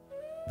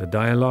 the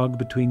dialogue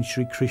between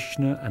Sri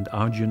Krishna and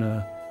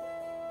Arjuna,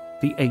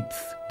 the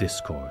 8th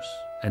discourse,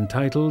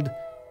 entitled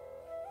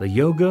The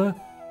Yoga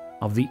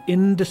of the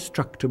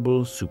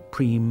Indestructible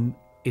Supreme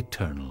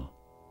Eternal.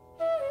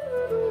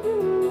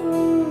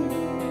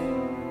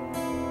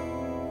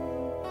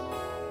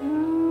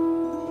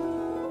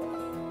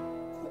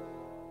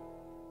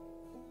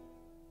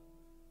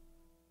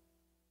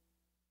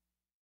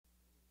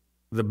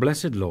 The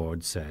Blessed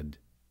Lord said,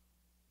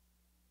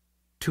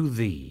 To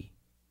thee,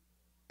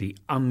 the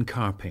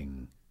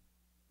uncarping,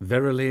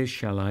 verily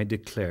shall I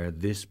declare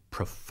this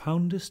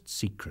profoundest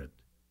secret,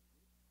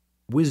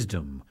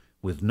 wisdom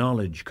with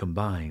knowledge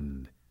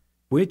combined,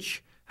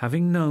 which,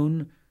 having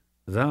known,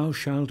 thou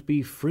shalt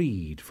be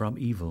freed from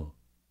evil.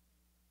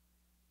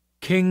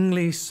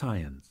 Kingly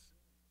science,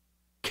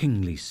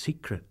 kingly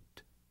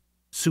secret,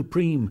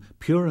 supreme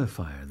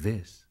purifier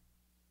this,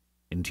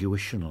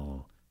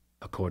 intuitional,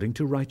 according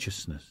to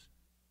righteousness,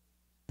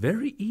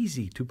 very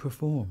easy to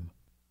perform,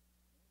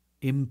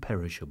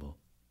 imperishable.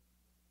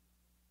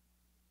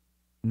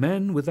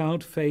 Men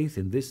without faith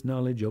in this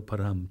knowledge, O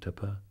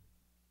Paramtapa,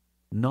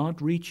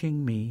 not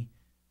reaching me,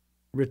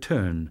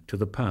 return to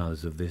the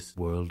paths of this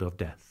world of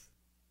death.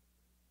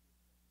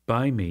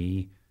 By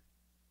me,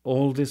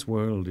 all this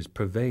world is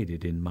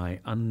pervaded in my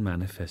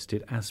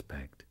unmanifested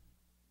aspect.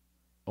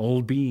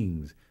 All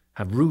beings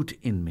have root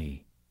in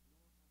me.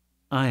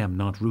 I am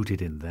not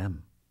rooted in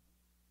them.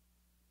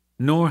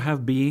 Nor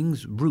have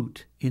beings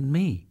root in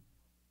me.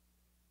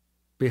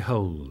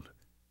 Behold,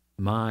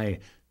 my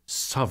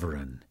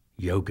sovereign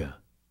yoga,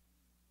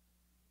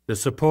 the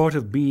support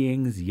of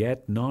beings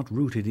yet not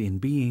rooted in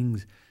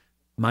beings,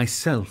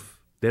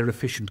 myself their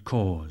efficient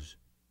cause.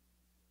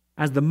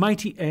 As the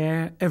mighty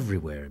air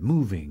everywhere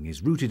moving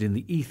is rooted in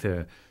the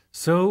ether,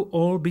 so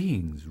all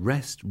beings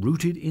rest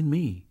rooted in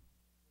me.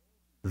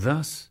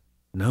 Thus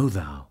know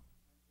thou.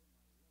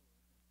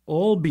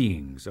 All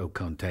beings, O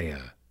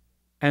Kaunteya,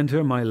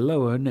 enter my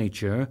lower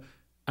nature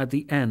at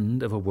the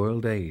end of a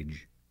world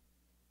age.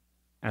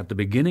 At the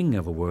beginning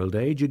of a world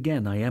age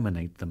again I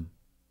emanate them.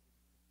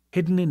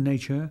 Hidden in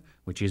nature,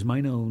 which is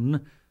mine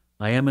own,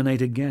 I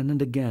emanate again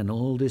and again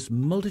all this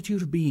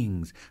multitude of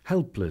beings,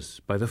 helpless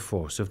by the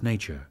force of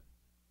nature.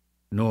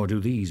 Nor do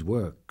these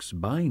works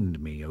bind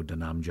me, O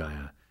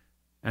Dhananjaya,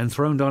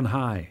 enthroned on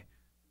high,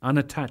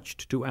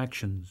 unattached to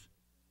actions.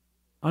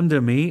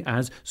 Under me,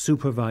 as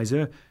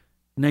supervisor,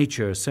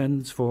 nature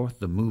sends forth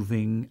the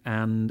moving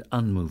and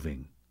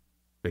unmoving.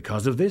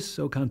 Because of this,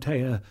 O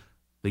Kaunteya,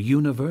 the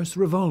universe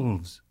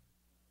revolves.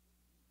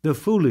 The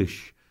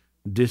foolish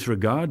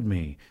disregard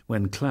me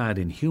when clad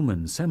in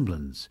human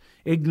semblance,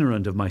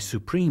 ignorant of my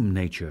supreme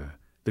nature,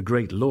 the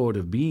great Lord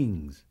of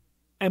beings,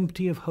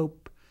 empty of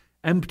hope,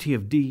 empty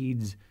of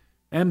deeds,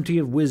 empty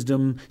of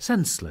wisdom,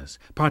 senseless,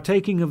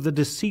 partaking of the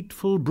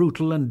deceitful,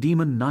 brutal, and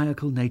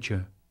demoniacal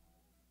nature.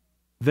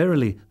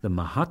 Verily, the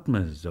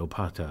Mahatmas, O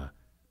Partha,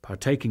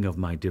 partaking of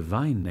my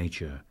divine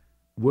nature,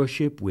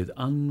 worship with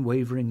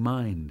unwavering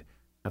mind,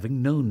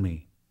 having known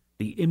me,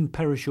 the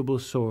imperishable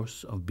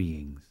source of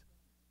beings.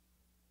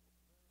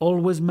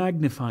 Always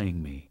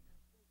magnifying me,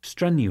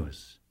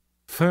 strenuous,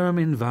 firm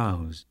in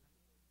vows,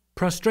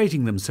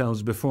 prostrating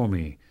themselves before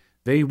me,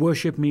 they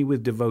worship me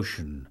with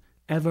devotion,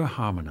 ever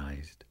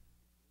harmonized.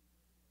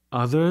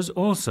 Others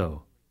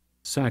also,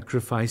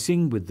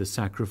 sacrificing with the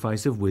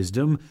sacrifice of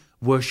wisdom,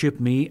 worship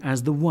me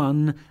as the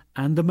one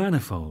and the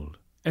manifold,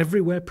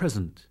 everywhere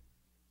present.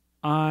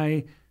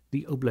 I,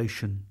 the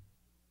oblation.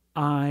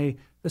 I,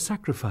 the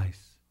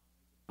sacrifice.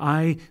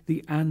 I,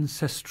 the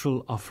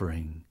ancestral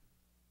offering.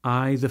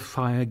 I, the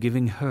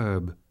fire-giving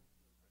herb.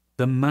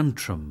 The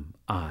mantram,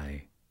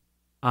 I.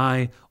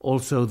 I,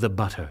 also the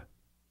butter.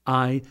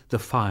 I, the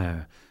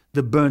fire.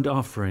 The burnt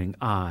offering,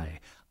 I.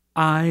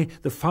 I,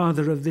 the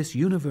father of this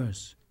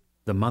universe.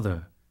 The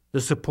mother,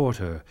 the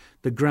supporter,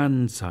 the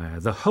grandsire,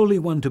 the holy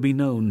one to be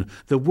known,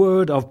 the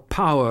word of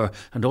power,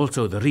 and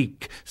also the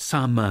Rik,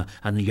 Sama,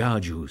 and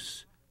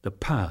Yajus, the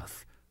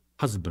path,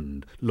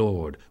 husband,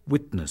 lord,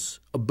 witness,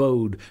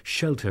 abode,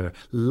 shelter,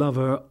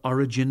 lover,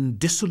 origin,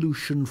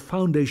 dissolution,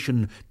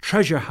 foundation,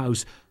 treasure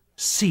house,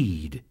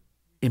 seed,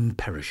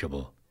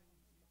 imperishable.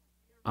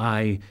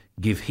 I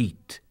give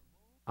heat.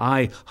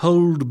 I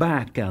hold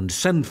back and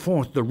send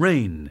forth the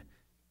rain.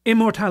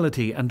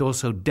 Immortality and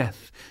also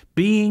death,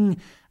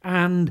 being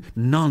and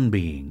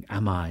non-being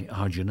am I,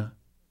 Arjuna.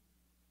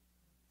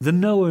 The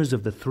knowers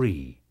of the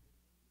three,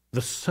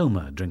 the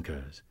soma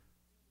drinkers,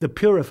 the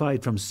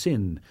purified from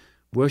sin,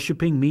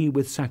 worshipping me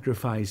with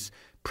sacrifice,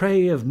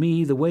 pray of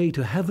me the way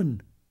to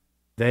heaven.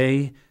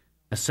 They,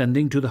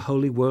 ascending to the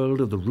holy world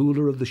of the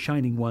ruler of the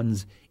Shining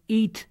Ones,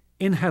 eat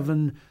in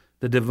heaven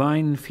the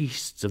divine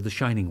feasts of the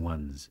Shining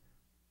Ones.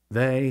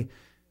 They,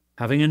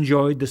 having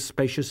enjoyed the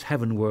spacious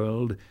heaven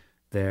world,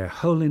 their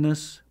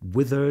holiness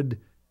withered,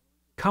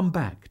 come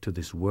back to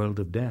this world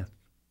of death.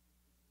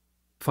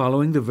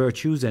 Following the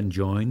virtues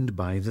enjoined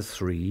by the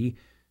three,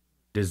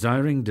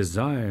 desiring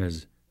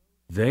desires,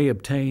 they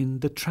obtain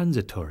the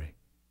transitory.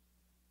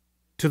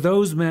 To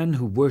those men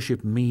who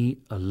worship me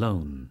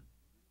alone,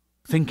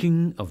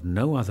 thinking of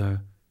no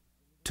other,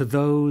 to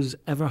those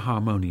ever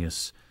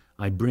harmonious,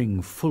 I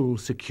bring full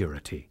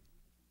security.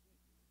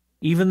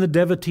 Even the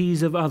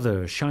devotees of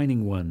other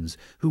Shining Ones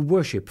who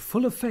worship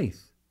full of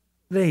faith,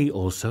 they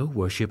also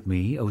worship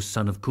me, O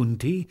son of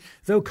Kunti,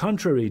 though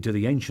contrary to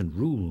the ancient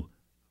rule.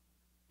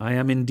 I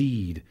am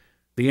indeed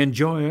the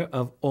enjoyer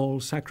of all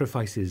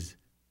sacrifices,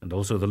 and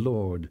also the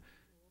Lord,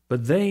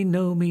 but they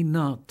know me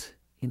not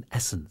in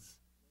essence,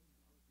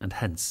 and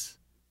hence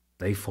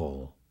they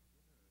fall.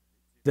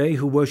 They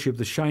who worship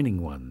the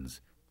Shining Ones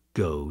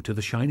go to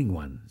the Shining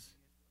Ones.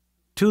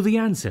 To the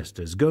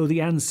ancestors go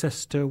the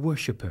ancestor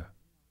worshipper.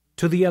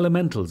 To the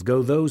elementals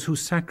go those who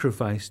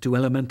sacrifice to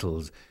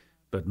elementals,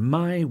 but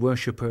my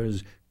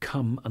worshippers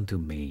come unto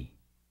me.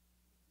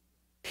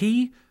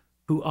 He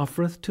who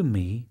offereth to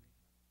me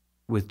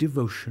with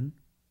devotion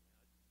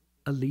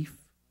a leaf,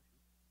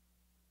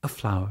 a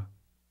flower,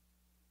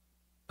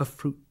 a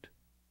fruit,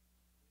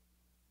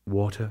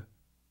 water,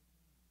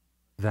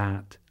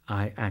 that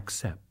I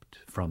accept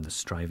from the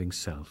striving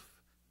self,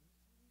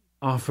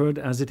 offered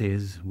as it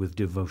is with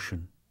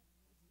devotion.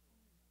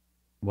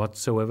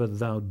 Whatsoever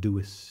thou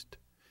doest,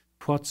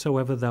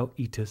 whatsoever thou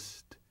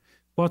eatest,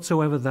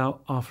 whatsoever thou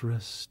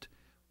offerest,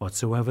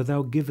 whatsoever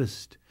thou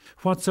givest,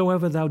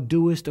 whatsoever thou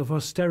doest of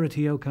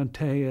austerity, O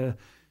Kanteya,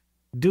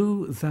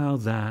 do thou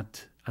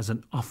that as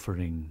an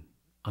offering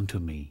unto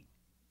me.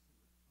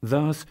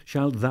 Thus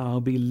shalt thou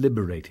be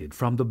liberated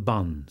from the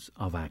bonds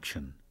of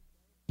action,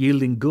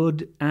 yielding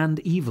good and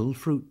evil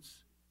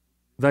fruits.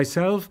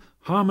 Thyself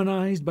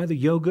harmonized by the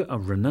yoga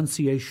of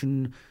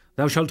renunciation,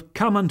 thou shalt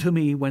come unto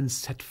me when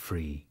set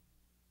free.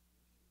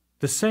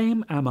 The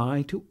same am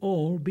I to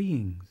all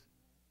beings.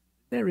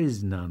 There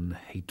is none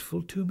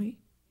hateful to me,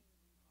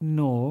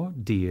 nor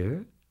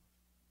dear.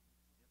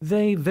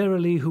 They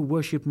verily who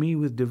worship me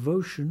with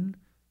devotion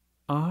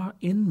are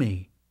in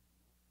me,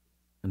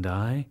 and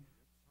I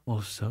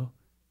also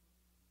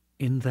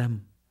in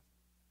them.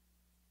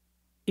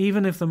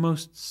 Even if the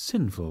most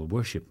sinful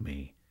worship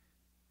me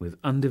with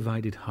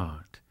undivided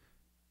heart,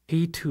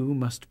 he too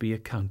must be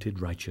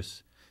accounted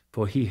righteous,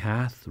 for he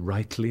hath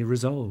rightly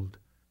resolved.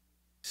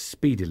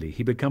 Speedily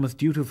he becometh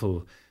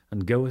dutiful,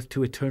 and goeth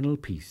to eternal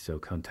peace, O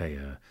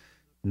Kanteya.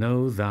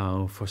 Know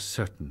thou for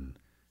certain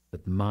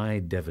that my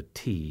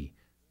devotee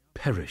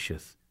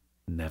perisheth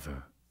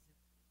never.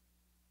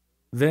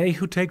 They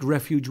who take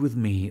refuge with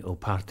me, O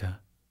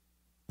Partha,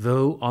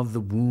 though of the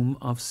womb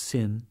of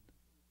sin,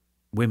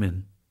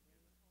 women,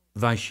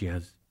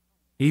 Vaishyas,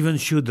 even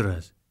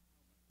Shudras,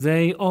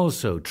 they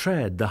also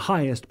tread the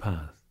highest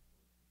path.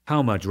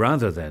 How much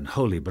rather then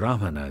holy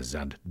Brahmanas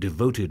and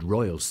devoted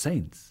royal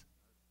saints?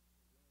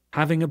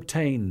 Having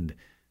obtained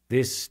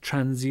this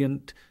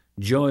transient,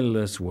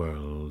 joyless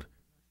world,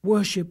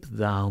 worship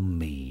thou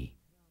me.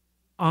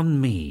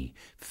 on me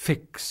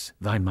fix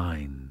thy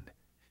mind.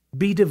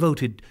 Be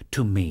devoted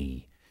to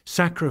me,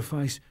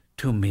 sacrifice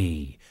to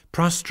me,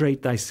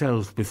 prostrate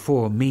thyself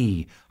before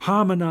me,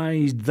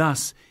 harmonized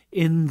thus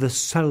in the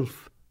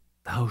self,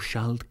 thou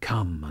shalt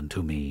come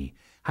unto me,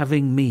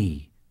 having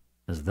me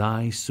as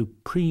thy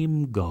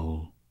supreme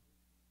goal.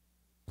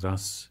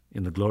 Thus,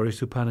 in the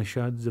glorious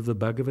Upanishads of the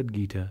Bhagavad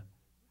Gita,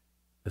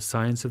 the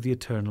science of the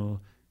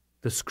eternal,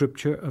 the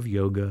scripture of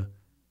yoga,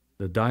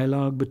 the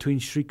dialogue between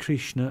Sri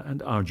Krishna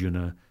and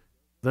Arjuna,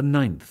 the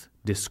 9th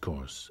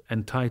discourse,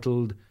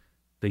 entitled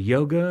The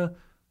Yoga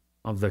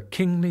of the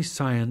Kingly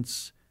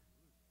Science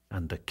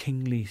and the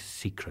Kingly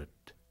Secret.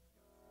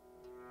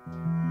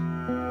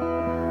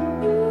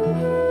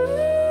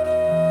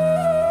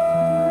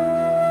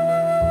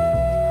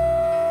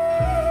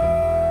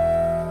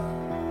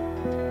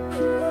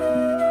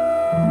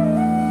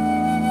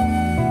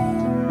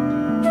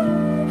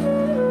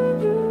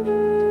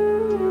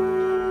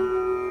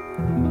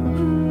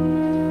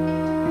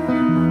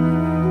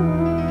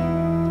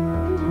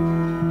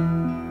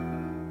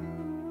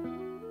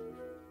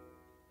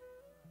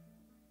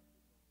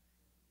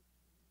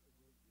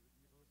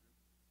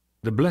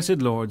 The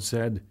blessed Lord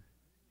said,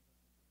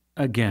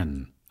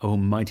 Again, O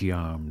mighty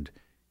armed,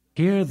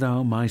 hear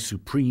thou my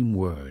supreme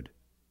word,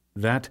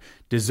 that,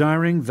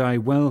 desiring thy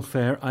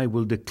welfare, I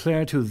will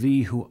declare to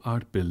thee who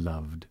art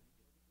beloved.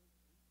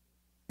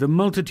 The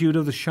multitude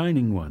of the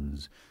shining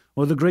ones,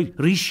 or the great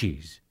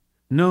rishis,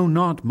 know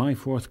not my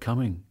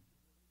forthcoming.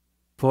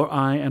 For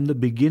I am the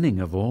beginning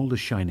of all the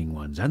shining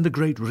ones, and the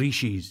great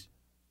rishis.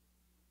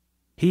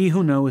 He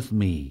who knoweth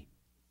me,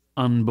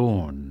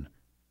 unborn,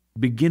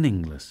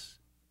 beginningless,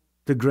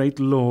 the great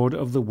Lord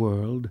of the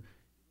world,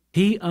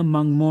 he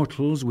among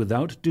mortals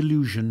without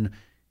delusion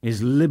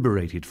is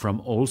liberated from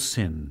all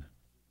sin.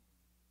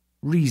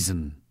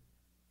 Reason,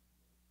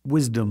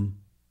 wisdom,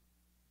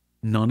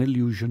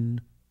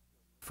 non-illusion,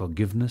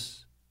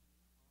 forgiveness,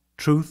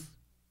 truth,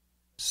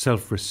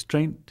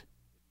 self-restraint,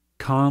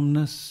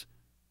 calmness,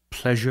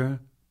 pleasure,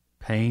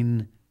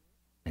 pain,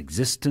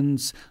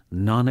 existence,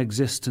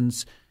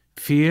 non-existence,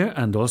 fear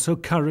and also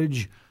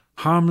courage,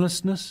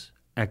 harmlessness,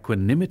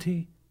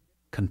 equanimity,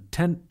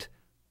 content,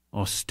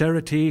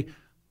 austerity,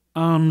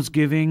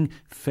 almsgiving,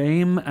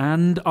 fame,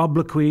 and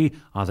obloquy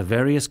are the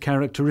various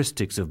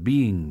characteristics of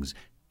beings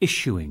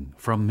issuing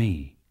from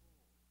me.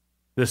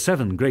 The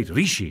 7 great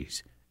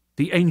rishis,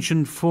 the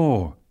ancient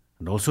 4,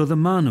 and also the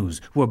manus,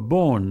 were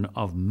born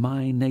of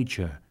my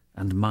nature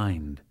and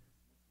mind.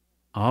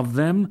 Of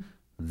them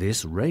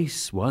this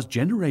race was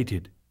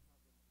generated.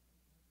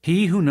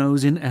 He who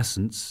knows in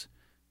essence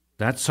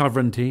that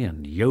sovereignty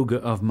and yoga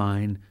of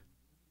mine,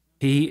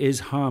 he is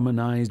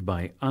harmonized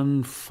by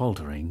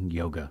unfaltering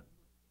yoga.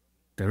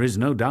 There is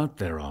no doubt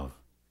thereof.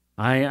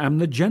 I am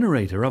the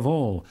generator of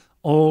all.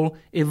 All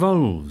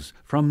evolves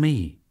from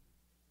me.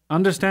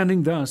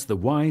 Understanding thus, the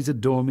wise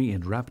adore me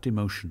in rapt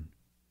emotion.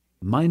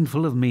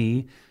 Mindful of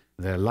me,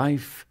 their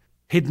life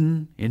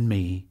hidden in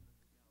me,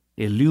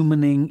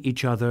 illumining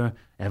each other,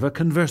 ever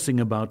conversing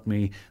about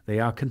me, they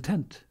are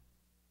content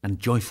and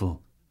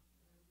joyful.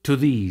 To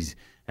these,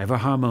 ever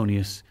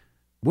harmonious,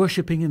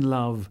 worshipping in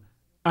love,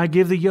 I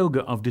give the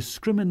yoga of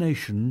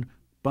discrimination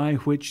by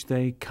which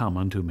they come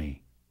unto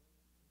me.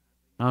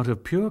 Out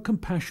of pure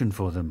compassion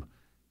for them,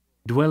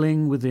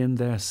 dwelling within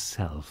their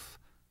self,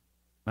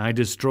 I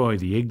destroy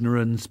the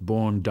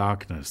ignorance-born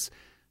darkness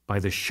by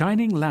the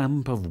shining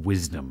lamp of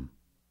wisdom.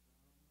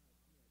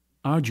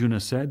 Arjuna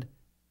said,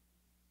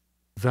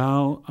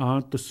 Thou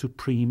art the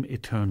supreme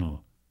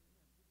eternal,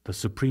 the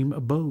supreme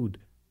abode,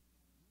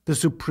 the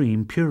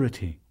supreme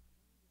purity,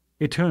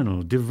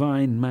 eternal,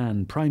 divine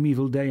man,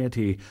 primeval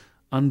deity,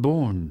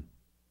 unborn,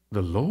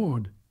 the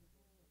Lord.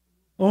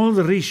 All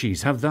the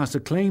rishis have thus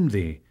acclaimed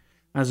thee,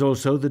 as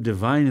also the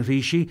divine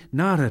rishi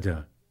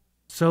Narada,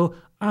 so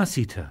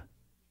Asita,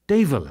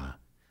 Devala,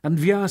 and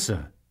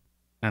Vyasa,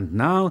 and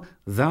now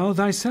thou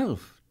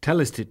thyself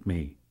tellest it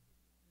me.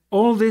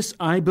 All this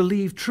I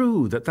believe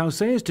true that thou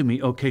sayest to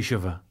me, O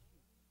Keshava.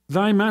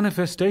 Thy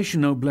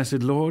manifestation, O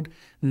blessed Lord,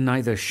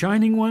 neither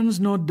shining ones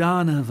nor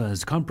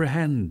Danavas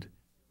comprehend.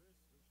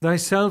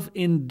 Thyself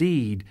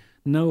indeed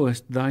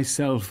knowest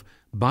thyself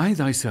by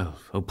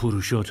thyself, O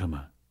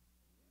Purushottama,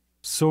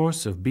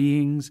 source of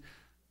beings,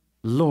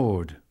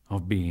 Lord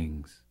of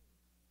beings,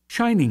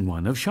 shining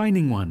one of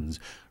shining ones,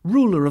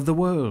 ruler of the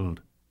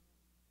world.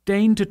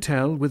 Deign to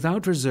tell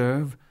without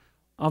reserve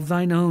of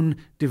thine own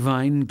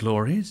divine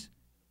glories,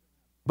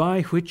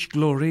 by which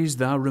glories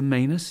thou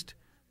remainest,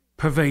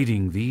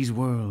 pervading these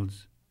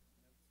worlds.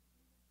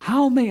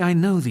 How may I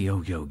know thee,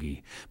 O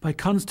yogi? By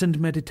constant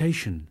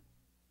meditation.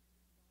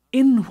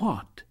 In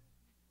what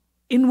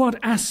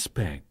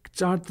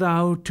aspects art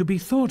thou to be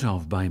thought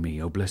of by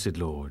me, O blessed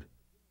Lord?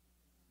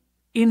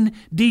 In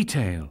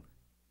detail,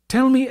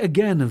 tell me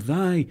again of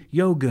thy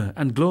yoga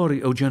and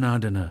glory, O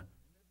Janardana.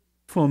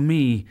 For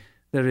me,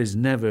 there is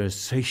never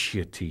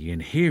satiety in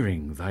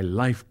hearing thy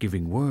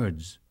life-giving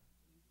words.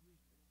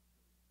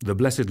 The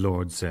blessed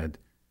Lord said,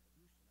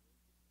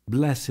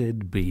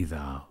 Blessed be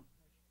thou.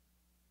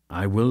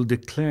 I will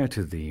declare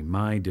to thee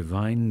my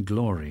divine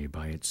glory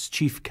by its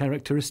chief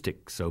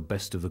characteristics, O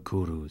best of the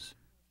Kurus.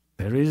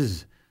 There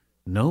is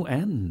no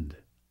end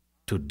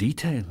to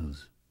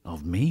details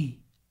of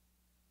me.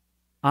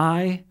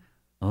 I,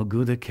 O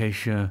good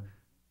Acacia,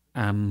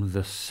 am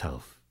the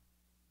Self,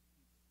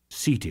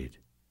 seated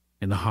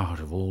in the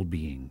heart of all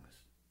beings.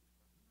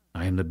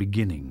 I am the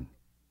beginning,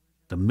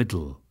 the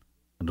middle,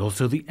 and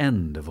also the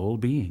end of all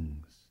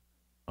beings.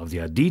 Of the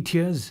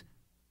Adityas,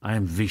 I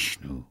am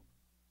Vishnu.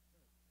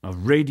 Of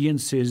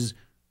radiances,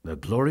 the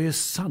glorious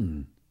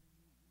sun.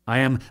 I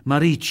am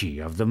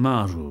Marichi of the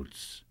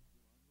Maruts.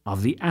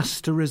 Of the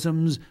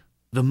asterisms,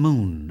 the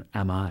moon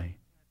am I.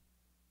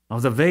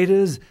 Of the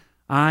Vedas,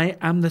 I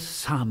am the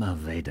Sama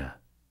Veda.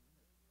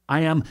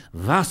 I am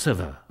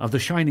Vasava of the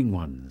Shining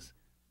Ones,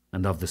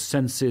 and of the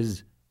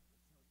senses,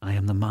 I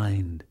am the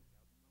mind.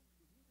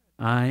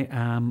 I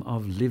am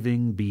of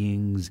living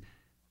beings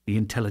the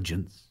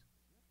intelligence,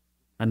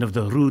 and of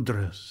the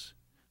Rudras,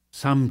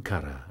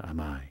 Samkara am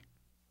I.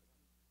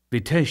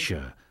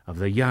 Vitesha of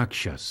the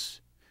Yakshas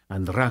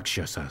and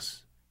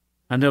Rakshasas,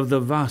 and of the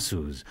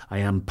Vasus I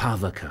am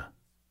Pavaka.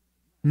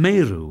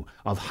 Meru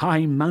of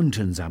high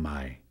mountains am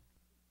I,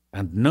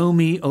 and know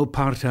me, O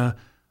Partha,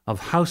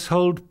 of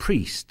household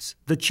priests,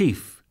 the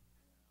chief,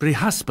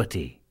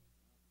 Brihaspati.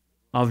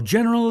 Of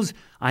generals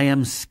I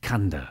am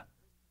Skanda,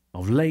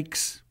 of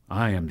lakes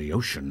I am the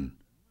ocean,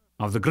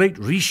 of the great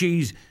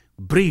rishis,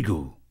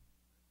 Brigu.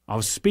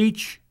 Of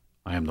speech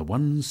I am the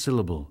one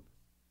syllable.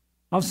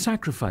 Of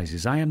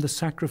sacrifices I am the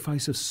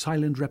sacrifice of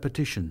silent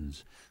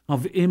repetitions.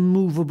 Of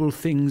immovable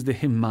things the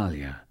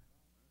Himalaya,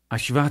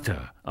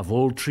 Ashvata of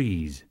all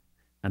trees,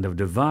 and of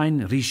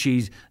divine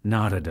rishis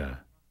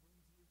Narada.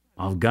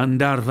 Of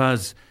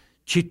Gandharvas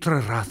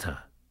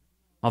Chitraratha,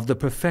 of the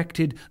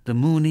perfected the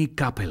Muni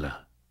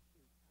Kapila.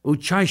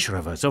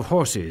 Uchaishravas of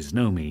horses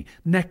know me,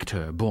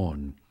 nectar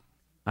born.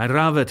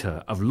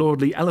 Airavata of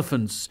lordly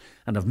elephants,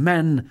 and of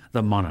men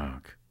the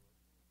monarch.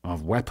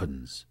 Of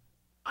weapons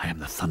I am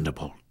the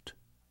thunderbolt.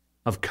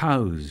 Of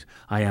cows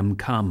I am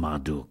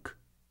Kamaduk.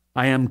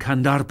 I am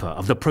Kandarpa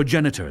of the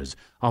progenitors.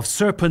 Of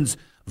serpents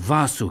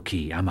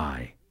Vasuki am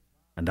I,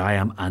 and I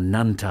am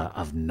Ananta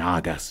of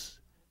Nagas.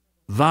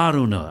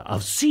 Varuna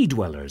of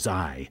sea-dwellers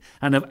I,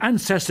 and of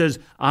ancestors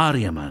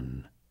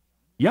Aryaman.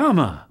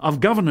 Yama of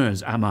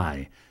governors am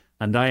I,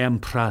 and I am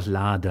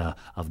Prahlada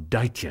of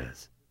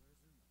Daityas.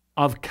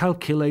 Of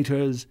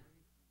calculators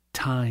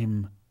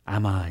time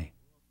am I,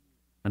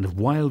 and of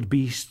wild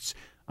beasts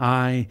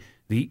I,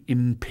 the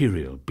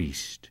imperial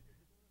beast.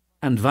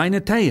 And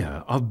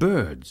Vainateya of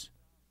birds.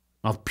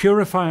 Of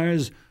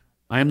purifiers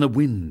I am the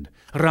wind.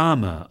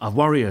 Rama of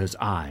warriors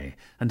I,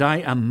 and I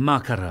am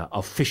Makara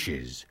of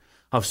fishes.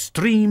 Of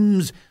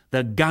streams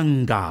the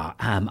Ganga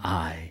am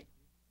I.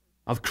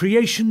 Of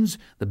creations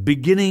the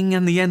beginning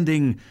and the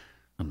ending,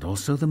 and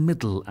also the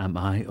middle am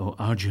I, O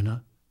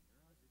Arjuna.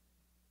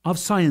 Of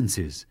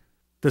sciences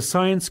the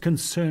science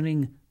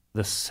concerning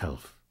the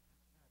self.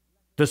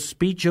 The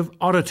speech of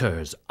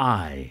orators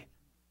I.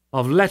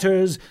 Of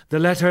letters the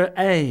letter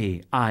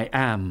A I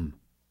am,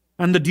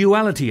 and the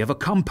duality of a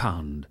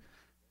compound.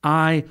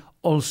 I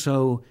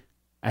also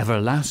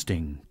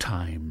everlasting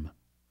time.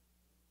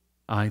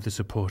 I the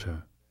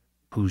supporter,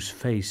 whose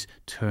face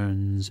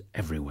turns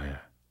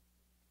everywhere.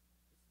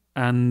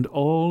 And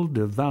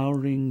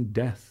all-devouring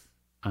death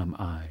am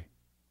I,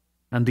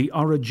 and the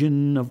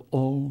origin of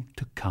all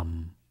to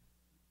come.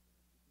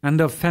 And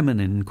of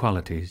feminine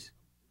qualities,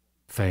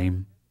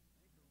 fame,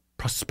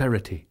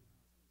 prosperity,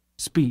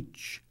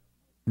 speech,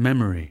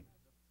 memory,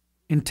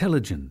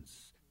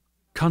 intelligence,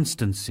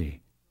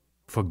 constancy,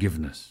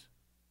 forgiveness.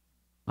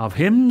 Of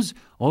hymns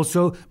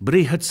also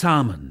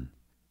Brihatsaman,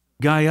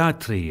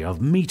 Gayatri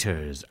of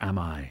meters am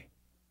I.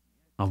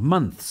 Of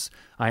months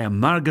I am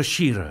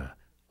Margashira,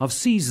 of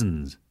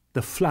seasons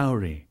the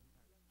flowery.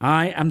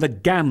 I am the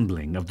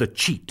gambling of the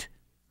cheat,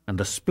 and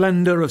the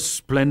splendor of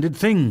splendid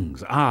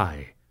things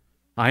I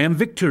am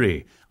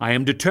victory, I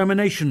am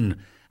determination,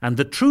 and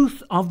the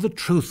truth of the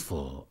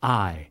truthful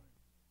I.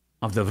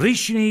 Of the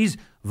Vrishnis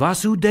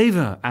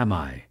Vasudeva am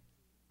I.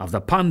 Of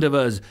the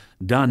Pandavas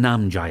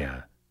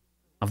Dhananjaya.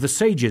 Of the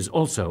sages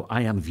also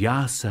I am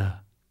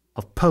Vyasa.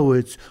 Of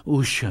poets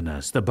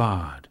Ushanas the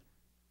bard.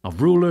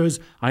 Of rulers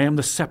I am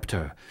the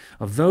scepter.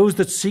 Of those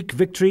that seek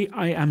victory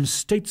I am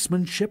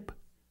statesmanship.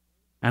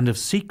 And of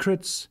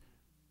secrets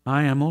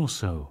I am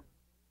also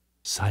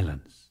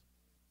silence.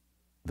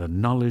 The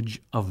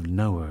knowledge of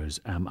knowers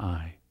am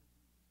I.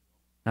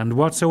 And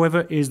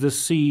whatsoever is the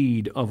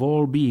seed of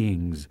all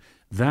beings,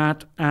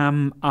 that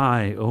am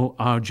I, O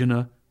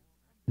Arjuna.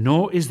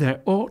 Nor is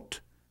there aught,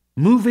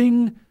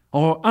 moving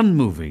or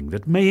unmoving,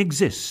 that may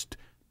exist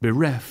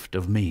bereft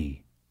of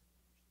me.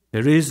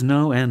 There is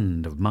no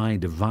end of my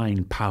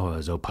divine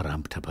powers, O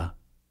Paramtapa.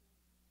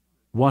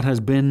 What has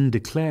been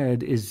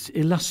declared is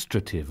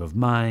illustrative of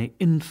my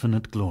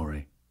infinite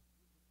glory.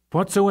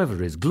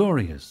 Whatsoever is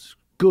glorious,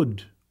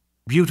 good,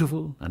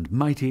 beautiful, and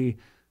mighty,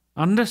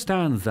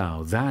 understand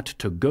thou that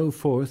to go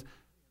forth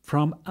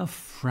from a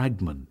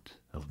fragment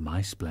of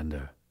my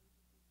splendor.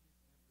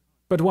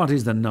 But what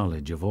is the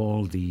knowledge of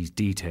all these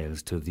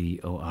details to thee,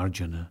 O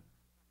Arjuna?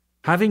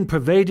 Having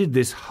pervaded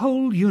this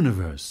whole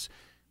universe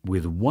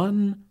with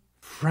one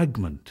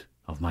fragment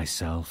of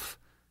myself,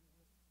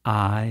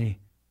 I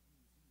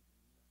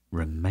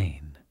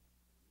remain.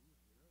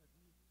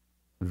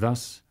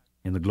 Thus,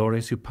 in the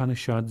glorious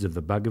Upanishads of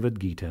the Bhagavad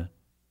Gita,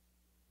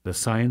 the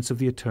science of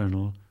the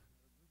eternal,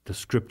 the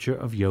scripture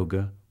of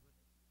yoga,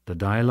 the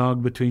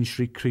dialogue between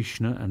Sri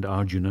Krishna and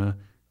Arjuna,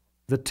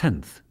 the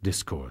 10th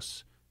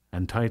discourse,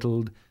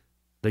 entitled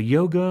The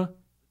Yoga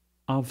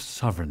of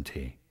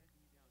Sovereignty.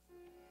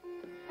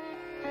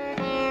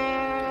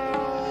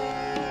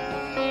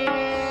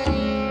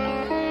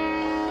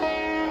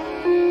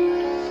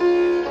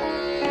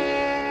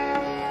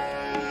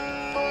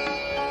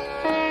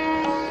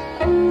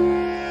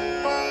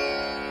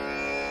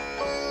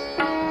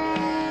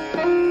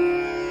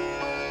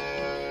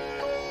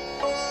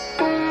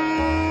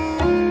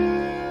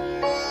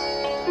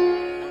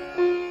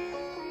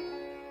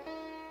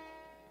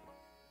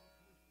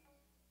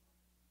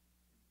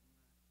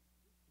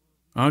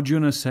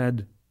 Arjuna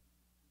said,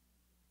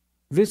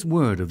 This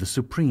word of the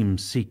supreme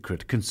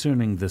secret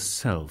concerning the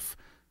self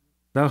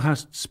thou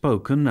hast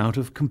spoken out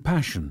of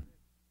compassion.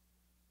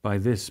 By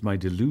this my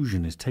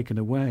delusion is taken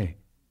away.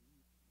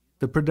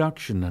 The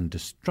production and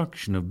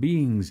destruction of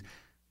beings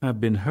have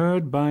been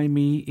heard by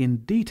me in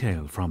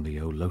detail from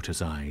thee, O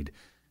lotus-eyed,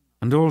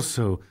 and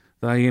also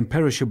thy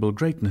imperishable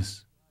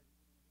greatness.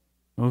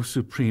 O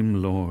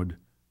Supreme Lord,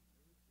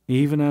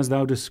 even as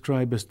thou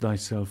describest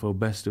thyself, O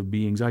best of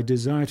beings, I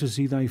desire to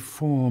see thy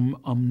form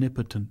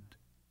omnipotent.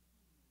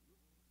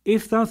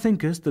 If thou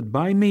thinkest that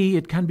by me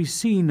it can be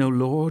seen, O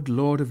Lord,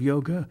 Lord of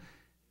Yoga,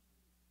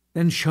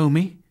 then show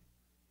me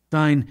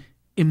thine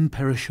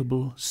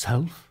imperishable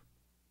self.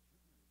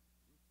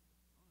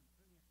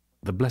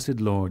 The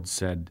blessed Lord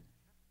said,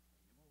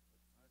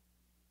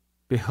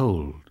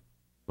 Behold,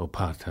 O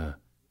Partha,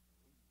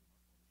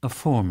 a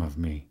form of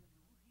me,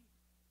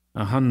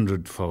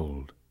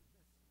 100-fold,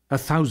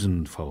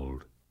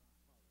 1,000-fold,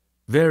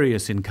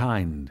 various in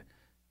kind,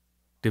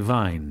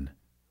 divine,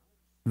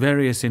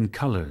 various in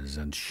colors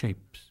and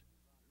shapes.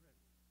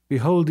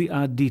 Behold the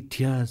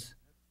Adityas,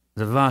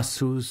 the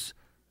Vasus,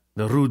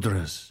 the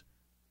Rudras,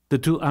 the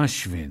 2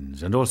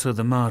 Ashvins, and also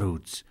the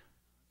Maruts.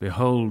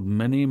 Behold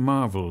many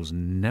marvels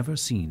never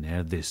seen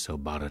ere this, O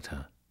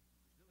Bharata.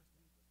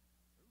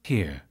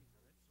 Here,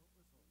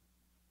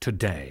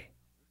 today,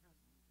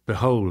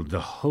 behold the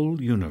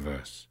whole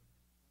universe,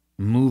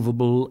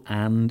 movable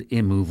and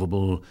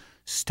immovable,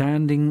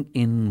 standing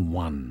in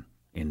one,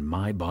 in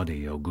my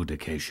body, O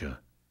Gudakesha,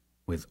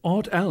 with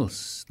aught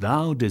else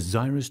thou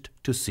desirest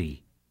to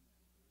see.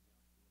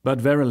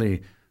 But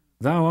verily,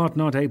 thou art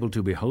not able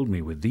to behold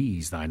me with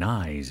these thine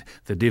eyes,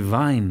 the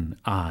divine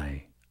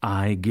eye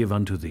I give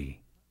unto thee.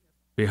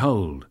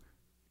 Behold,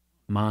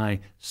 my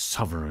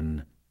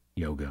sovereign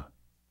Yoga.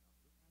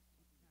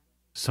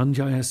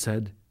 Sanjaya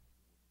said,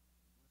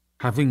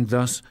 Having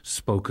thus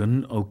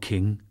spoken, O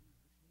king,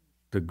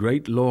 the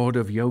great Lord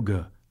of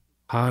Yoga,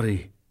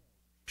 Hari,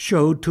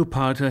 showed to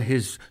Partha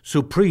his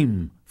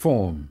supreme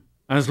form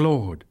as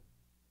Lord,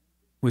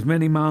 with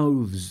many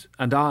mouths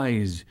and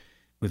eyes,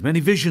 with many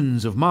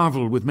visions of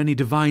marvel, with many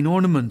divine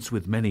ornaments,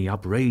 with many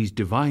upraised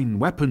divine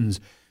weapons,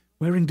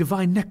 wearing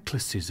divine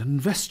necklaces and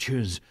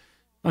vestures,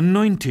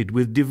 anointed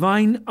with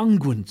divine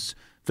unguents,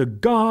 the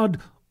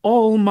God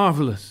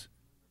all-marvelous,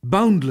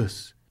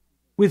 boundless,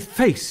 with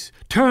face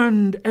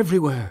turned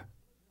everywhere.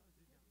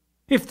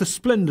 If the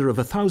splendor of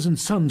 1,000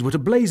 suns were to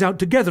blaze out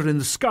together in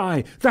the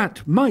sky,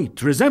 that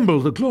might resemble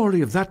the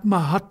glory of that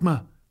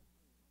Mahatma.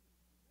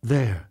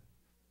 There,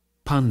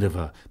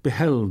 Pandava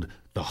beheld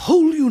the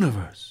whole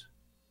universe,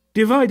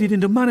 divided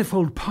into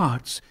manifold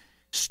parts,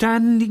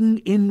 standing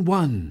in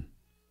one,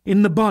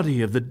 in the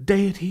body of the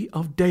deity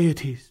of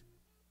deities.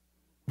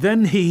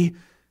 Then he,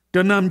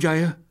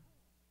 Dhananjaya,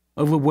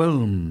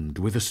 overwhelmed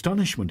with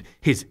astonishment,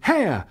 his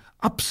hair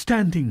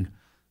upstanding,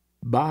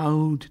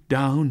 bowed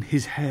down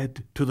his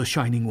head to the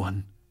Shining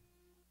One,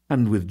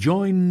 and with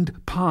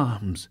joined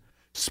palms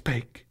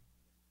spake.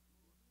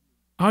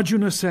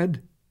 Arjuna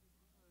said,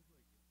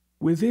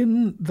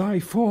 Within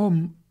thy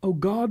form, O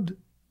God,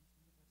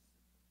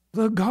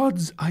 the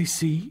gods I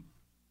see,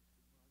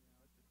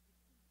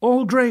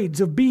 all grades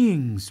of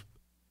beings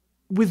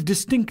with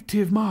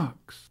distinctive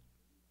marks.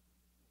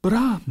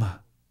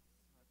 Brahma,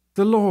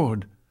 the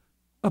Lord,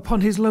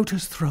 upon his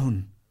lotus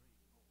throne,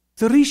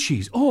 the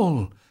rishis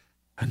all,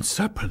 and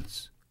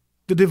serpents,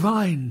 the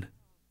divine,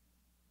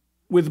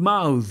 with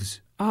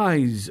mouths,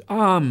 eyes,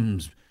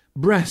 arms,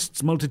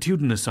 breasts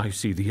multitudinous, I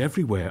see thee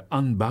everywhere,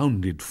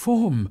 unbounded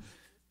form,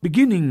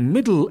 beginning,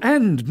 middle,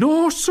 end,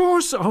 nor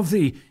source of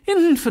thee,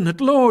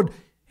 infinite Lord,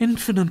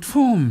 infinite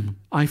form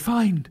I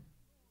find,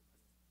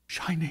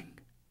 shining,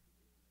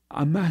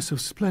 a mass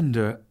of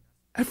splendor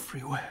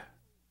everywhere.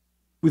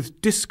 With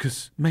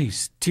discus,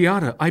 mace,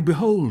 tiara I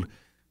behold,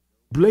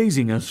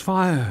 blazing as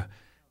fire,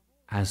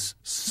 as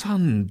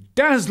sun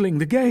dazzling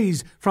the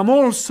gaze, from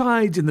all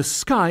sides in the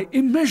sky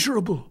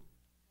immeasurable.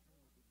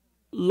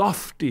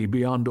 Lofty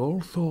beyond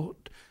all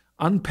thought,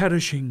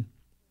 unperishing,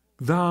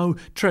 thou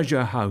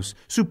treasure house,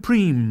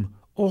 supreme,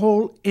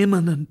 all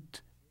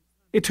immanent,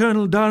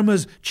 eternal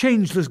Dharma's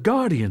changeless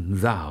guardian,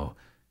 thou,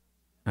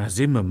 as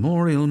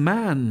immemorial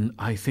man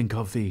I think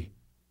of thee,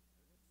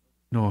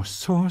 nor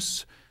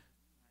source,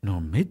 nor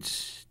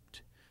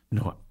midst,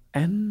 nor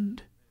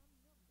end,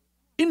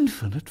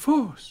 infinite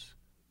force,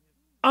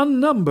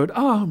 unnumbered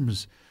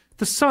arms,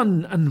 the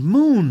sun and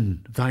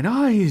moon, thine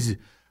eyes.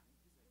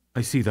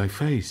 I see thy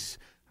face,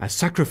 as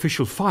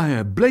sacrificial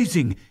fire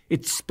blazing,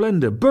 its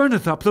splendour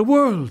burneth up the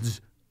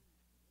worlds.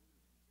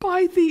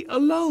 By thee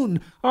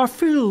alone are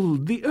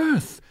filled the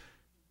earth,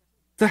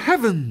 the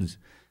heavens,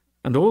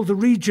 and all the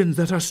regions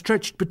that are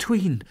stretched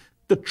between.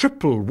 The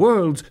triple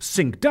worlds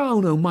sink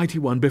down, O mighty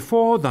one,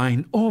 before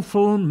thine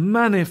awful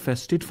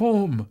manifested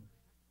form.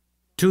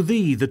 To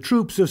thee the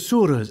troops of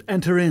suras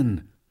enter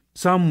in,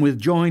 some with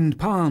joined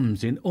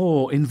palms in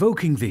awe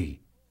invoking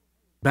thee.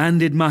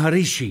 Banded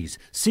Maharishis,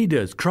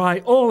 Siddhas cry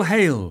all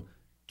hail,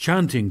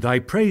 chanting thy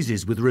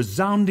praises with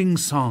resounding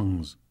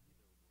songs.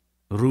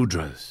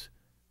 Rudras,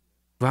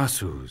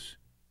 Vasus,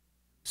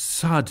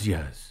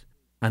 Sadhyas,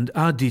 and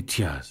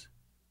Adityas,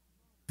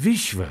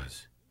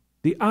 Vishvas,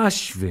 the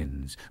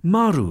Ashvins,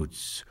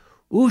 Maruts,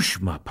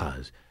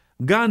 Ushmapas,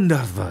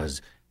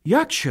 Gandharvas,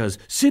 Yakshas,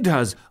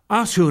 Siddhas,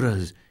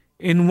 Asuras,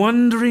 in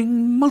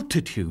wondering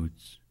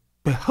multitudes,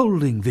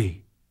 beholding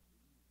thee.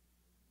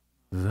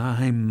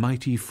 Thy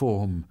mighty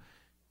form,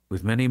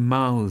 with many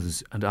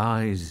mouths and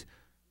eyes,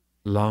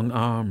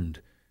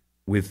 long-armed,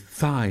 with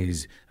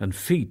thighs and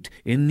feet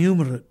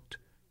innumerate,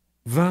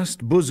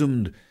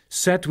 vast-bosomed,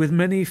 set with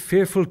many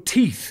fearful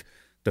teeth,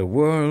 the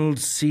world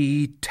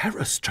see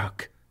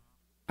terror-struck,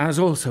 as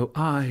also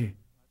I.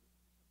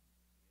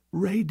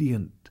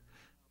 Radiant,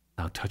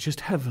 thou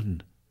touchest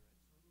heaven,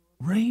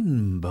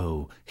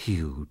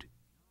 rainbow-hued,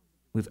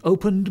 with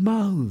opened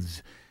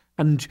mouths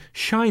and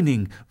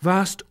shining,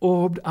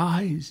 vast-orbed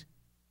eyes.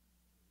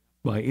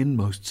 My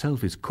inmost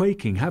self is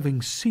quaking,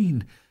 having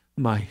seen.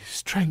 My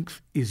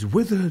strength is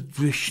withered,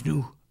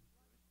 Vishnu,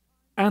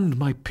 and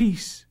my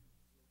peace.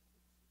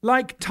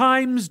 Like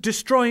time's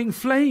destroying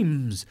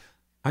flames,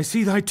 I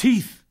see thy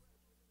teeth,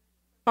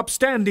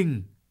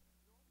 upstanding,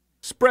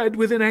 spread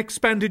within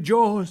expanded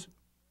jaws.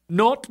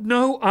 Naught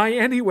know I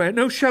anywhere,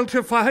 no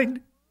shelter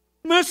find.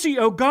 Mercy,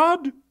 O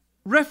God,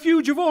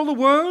 refuge of all the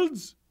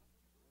worlds,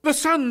 the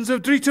sons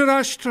of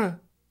Dhritarashtra,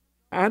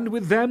 and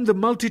with them the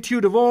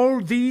multitude of all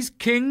these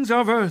kings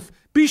of earth,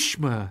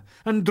 Bhishma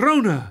and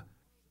Drona,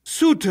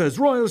 Suta's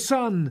royal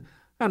son,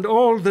 and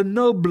all the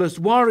noblest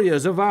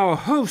warriors of our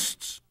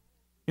hosts.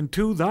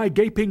 Into thy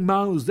gaping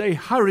mouths they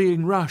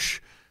hurrying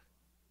rush,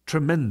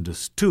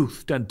 tremendous,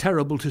 toothed, and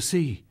terrible to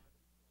see.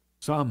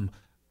 Some,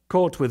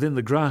 caught within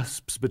the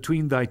grasps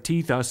between thy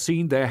teeth, are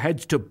seen, their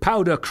heads to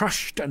powder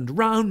crushed and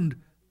round.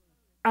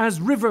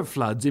 As river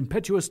floods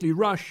impetuously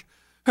rush,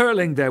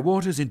 hurling their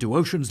waters into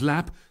ocean's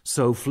lap,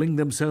 so fling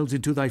themselves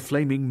into thy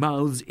flaming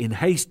mouths in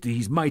haste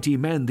these mighty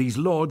men, these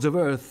lords of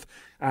earth.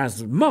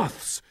 As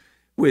moths,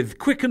 with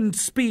quickened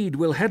speed,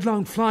 will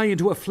headlong fly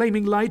into a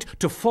flaming light,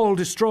 to fall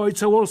destroyed,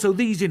 so also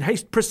these in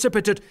haste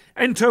precipitate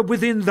enter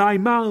within thy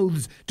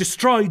mouths,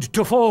 destroyed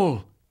to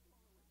fall.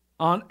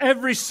 On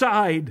every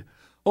side,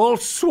 all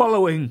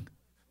swallowing,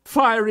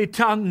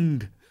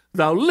 fiery-tongued,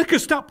 thou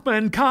lickest up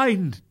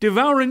mankind,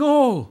 devouring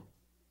all.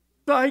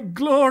 Thy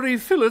glory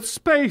filleth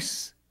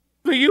space.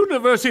 The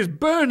universe is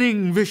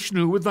burning,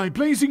 Vishnu, with thy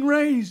blazing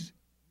rays.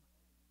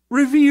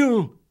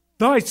 Reveal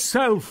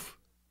thyself.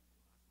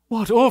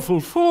 What awful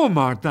form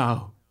art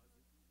thou?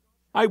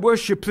 I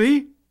worship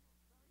thee.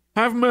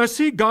 Have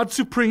mercy, God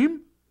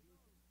supreme.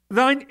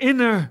 Thine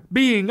inner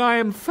being I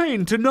am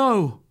fain to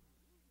know.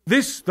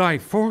 This thy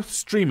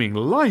forth-streaming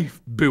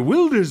life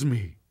bewilders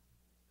me.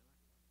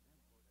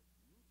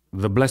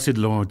 The blessed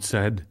Lord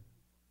said,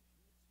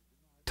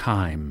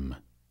 Time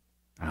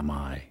am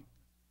I,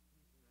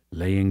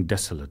 laying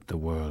desolate the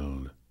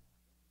world,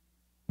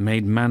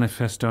 made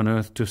manifest on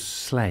earth to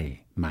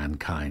slay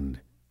mankind.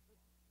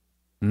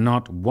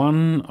 Not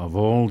one of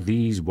all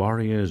these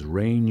warriors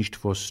ranged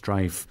for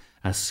strife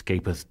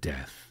escapeth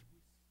death.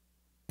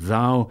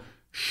 Thou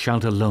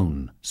shalt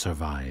alone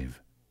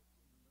survive.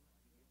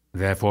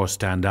 Therefore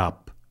stand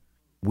up,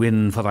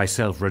 win for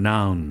thyself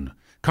renown,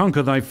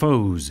 conquer thy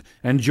foes,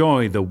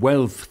 enjoy the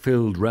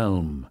wealth-filled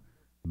realm.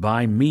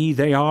 By me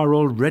they are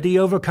already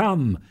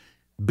overcome.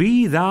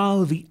 Be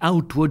thou the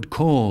outward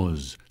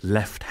cause,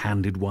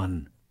 left-handed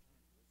one.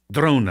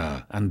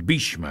 Drona and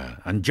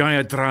Bhishma and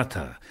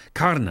Jayadratha,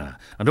 Karna,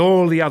 and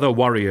all the other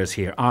warriors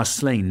here are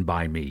slain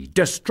by me.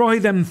 Destroy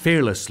them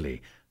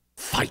fearlessly.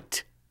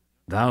 Fight!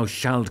 Thou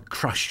shalt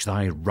crush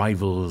thy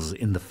rivals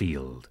in the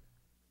field.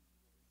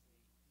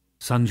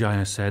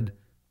 Sanjaya said,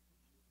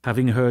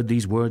 having heard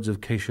these words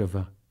of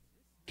Keshava,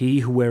 he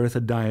who weareth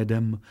a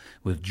diadem,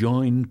 with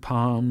joined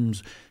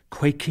palms,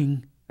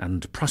 quaking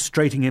and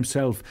prostrating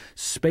himself,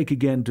 spake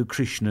again to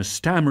Krishna,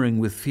 stammering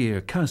with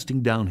fear,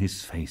 casting down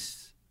his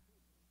face.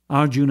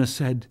 Arjuna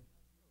said,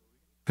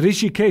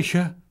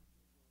 Rishikesha,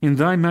 in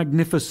thy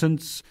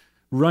magnificence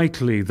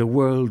rightly the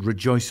world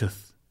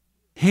rejoiceth.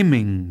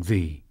 hymning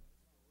thee.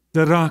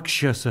 The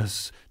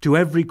Rakshasas to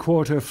every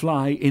quarter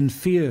fly in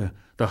fear,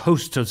 the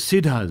hosts of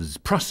Siddhas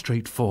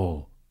prostrate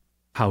fall.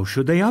 How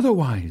should they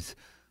otherwise,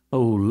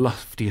 O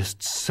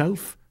loftiest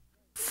self,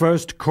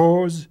 first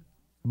cause,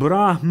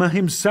 Brahma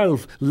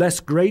himself less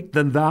great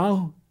than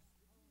thou?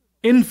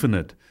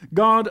 Infinite,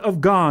 God of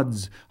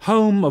gods,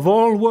 home of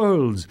all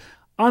worlds,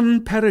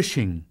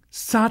 unperishing,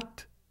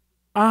 Sat,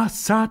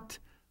 Asat,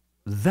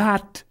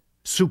 that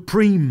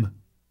supreme,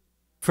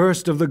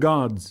 first of the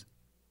gods,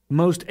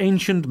 most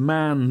ancient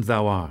man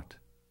thou art,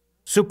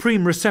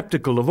 supreme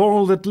receptacle of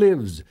all that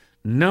lives,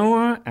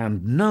 knower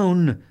and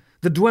known,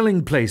 the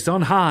dwelling place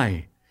on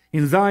high.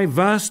 In thy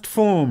vast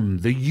form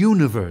the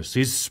universe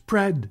is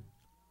spread.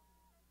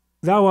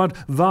 Thou art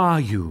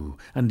Vayu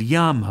and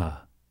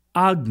Yama,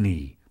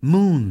 Agni,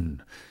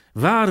 moon,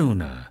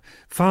 Varuna,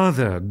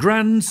 father,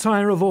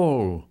 grandsire of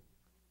all.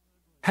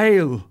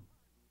 Hail,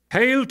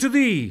 hail to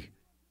thee,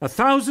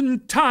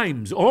 1,000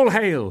 times all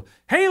hail,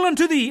 hail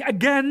unto thee,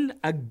 again,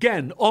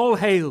 again, all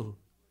hail.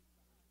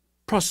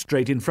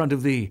 Prostrate in front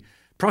of thee,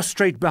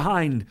 prostrate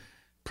behind,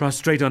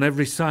 prostrate on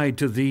every side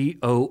to thee,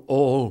 O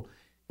all,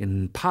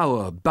 in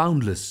power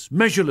boundless,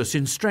 measureless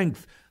in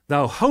strength,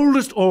 thou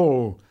holdest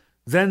all,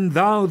 then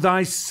thou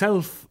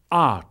thyself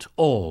art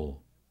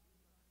all.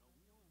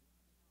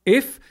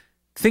 If,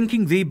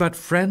 thinking thee but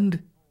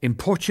friend,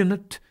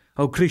 importunate,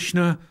 O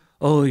Krishna,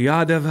 O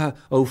Yadava,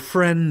 O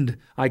friend,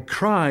 I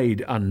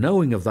cried,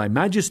 unknowing of thy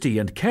majesty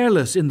and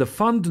careless in the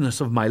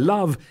fondness of my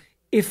love,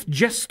 if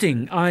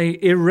jesting I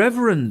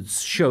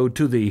irreverence showed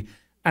to thee,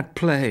 at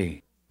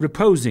play,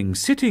 reposing,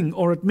 sitting,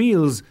 or at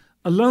meals,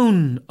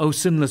 alone, O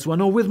sinless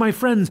one, or with my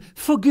friends,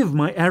 forgive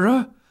my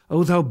error,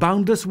 O thou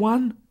boundless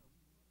one.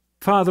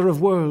 Father of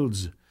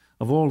worlds,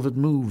 of all that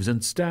moves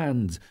and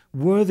stands,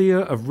 worthier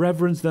of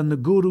reverence than the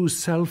Guru's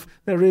self,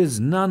 there is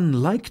none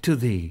like to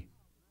thee.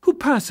 Who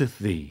passeth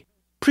thee?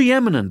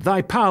 Preeminent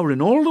thy power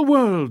in all the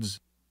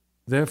worlds.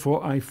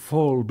 Therefore I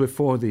fall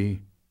before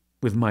thee.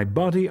 With my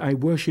body I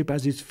worship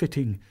as is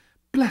fitting.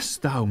 Bless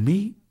thou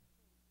me,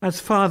 as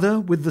father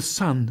with the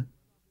son,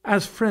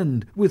 as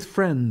friend with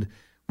friend,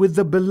 with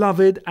the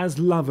beloved as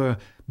lover.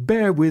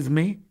 Bear with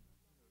me.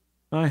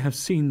 I have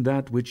seen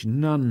that which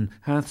none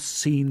hath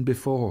seen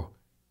before.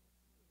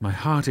 My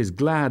heart is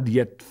glad,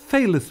 yet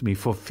faileth me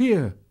for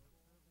fear.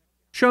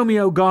 Show me,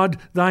 O God,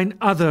 thine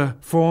other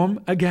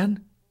form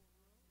again.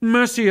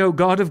 Mercy, O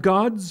God of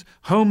gods,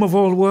 home of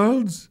all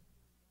worlds.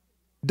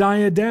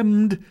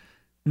 Diademed,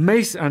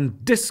 mace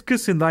and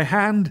discus in thy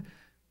hand,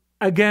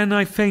 again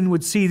I fain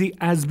would see thee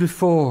as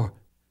before.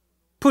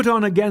 Put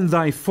on again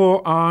thy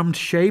four-armed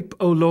shape,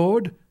 O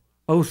Lord,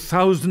 O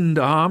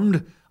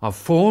thousand-armed, of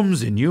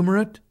forms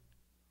innumerate.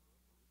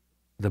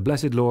 The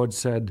blessed Lord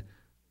said,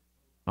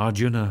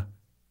 Arjuna,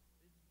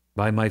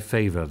 by my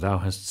favour thou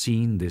hast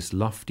seen this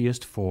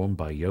loftiest form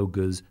by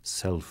Yoga's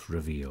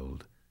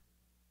self-revealed.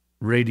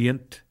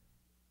 Radiant,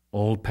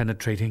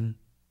 all-penetrating,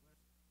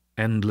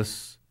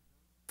 endless,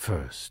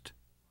 first,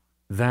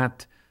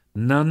 that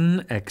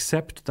none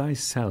except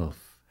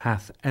thyself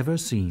hath ever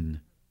seen.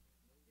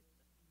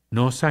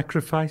 Nor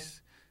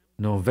sacrifice,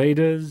 nor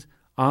Vedas,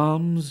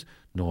 alms,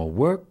 nor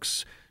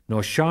works,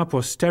 nor sharp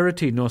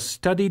austerity, nor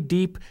study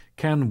deep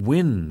can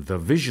win the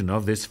vision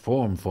of this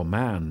form for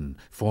man,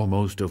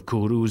 foremost of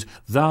Kurus,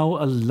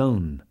 thou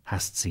alone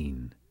hast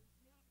seen.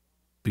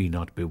 Be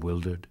not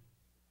bewildered.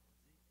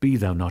 Be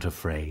thou not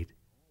afraid,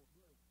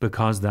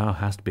 because thou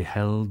hast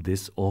beheld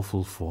this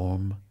awful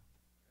form.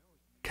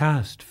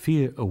 Cast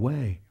fear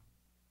away,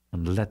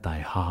 and let thy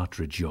heart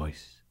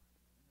rejoice.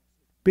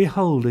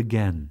 Behold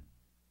again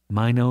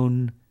mine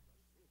own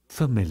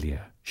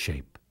familiar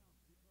shape.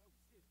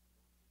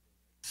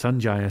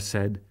 Sanjaya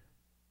said,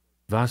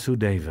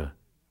 Vasudeva,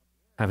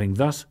 having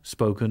thus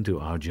spoken to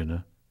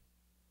Arjuna,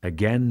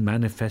 again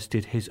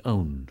manifested his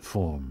own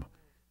form,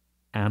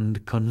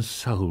 and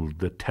consoled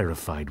the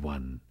terrified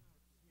one.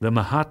 The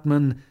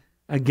Mahatman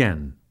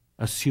again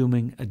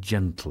assuming a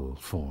gentle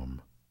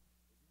form.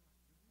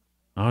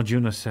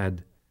 Arjuna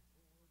said,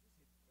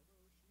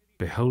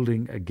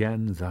 Beholding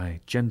again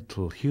thy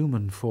gentle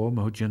human form,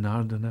 O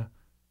Janardana,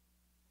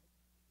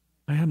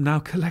 I am now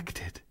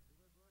collected,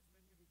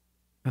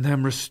 and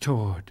am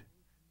restored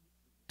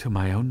to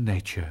my own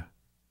nature.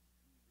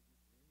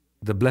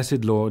 The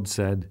blessed Lord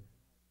said,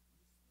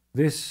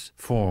 This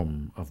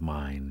form of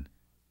mine,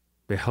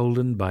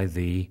 beholden by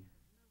thee,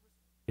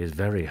 is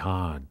very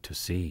hard to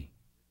see.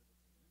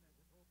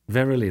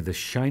 Verily the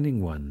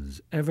shining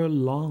ones ever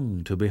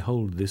long to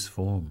behold this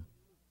form.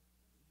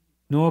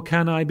 Nor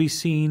can I be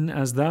seen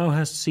as thou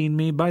hast seen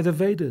me by the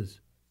Vedas,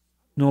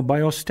 nor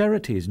by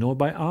austerities, nor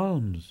by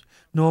alms,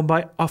 nor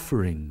by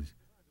offerings,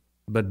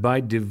 but by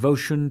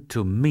devotion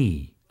to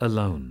me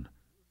alone.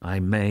 I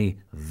may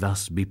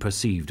thus be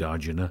perceived,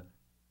 Arjuna,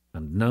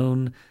 and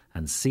known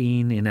and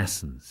seen in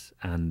essence,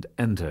 and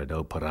entered,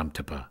 O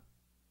Paramtapa.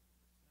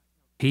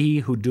 He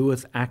who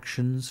doeth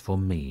actions for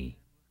me,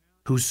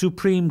 whose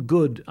supreme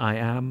good I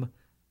am,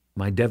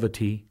 my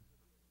devotee,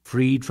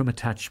 freed from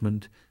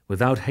attachment,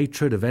 without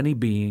hatred of any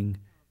being,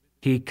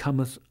 he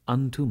cometh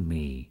unto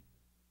me,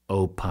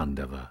 O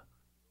Pandava.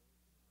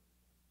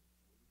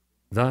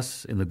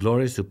 Thus, in the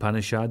glorious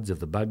Upanishads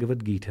of the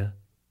Bhagavad Gita,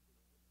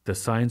 the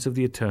science of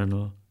the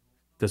eternal,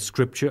 the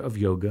scripture of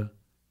yoga,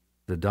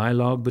 the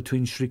dialogue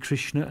between Sri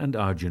Krishna and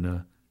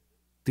Arjuna,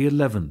 the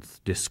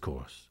 11th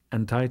discourse,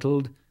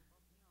 entitled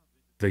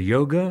The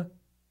Yoga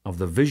of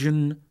the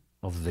Vision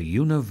of the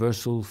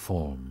Universal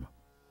Form.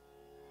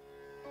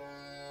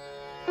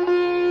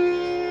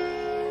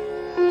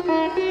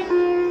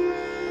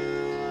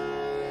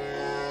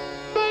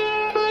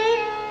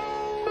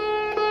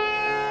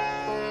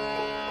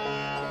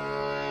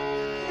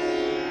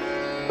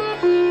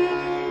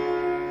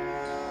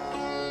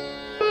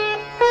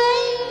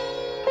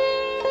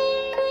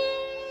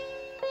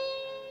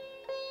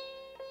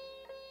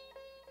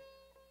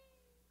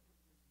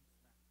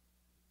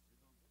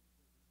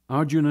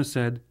 Arjuna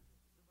said,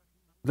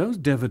 Those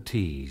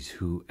devotees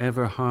who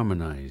ever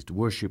harmonized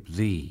worship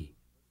thee,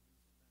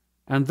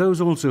 and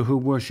those also who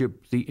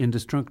worship the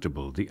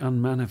indestructible, the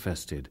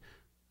unmanifested,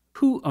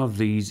 who of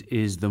these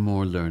is the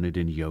more learned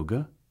in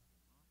yoga?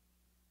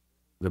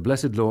 The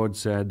blessed Lord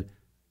said,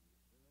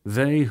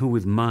 They who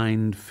with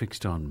mind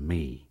fixed on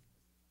me,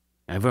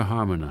 ever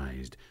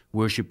harmonized,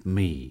 worship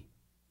me,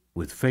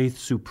 with faith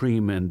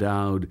supreme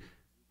endowed,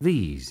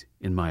 these,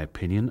 in my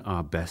opinion,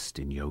 are best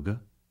in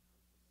yoga.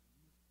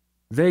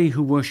 They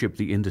who worship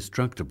the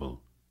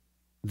indestructible,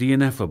 the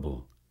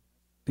ineffable,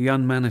 the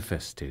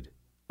unmanifested,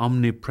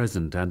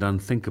 omnipresent and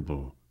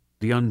unthinkable,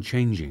 the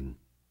unchanging,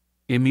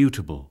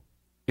 immutable,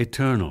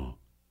 eternal,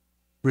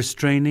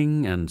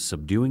 restraining and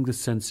subduing the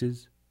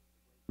senses,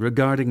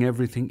 regarding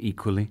everything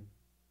equally,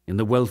 in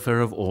the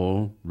welfare of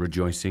all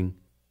rejoicing,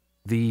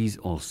 these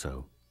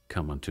also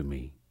come unto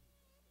me.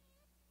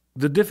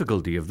 The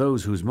difficulty of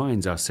those whose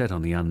minds are set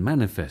on the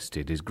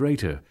unmanifested is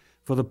greater,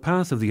 for the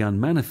path of the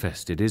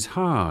unmanifested is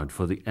hard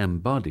for the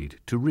embodied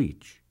to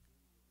reach.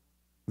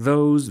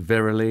 Those,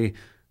 verily,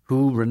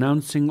 who,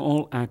 renouncing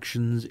all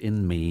actions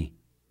in me,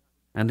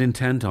 and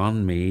intent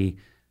on me,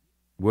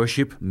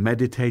 worship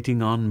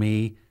meditating on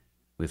me,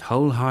 with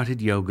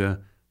wholehearted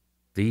yoga,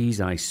 these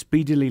I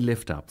speedily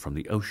lift up from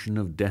the ocean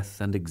of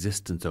death and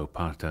existence, O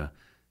Partha,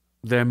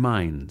 their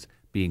minds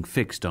being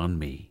fixed on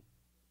me.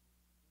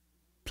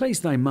 Place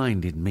thy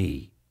mind in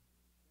me.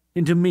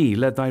 Into me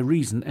let thy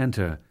reason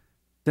enter,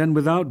 then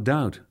without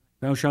doubt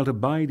thou shalt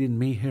abide in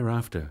me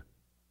hereafter.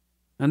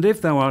 And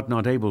if thou art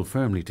not able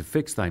firmly to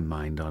fix thy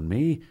mind on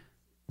me,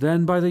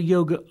 then by the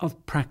yoga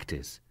of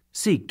practice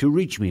seek to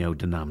reach me, O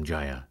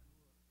Dhanamjaya.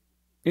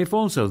 If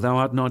also thou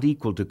art not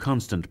equal to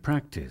constant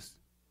practice,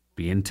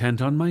 be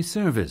intent on my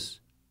service.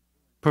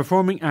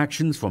 Performing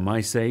actions for my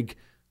sake,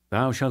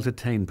 thou shalt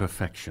attain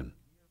perfection.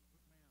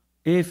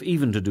 If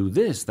even to do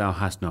this thou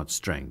hast not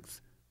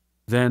strength,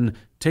 then,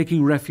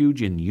 taking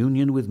refuge in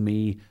union with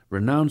me,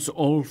 renounce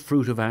all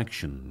fruit of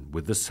action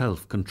with the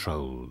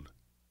self-controlled.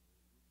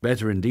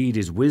 Better indeed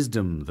is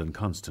wisdom than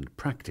constant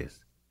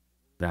practice.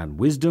 Than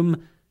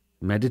wisdom,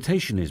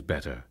 meditation is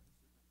better.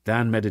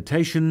 Than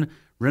meditation,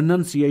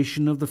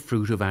 renunciation of the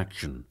fruit of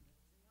action.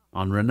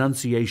 On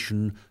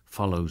renunciation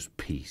follows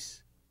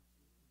peace.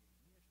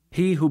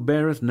 He who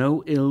beareth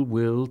no ill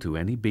will to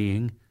any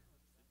being,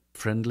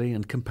 friendly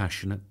and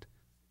compassionate,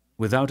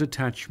 without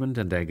attachment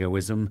and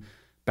egoism,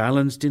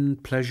 balanced in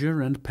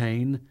pleasure and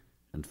pain,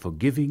 and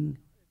forgiving,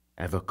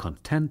 ever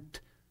content,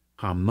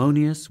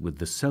 harmonious with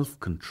the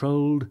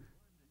self-controlled,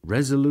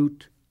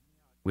 resolute,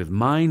 with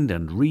mind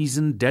and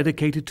reason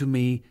dedicated to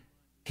me,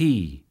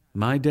 he,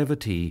 my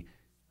devotee,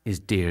 is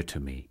dear to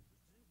me.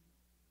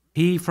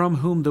 He from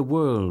whom the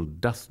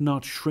world doth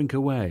not shrink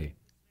away,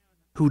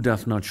 who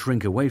doth not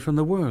shrink away from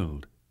the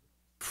world,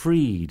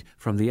 freed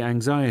from the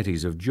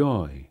anxieties of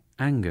joy,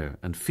 anger,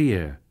 and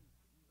fear,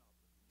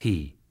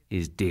 he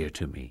is dear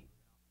to me.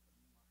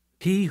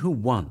 He who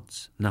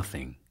wants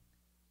nothing,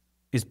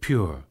 is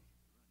pure,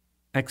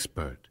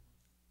 expert,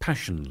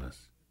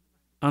 passionless,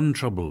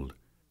 untroubled,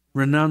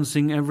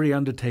 renouncing every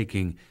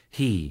undertaking,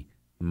 he,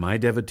 my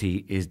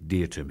devotee, is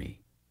dear to me.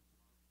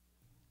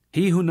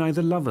 He who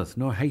neither loveth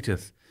nor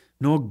hateth,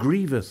 nor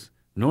grieveth,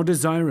 nor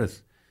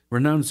desireth,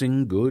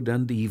 renouncing good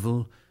and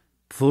evil,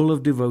 full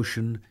of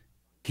devotion,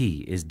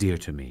 he is dear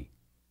to me.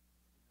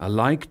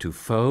 Alike to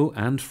foe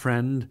and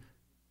friend,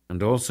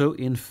 and also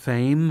in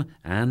fame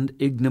and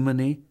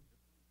ignominy,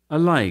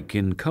 alike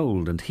in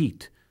cold and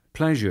heat,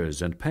 pleasures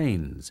and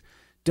pains,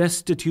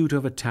 destitute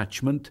of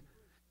attachment,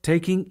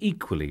 taking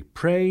equally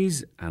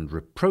praise and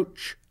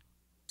reproach,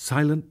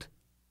 silent,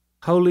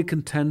 wholly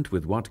content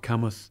with what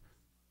cometh,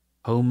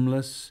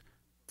 homeless,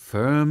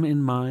 firm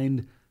in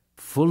mind,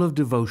 full of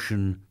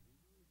devotion,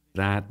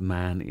 that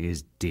man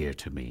is dear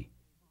to me.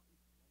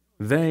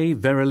 They,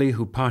 verily,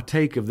 who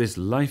partake of this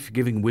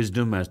life-giving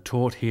wisdom as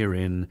taught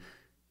herein,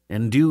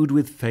 endued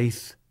with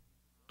faith,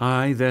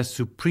 I, their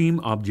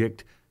supreme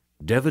object,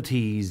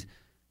 devotees,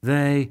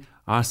 they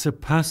are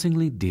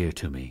surpassingly dear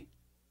to me.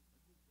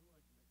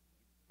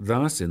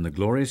 Thus, in the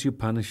glorious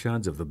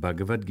Upanishads of the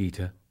Bhagavad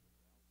Gita,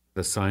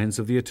 the science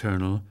of the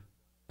eternal,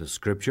 the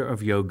scripture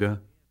of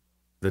yoga,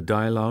 the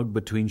dialogue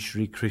between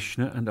Sri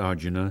Krishna and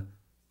Arjuna,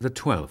 the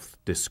 12th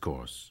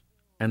discourse.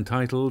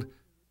 entitled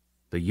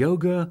The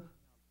Yoga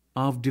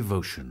of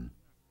Devotion.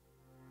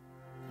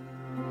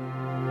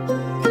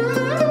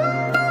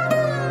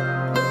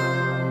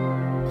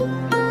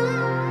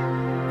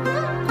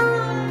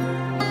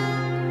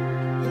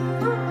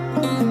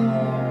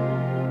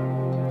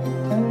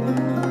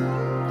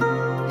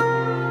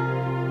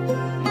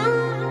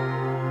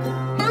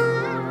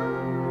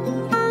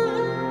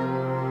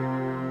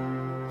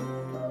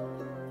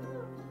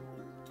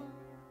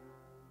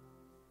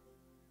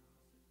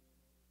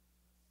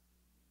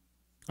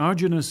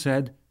 Arjuna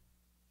said,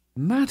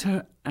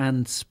 "Matter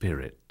and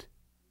spirit,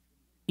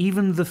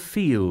 even the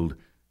field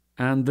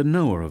and the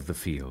knower of the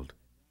field,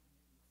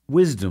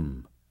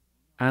 wisdom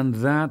and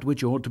that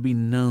which ought to be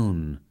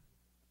known,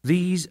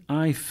 these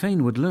I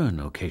fain would learn,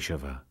 O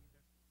Keshava."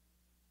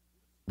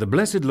 The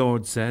blessed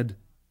Lord said,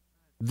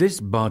 "This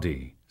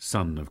body,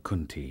 son of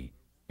Kunti,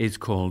 is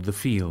called the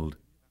field.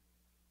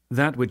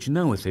 That which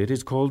knoweth it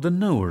is called the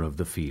knower of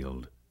the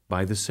field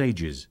by the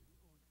sages.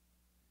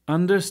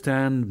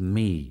 Understand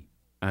me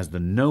as the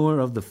knower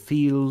of the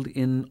field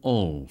in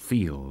all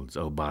fields,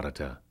 O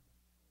Bharata.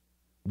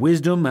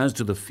 Wisdom as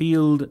to the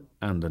field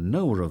and the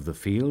knower of the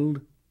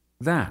field,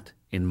 that,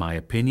 in my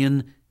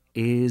opinion,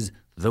 is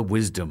the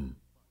wisdom.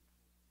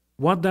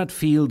 What that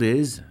field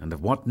is, and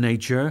of what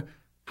nature,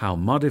 how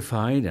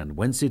modified and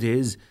whence it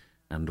is,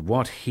 and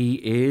what he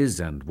is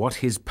and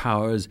what his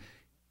powers,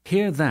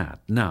 hear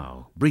that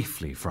now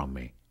briefly from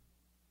me.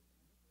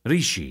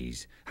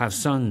 Rishis have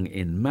sung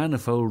in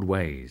manifold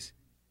ways,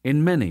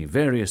 in many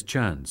various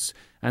chants,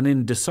 and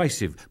in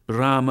decisive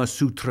Brahma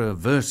Sutra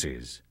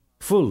verses,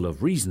 full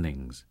of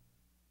reasonings.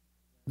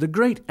 The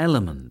great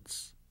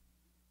elements,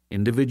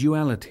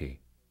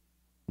 individuality,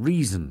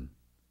 reason,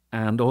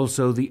 and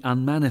also the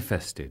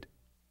unmanifested,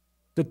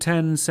 the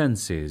 10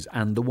 senses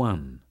and the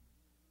one,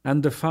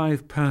 and the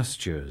 5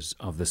 pastures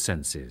of the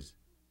senses,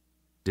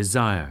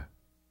 desire,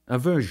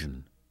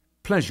 aversion,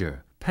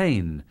 pleasure,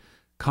 pain,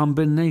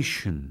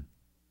 combination,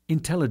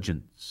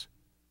 intelligence,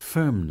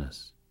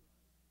 firmness.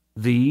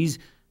 These,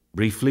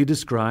 briefly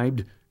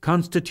described,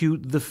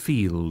 constitute the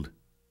field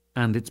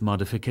and its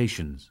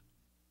modifications.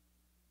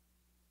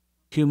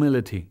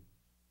 Humility,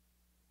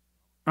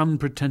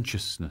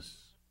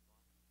 unpretentiousness,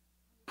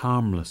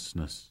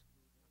 harmlessness,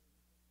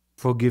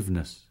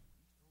 forgiveness,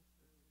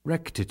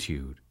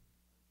 rectitude,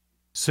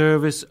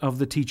 service of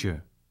the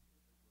teacher,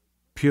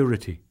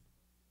 purity,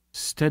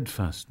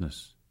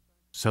 steadfastness,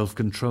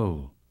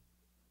 self-control,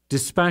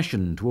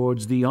 dispassion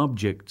towards the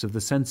objects of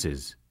the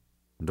senses,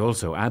 and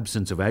also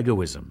absence of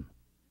egoism,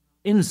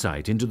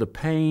 insight into the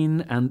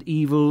pain and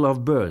evil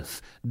of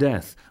birth,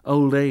 death,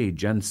 old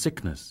age, and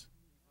sickness,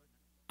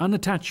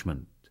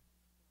 unattachment,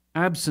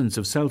 absence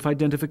of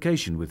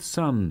self-identification with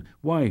son,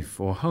 wife,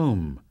 or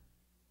home,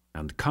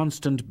 and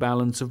constant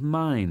balance of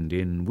mind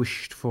in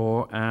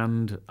wished-for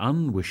and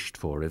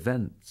unwished-for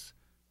events,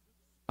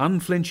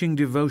 unflinching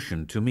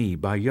devotion to me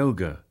by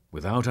yoga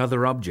without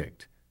other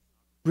object,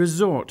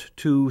 resort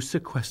to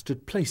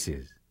sequestered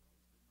places,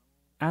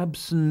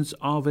 absence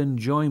of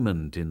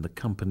enjoyment in the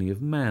company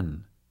of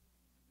men,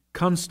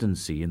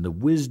 constancy in the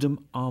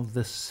wisdom of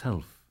the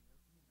self,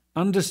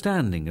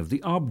 understanding of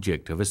the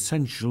object of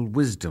essential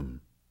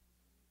wisdom.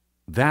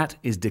 That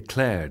is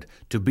declared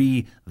to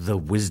be the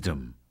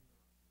wisdom.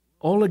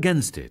 All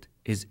against it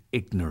is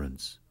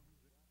ignorance.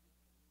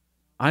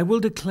 I will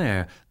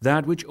declare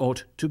that which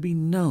ought to be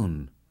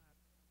known,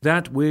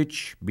 that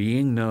which,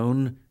 being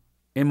known,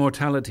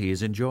 immortality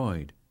is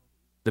enjoyed,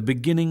 the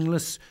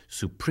beginningless,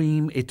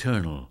 supreme,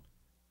 eternal,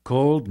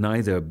 called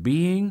neither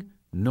being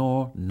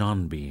nor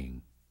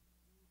non-being.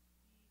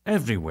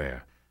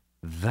 Everywhere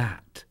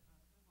that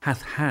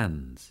hath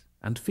hands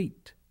and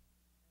feet,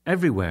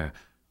 everywhere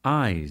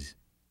eyes,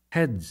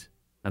 heads,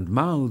 and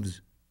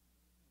mouths.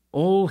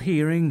 All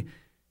hearing,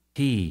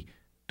 he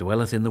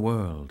dwelleth in the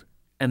world,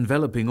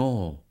 enveloping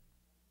all,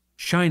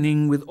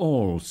 shining with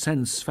all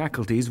sense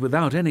faculties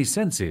without any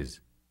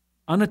senses,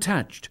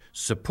 unattached,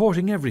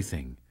 supporting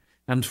everything,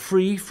 and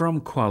free from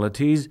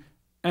qualities,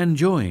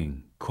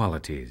 enjoying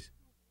qualities,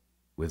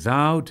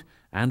 without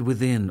and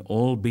within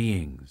all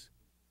beings,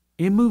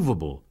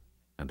 immovable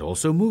and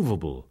also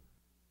movable,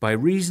 by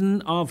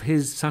reason of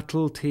his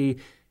subtlety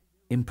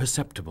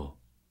imperceptible.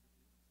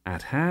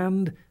 At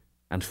hand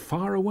and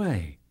far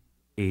away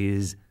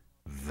is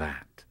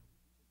that.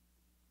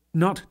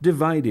 Not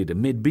divided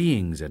amid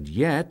beings, and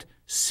yet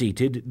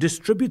seated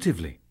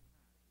distributively.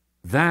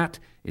 That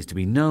is to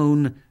be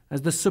known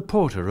as the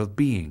supporter of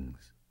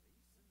beings.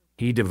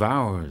 He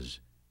devours,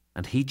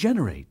 and he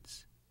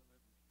generates.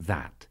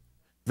 That,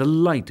 the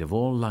light of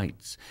all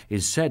lights,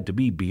 is said to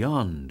be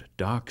beyond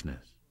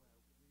darkness.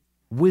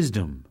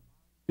 Wisdom,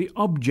 the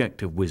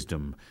object of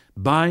wisdom,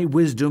 by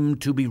wisdom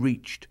to be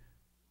reached,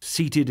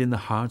 seated in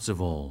the hearts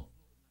of all.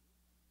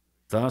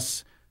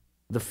 Thus,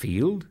 the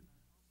field,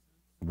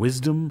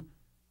 wisdom,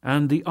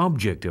 and the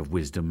object of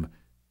wisdom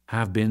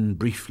have been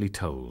briefly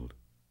told.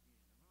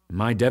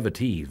 My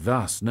devotee,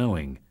 thus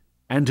knowing,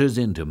 enters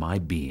into my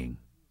being.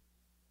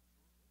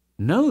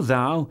 Know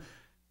thou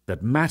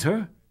that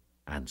matter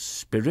and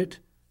spirit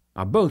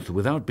are both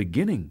without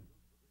beginning.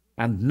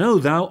 And know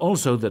thou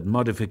also that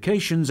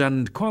modifications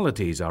and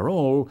qualities are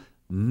all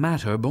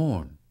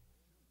matter-born.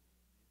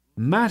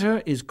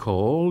 Matter is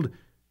called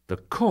the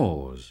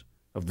cause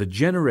of the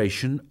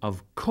generation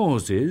of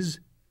causes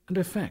and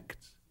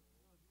effects.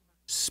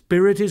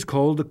 Spirit is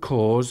called the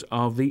cause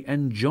of the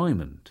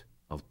enjoyment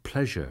of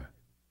pleasure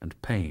and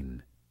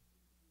pain.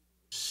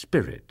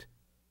 Spirit,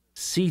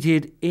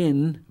 seated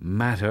in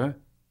matter,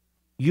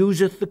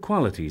 useth the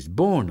qualities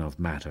born of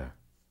matter.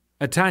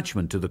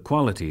 Attachment to the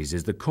qualities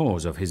is the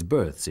cause of his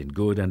births in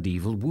good and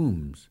evil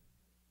wombs.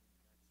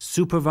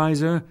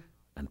 Supervisor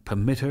and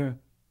permitter,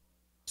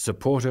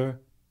 supporter,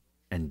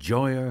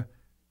 enjoyer,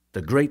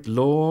 the great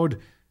Lord,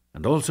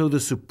 and also the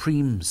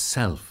Supreme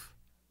Self.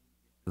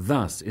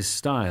 Thus is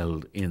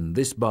styled in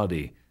this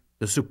body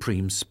the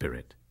Supreme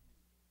Spirit.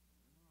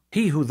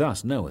 He who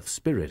thus knoweth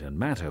spirit and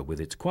matter with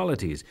its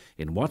qualities,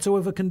 in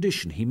whatsoever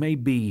condition he may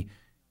be,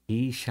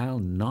 he shall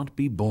not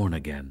be born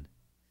again.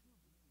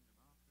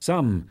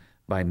 Some,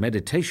 by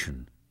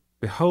meditation,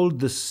 behold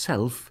the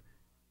self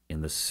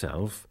in the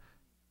self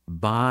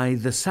by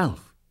the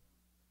self.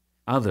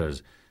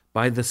 Others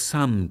by the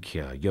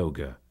Samkhya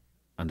Yoga,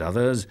 and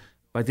others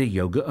by the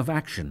Yoga of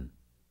action.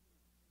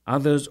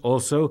 Others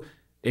also,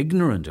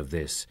 ignorant of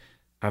this,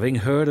 having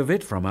heard of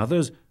it from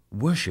others,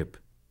 worship.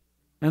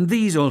 And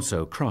these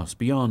also cross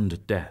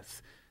beyond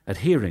death,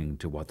 adhering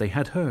to what they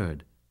had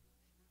heard.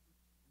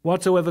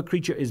 Whatsoever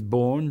creature is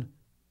born,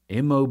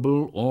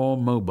 immobile or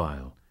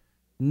mobile,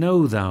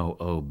 know thou,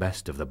 O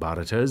best of the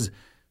Bharatas,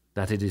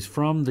 that it is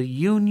from the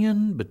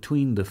union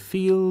between the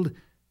field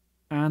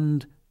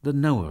and the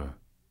knower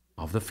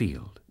of the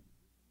field.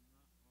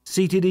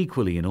 Seated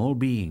equally in all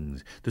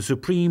beings, the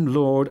Supreme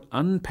Lord,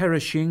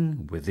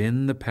 unperishing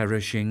within the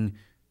perishing,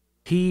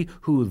 he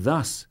who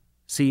thus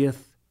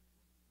seeth,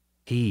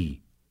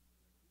 he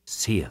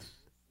seeth.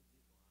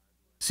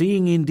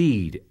 Seeing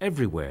indeed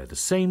everywhere the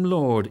same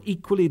Lord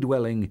equally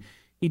dwelling,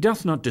 he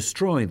doth not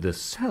destroy the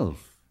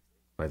self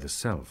by the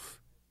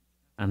self,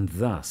 and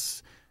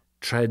thus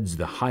treads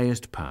the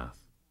highest path.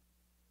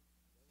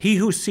 He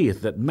who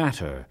seeth that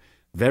matter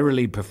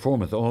verily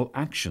performeth all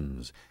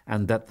actions,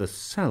 and that the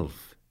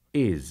self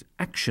is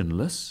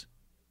actionless,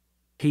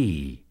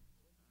 he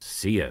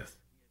seeth.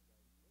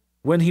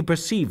 When he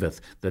perceiveth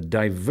the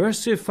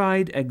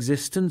diversified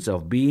existence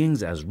of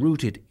beings as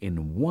rooted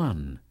in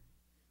one,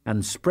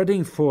 and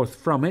spreading forth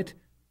from it,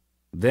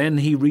 then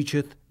he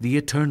reacheth the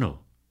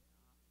eternal.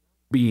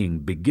 Being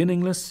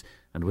beginningless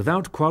and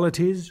without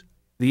qualities,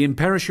 the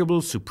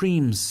imperishable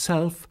Supreme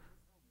Self,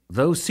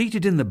 though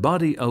seated in the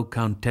body, O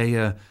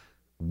Kaunteya,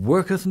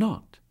 worketh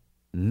not,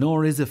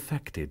 nor is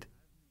affected.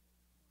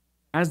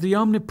 As the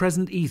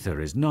omnipresent ether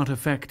is not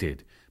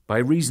affected by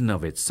reason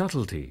of its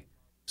subtlety,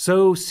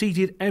 so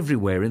seated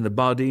everywhere in the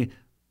body,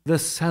 the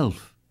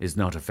Self is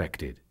not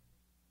affected.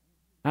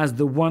 As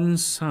the one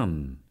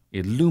sun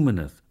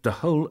illumineth the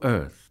whole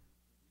earth,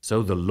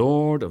 so the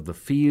Lord of the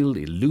field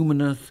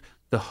illumineth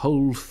the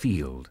whole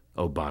field,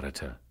 O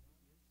Bharata.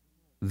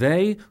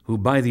 They who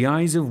by the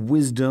eyes of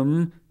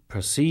wisdom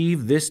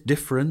perceive this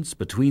difference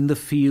between the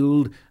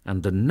field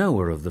and the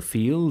knower of the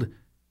field,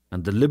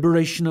 and the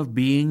liberation of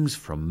beings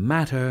from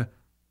matter,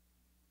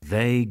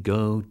 they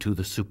go to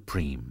the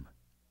Supreme.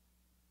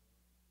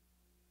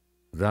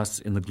 Thus,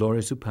 in the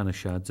glorious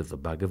Upanishads of the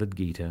Bhagavad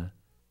Gita,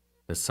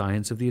 the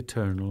science of the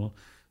eternal,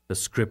 the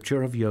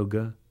scripture of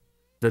yoga,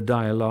 the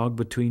dialogue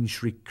between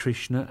Sri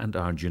Krishna and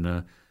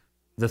Arjuna,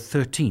 the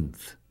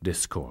 13th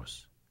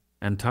discourse,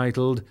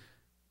 entitled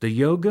The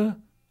Yoga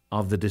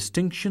of the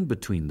Distinction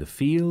Between the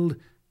Field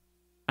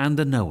and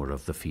the Knower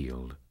of the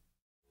Field.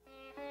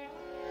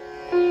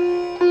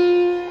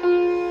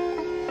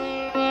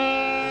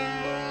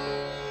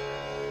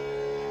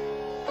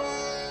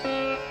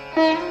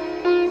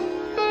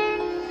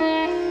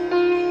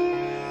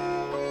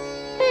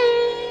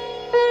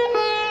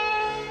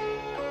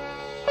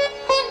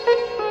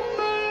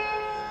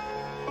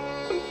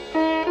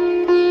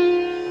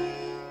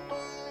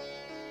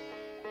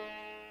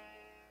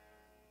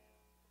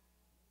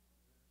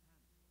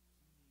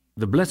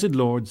 The Blessed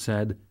Lord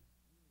said,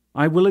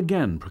 I will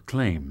again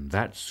proclaim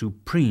that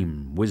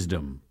supreme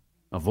wisdom,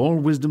 of all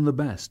wisdom the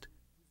best,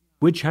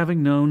 which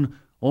having known,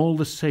 all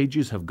the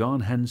sages have gone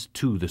hence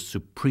to the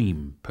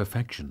supreme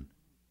perfection.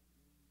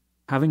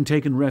 Having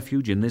taken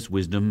refuge in this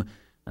wisdom,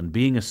 and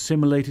being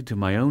assimilated to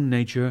my own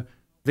nature,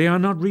 they are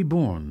not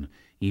reborn,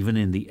 even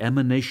in the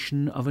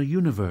emanation of a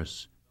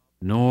universe,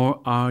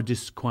 nor are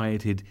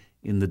disquieted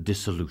in the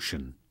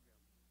dissolution.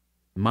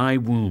 My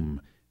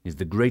womb is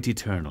the great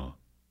eternal.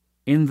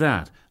 In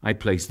that I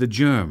place the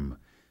germ.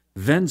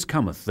 Thence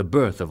cometh the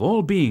birth of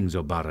all beings,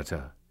 O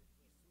Bharata.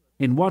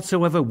 In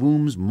whatsoever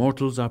wombs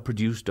mortals are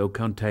produced, O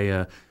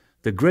Kaunteya,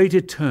 the great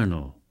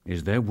eternal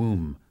is their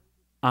womb,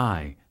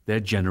 I their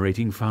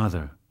generating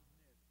father.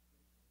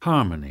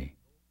 Harmony,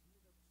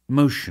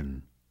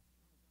 motion,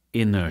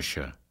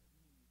 inertia.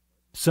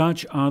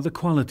 Such are the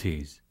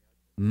qualities,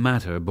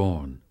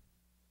 matter-born.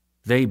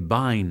 They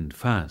bind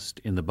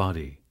fast in the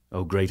body,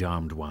 O great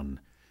armed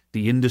one,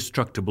 the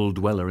indestructible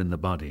dweller in the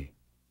body.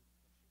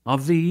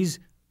 Of these,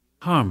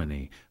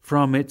 harmony,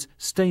 from its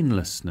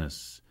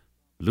stainlessness,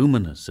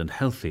 luminous and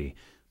healthy,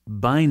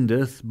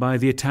 bindeth by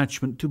the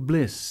attachment to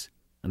bliss,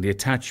 and the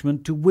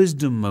attachment to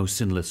wisdom, O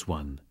sinless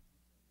one.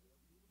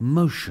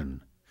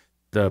 Motion,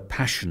 the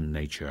passion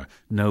nature,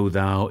 know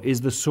thou,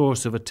 is the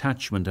source of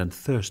attachment and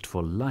thirst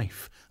for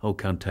life, O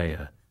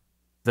Countea,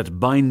 that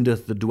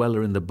bindeth the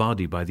dweller in the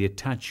body by the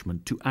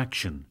attachment to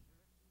action.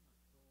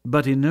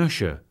 But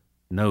inertia,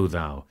 know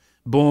thou,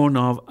 born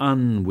of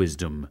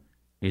unwisdom,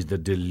 is the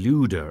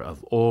deluder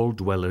of all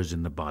dwellers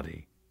in the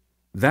body.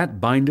 That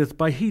bindeth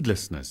by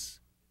heedlessness,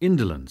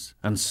 indolence,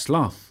 and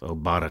sloth, O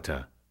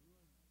Bharata.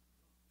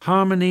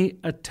 Harmony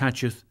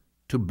attacheth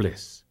to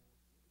bliss,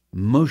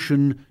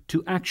 motion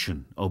to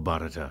action, O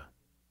Bharata.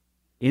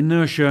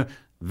 Inertia,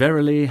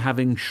 verily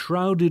having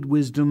shrouded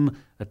wisdom,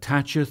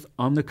 attacheth,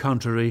 on the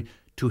contrary,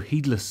 to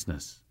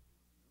heedlessness.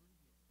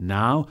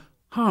 Now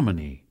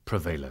harmony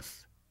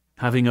prevaileth,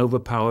 having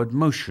overpowered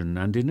motion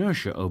and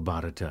inertia, O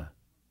Bharata.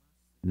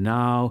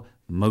 Now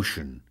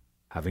motion,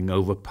 having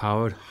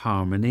overpowered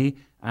harmony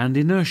and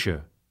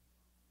inertia.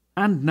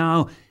 And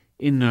now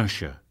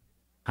inertia,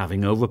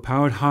 having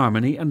overpowered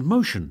harmony and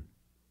motion.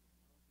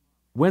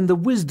 When the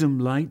wisdom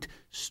light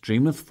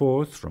streameth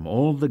forth from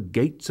all the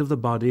gates of the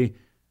body,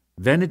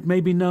 then it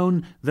may be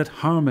known that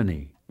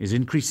harmony is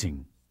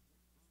increasing.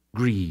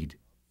 Greed,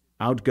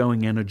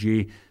 outgoing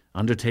energy,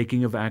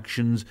 undertaking of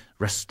actions,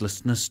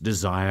 restlessness,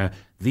 desire,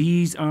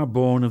 these are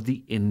born of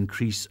the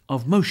increase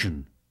of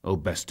motion, O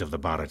best of the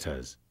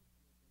Bharatas.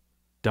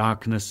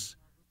 Darkness,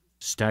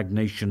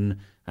 stagnation,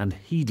 and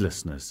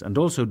heedlessness, and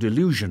also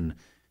delusion,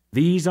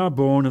 these are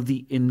born of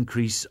the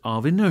increase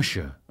of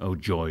inertia, O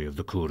joy of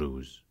the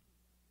Kurus.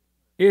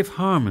 If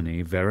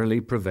harmony verily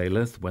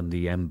prevaileth when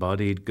the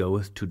embodied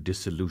goeth to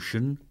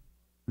dissolution,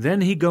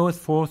 then he goeth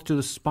forth to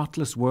the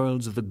spotless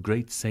worlds of the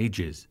great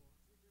sages.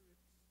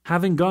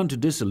 Having gone to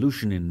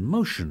dissolution in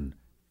motion,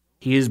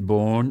 he is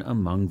born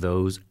among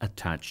those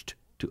attached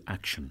to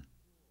action.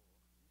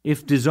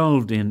 If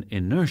dissolved in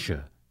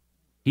inertia,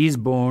 he is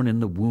born in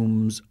the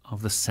wombs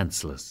of the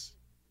senseless.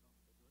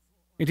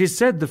 It is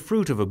said the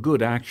fruit of a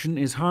good action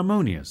is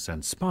harmonious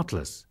and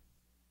spotless.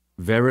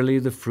 Verily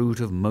the fruit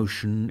of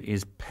motion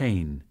is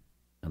pain,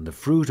 and the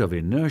fruit of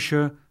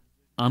inertia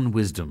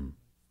unwisdom.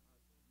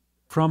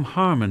 From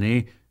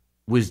harmony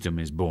wisdom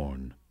is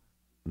born,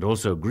 and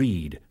also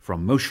greed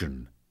from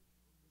motion.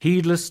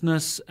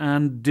 Heedlessness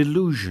and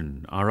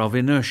delusion are of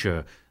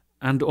inertia,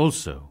 and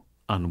also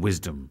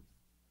unwisdom.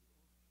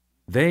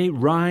 They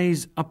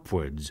rise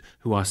upwards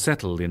who are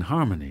settled in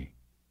harmony.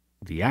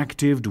 The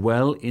active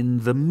dwell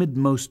in the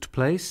midmost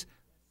place,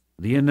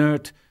 the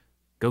inert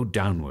go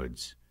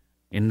downwards,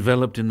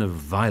 enveloped in the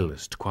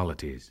vilest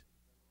qualities.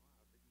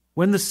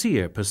 When the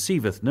seer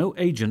perceiveth no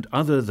agent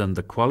other than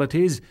the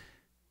qualities,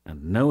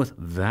 and knoweth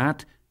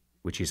that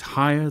which is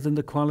higher than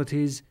the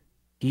qualities,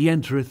 he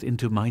entereth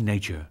into my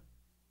nature.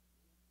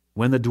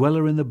 When the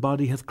dweller in the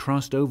body hath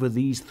crossed over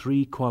these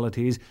three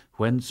qualities,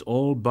 whence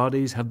all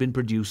bodies have been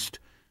produced,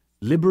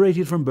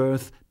 liberated from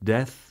birth,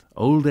 death,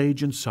 old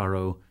age, and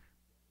sorrow,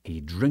 he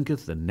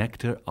drinketh the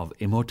nectar of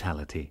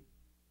immortality.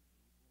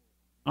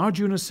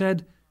 Arjuna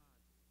said,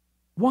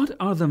 What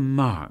are the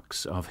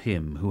marks of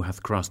him who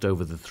hath crossed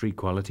over the three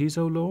qualities,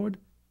 O Lord?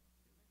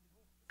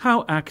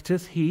 How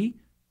acteth he,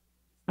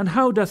 and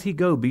how doth he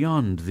go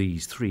beyond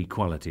these three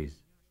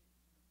qualities?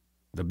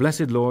 The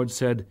blessed Lord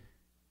said,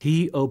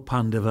 He, O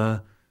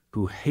Pandava,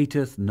 who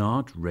hateth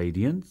not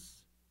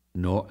radiance,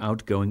 nor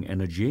outgoing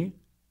energy,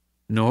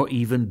 nor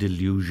even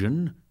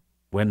delusion,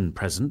 when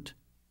present,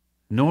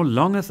 nor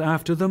longeth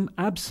after them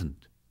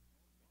absent.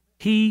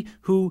 He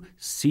who,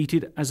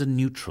 seated as a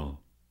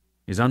neutral,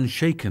 is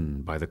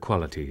unshaken by the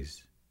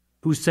qualities,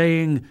 who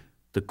saying,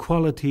 the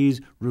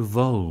qualities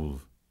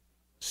revolve,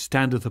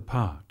 standeth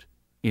apart,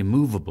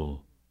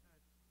 immovable,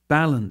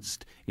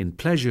 balanced in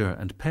pleasure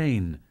and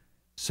pain,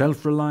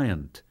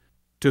 self-reliant,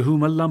 to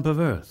whom a lump of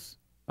earth,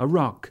 a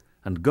rock,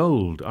 and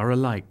gold are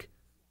alike,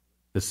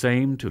 the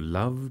same to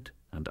loved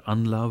and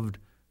unloved,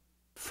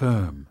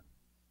 firm,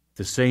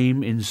 the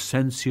same in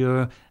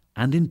censure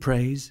and in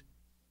praise,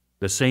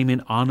 the same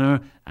in honor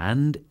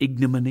and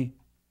ignominy,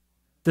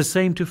 the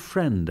same to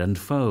friend and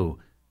foe,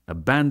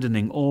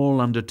 abandoning all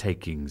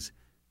undertakings.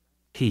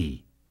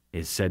 He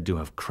is said to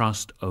have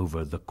crossed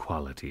over the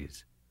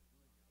qualities.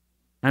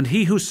 And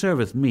he who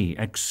serveth me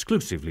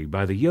exclusively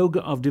by the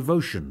yoga of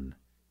devotion,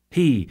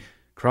 he,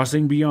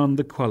 crossing beyond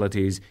the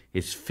qualities,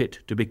 is fit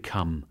to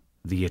become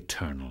the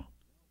eternal.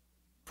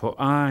 For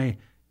I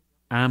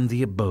am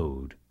the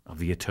abode of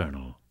the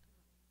eternal,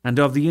 and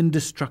of the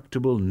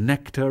indestructible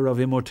nectar of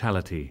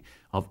immortality,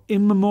 of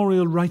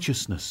immemorial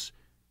righteousness,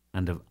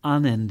 and of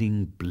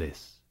unending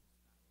bliss.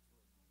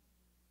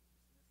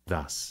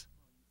 Thus,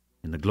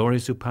 in the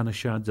glorious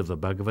Upanishads of the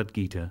Bhagavad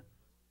Gita,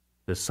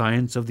 the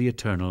science of the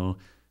eternal,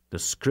 the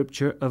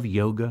scripture of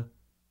yoga,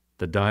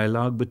 the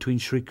dialogue between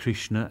Sri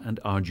Krishna and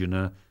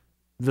Arjuna,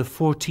 the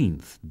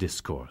 14th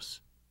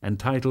discourse,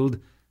 entitled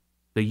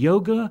The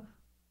Yoga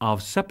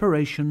of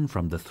Separation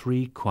from the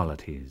Three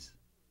Qualities.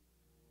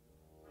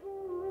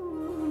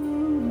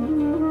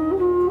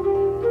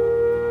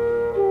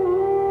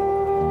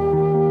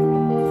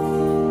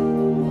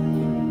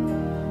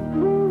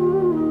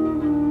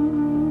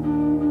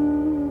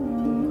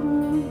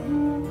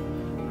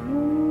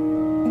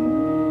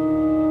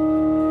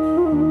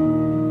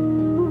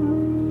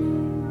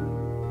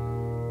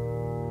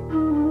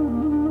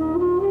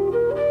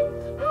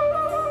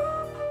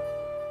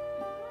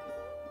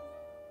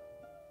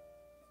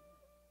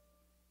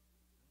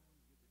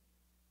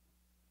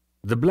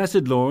 The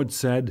blessed Lord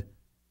said,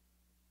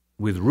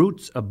 "With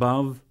roots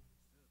above,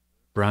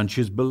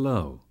 branches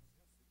below,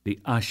 the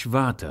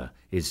Ashvata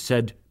is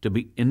said to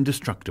be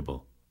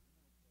indestructible.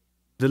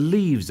 The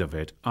leaves of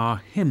it are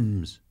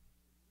hymns.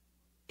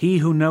 He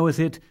who knoweth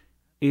it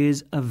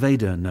is a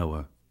Veda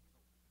knower.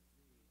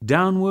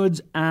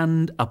 Downwards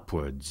and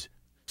upwards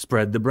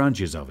spread the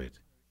branches of it,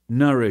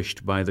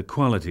 nourished by the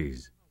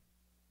qualities,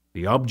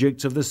 the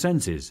objects of the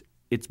senses,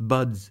 its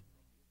buds,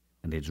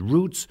 and its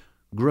roots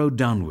grow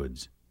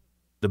downwards,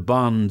 the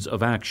bonds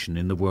of action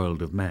in the world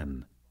of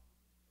men.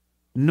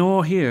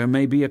 Nor here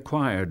may be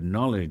acquired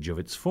knowledge of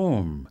its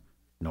form,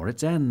 nor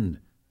its end,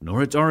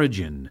 nor its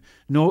origin,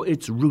 nor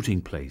its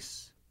rooting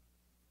place.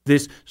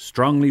 This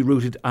strongly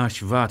rooted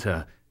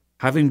Ashvata,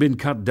 having been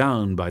cut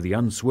down by the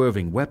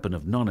unswerving weapon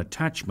of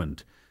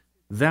non-attachment,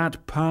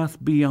 that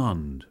path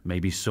beyond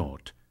may be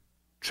sought,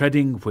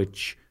 treading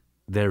which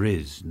there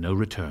is no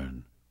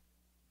return.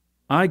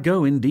 I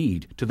go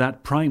indeed to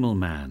that primal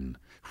man,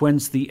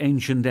 whence the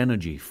ancient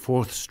energy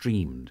forth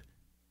streamed,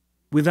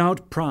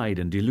 without pride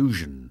and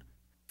delusion,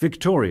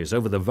 victorious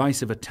over the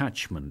vice of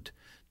attachment,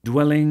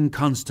 dwelling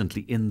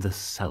constantly in the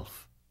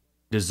self,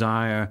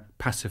 desire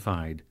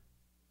pacified.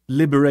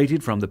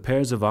 Liberated from the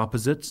pairs of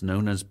opposites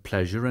known as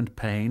pleasure and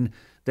pain,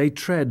 they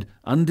tread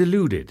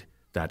undeluded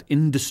that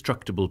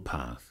indestructible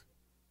path.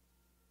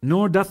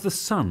 Nor doth the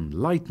sun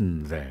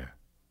lighten there,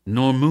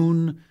 nor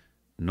moon,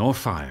 nor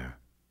fire.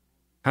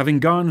 Having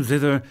gone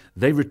thither,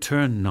 they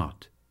return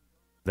not.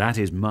 That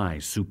is my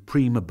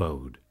supreme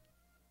abode.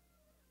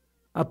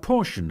 A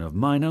portion of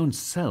mine own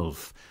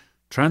self,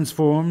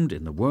 transformed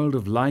in the world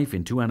of life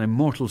into an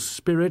immortal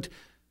spirit,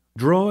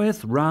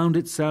 draweth round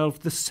itself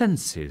the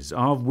senses,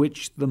 of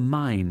which the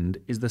mind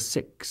is the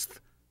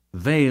sixth,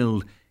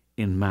 veiled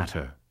in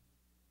matter.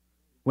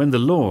 When the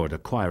Lord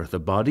acquireth a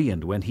body,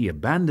 and when he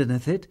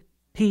abandoneth it,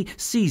 he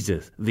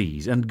seizeth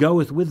these, and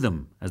goeth with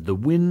them, as the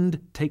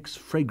wind takes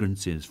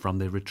fragrances from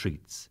their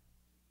retreats.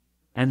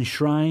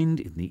 Enshrined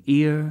in the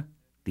ear,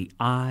 the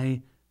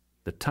eye,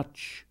 the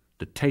touch,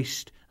 the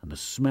taste, and the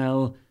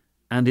smell,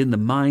 and in the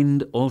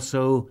mind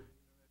also,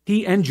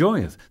 he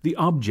enjoyeth the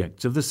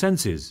objects of the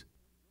senses.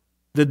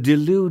 The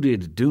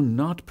deluded do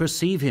not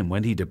perceive him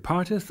when he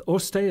departeth or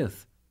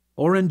stayeth,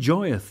 or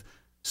enjoyeth,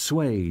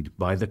 swayed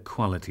by the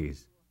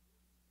qualities.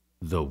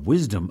 The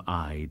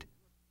wisdom-eyed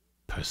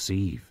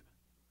perceive.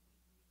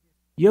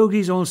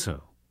 Yogis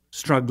also,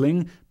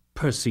 struggling,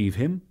 perceive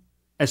him,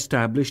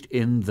 established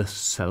in the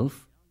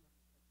self.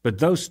 But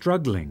though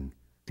struggling,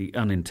 the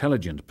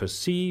unintelligent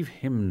perceive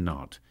him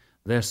not,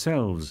 their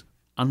selves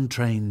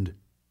untrained.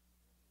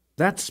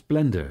 That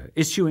splendor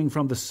issuing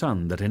from the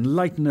sun that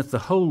enlighteneth the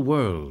whole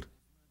world,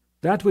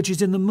 that which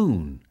is in the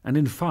moon and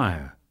in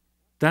fire,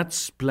 that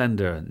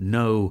splendor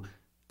know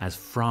as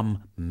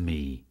from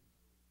me.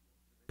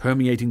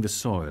 Permeating the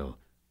soil,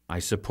 I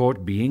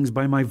support beings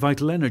by my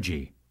vital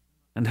energy,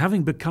 and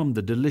having become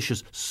the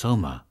delicious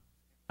soma,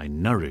 I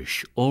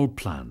nourish all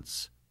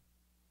plants.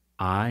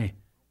 I,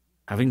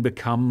 having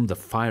become the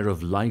fire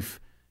of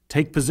life,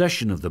 take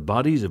possession of the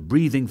bodies of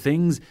breathing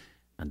things,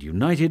 and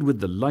united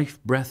with the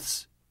life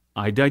breaths,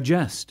 I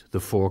digest the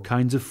four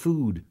kinds of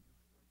food.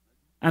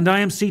 And I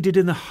am seated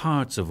in the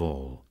hearts of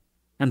all,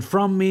 and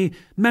from me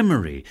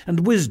memory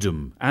and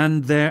wisdom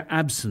and their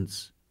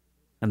absence.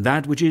 And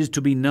that which is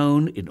to be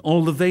known in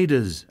all the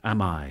Vedas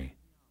am I.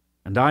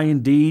 And I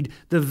indeed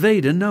the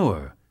Veda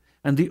knower,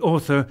 and the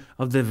author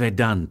of the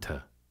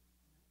Vedanta.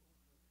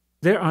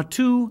 There are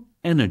two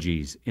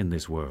energies in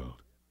this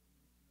world,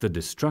 the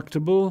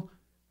destructible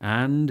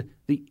and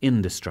the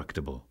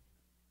indestructible.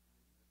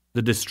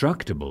 The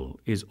destructible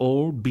is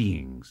all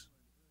beings.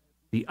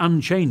 The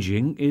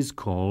unchanging is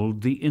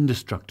called the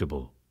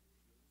indestructible.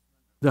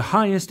 The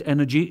highest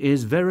energy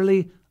is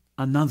verily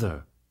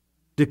another,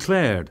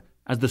 declared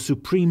as the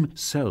supreme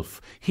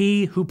self,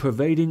 he who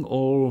pervading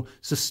all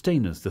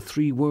sustaineth the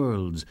three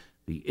worlds,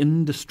 the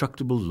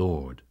indestructible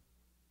Lord.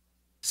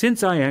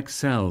 Since I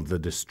excel the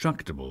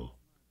destructible,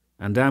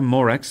 and am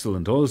more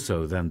excellent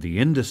also than the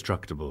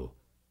indestructible,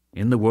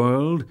 in the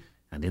world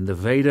and in the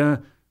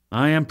Veda,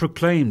 I am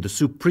proclaimed the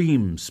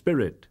supreme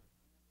spirit.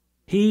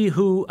 He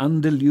who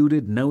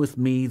undeluded knoweth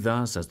me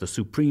thus as the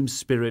supreme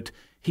spirit,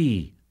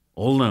 he,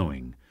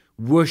 all-knowing,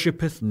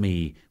 worshippeth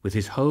me with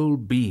his whole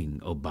being,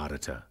 O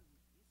Bharata.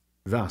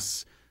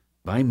 Thus,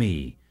 by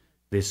me,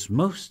 this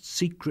most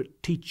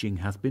secret teaching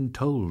hath been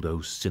told,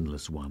 O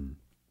sinless one.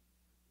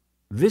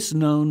 This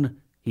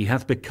known, he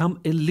hath become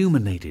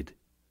illuminated,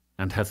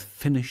 and hath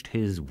finished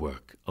his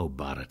work, O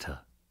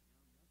Bharata.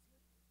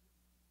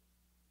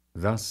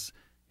 Thus,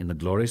 in the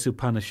glorious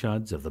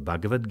Upanishads of the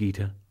Bhagavad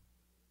Gita,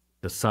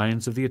 the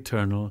science of the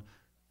eternal,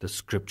 the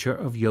scripture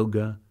of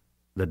yoga,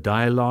 the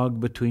dialogue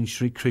between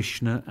Sri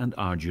Krishna and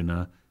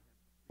Arjuna,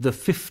 the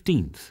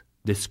 15th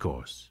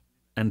discourse,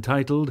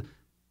 entitled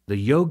The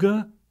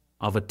Yoga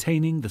of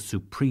Attaining the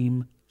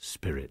Supreme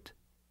Spirit.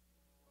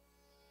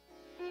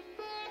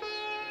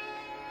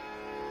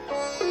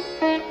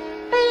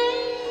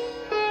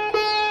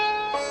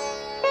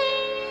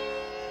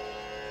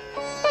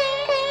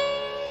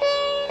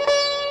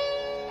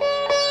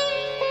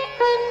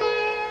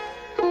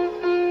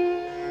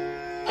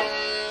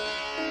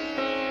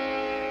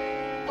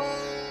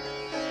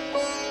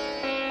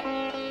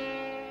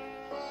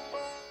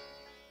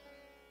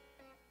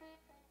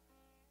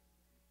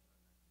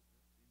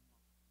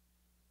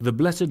 the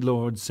blessed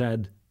Lord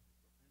said,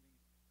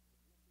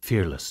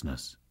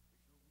 fearlessness,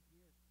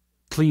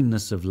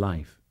 cleanness of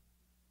life,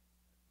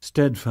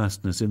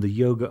 steadfastness in the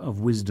yoga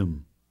of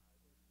wisdom,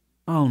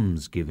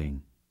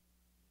 almsgiving,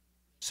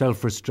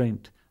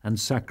 self-restraint and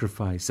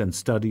sacrifice and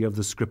study of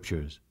the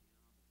Scriptures,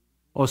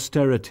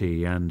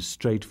 austerity and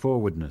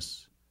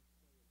straightforwardness,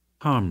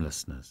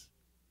 harmlessness,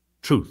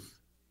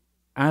 truth,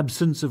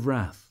 absence of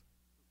wrath,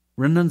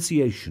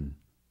 renunciation,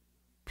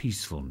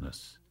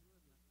 peacefulness,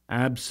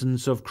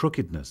 absence of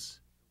crookedness,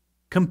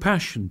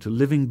 compassion to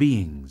living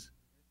beings,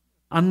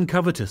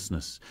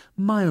 uncovetousness,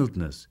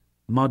 mildness,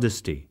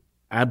 modesty,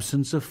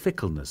 absence of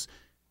fickleness,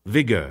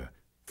 vigor,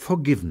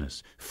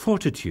 forgiveness,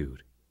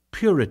 fortitude,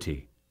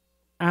 purity,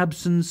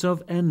 absence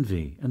of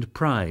envy and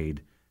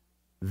pride.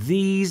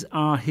 These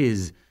are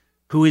his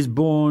who is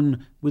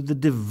born with the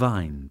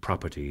divine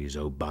properties,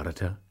 O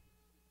Bharata.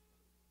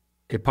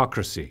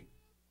 Hypocrisy,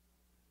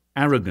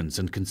 arrogance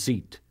and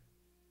conceit,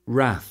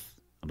 wrath,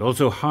 and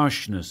also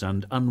harshness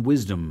and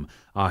unwisdom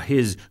are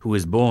his who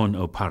is born,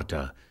 O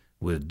Partha,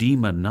 with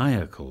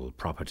demoniacal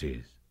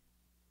properties.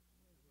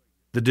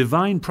 The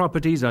divine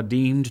properties are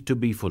deemed to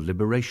be for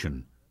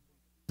liberation,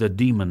 the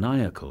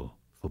demoniacal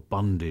for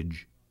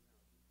bondage.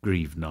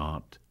 Grieve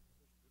not.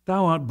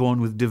 Thou art born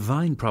with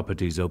divine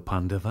properties, O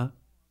Pandava.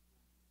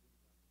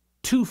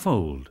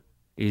 Twofold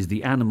is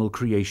the animal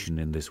creation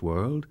in this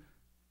world,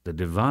 the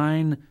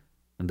divine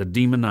and the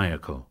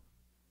demoniacal.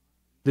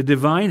 The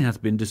divine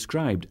hath been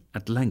described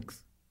at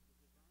length.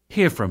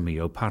 Hear from me,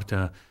 O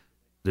Partha,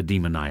 the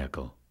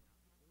demoniacal.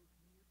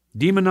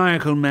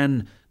 Demoniacal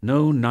men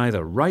know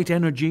neither right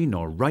energy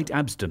nor right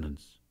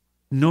abstinence,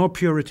 nor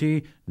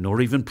purity, nor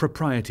even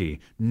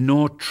propriety,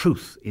 nor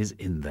truth is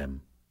in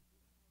them.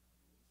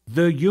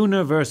 The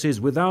universe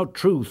is without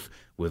truth,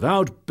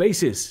 without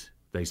basis,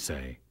 they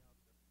say,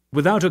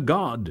 without a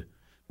God,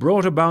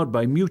 brought about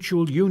by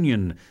mutual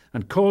union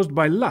and caused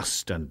by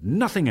lust and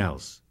nothing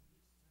else.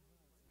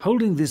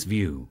 Holding this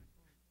view,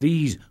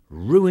 these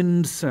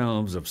ruined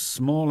selves of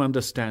small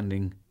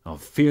understanding,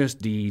 of fierce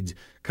deeds,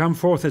 come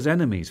forth as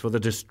enemies for the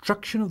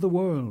destruction of the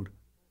world,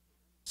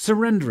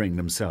 surrendering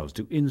themselves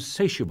to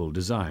insatiable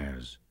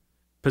desires,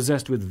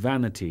 possessed with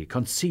vanity,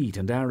 conceit,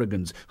 and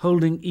arrogance,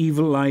 holding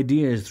evil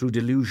ideas through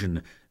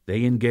delusion.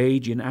 They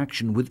engage in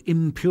action with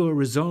impure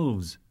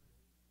resolves,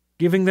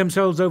 giving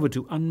themselves over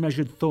to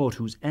unmeasured thought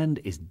whose end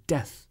is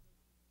death,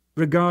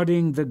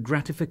 regarding the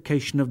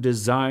gratification of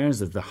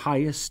desires as the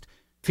highest,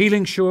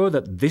 feeling sure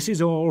that this is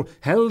all,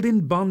 held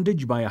in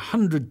bondage by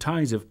 100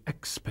 ties of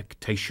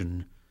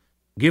expectation,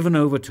 given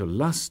over to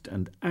lust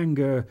and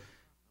anger,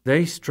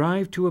 they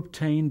strive to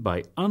obtain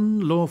by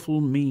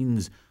unlawful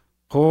means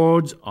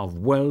hoards of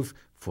wealth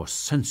for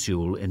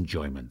sensual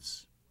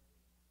enjoyments.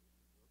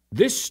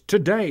 This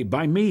today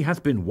by me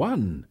hath been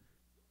won.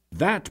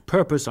 That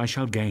purpose I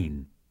shall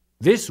gain.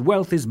 This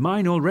wealth is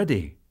mine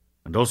already,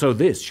 and also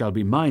this shall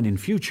be mine in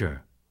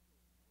future.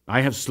 I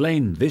have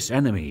slain this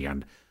enemy,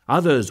 and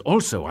others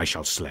also I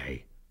shall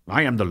slay.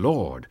 I am the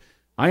Lord.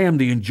 I am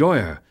the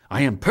enjoyer.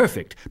 I am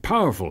perfect,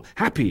 powerful,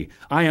 happy.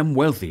 I am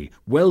wealthy,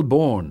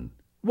 well-born.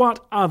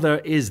 What other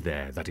is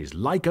there that is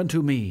like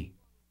unto me?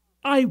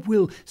 I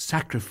will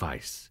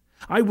sacrifice.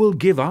 I will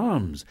give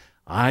alms.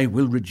 I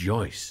will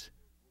rejoice.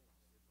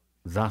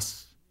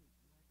 Thus,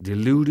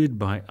 deluded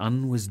by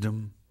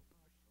unwisdom,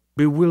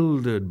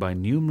 bewildered by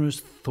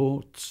numerous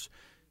thoughts,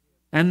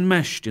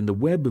 enmeshed in the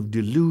web of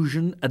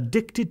delusion,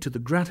 addicted to the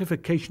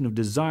gratification of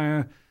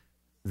desire,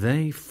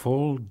 they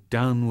fall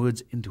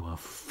downwards into a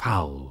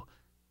foul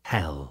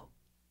hell.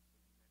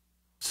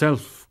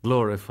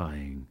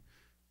 Self-glorifying,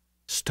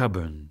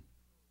 stubborn,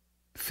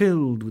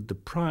 filled with the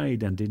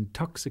pride and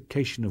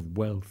intoxication of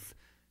wealth,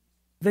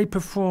 they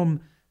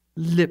perform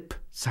lip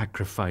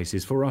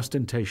sacrifices for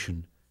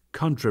ostentation,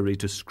 contrary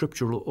to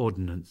scriptural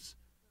ordinance.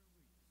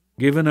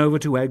 Given over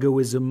to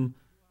egoism,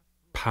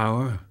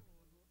 power,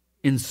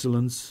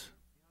 insolence,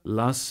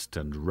 lust,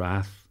 and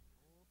wrath,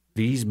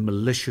 these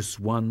malicious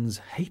ones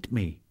hate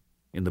me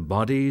in the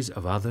bodies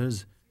of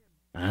others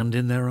and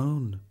in their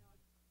own.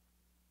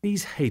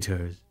 These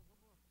haters,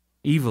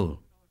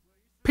 evil,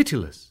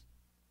 pitiless,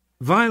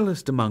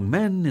 vilest among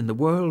men in the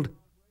world,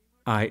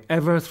 I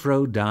ever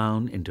throw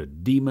down into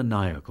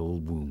demoniacal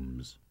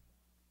wombs.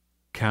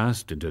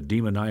 Cast into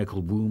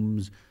demoniacal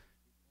wombs,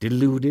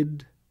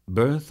 deluded,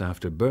 birth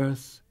after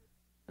birth,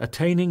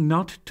 attaining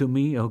not to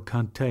me, O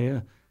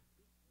Kanteya,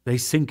 they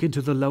sink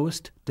into the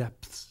lowest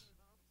depths.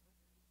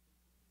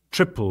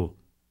 Triple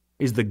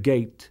is the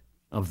gate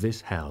of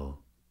this hell,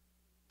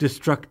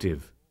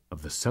 destructive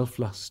of the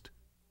self-lust,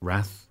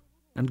 wrath,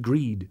 and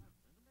greed.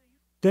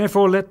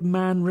 Therefore let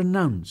man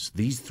renounce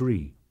these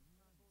three.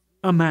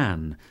 A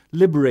man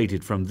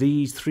liberated from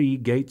these three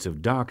gates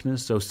of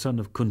darkness, O son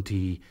of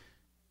Kunti,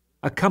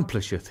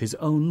 accomplisheth his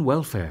own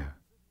welfare,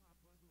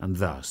 and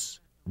thus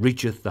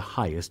reacheth the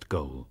highest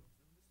goal.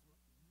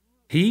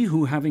 He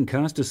who, having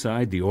cast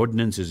aside the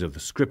ordinances of the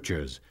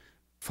Scriptures,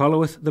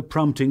 followeth the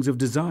promptings of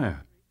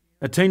desire,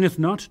 attaineth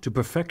not to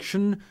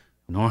perfection,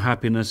 nor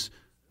happiness,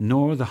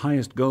 nor the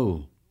highest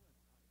goal.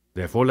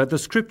 Therefore let the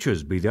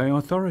Scriptures be thy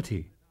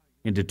authority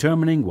in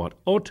determining what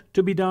ought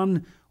to be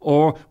done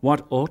or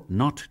what ought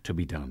not to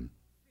be done.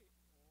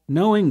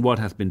 Knowing what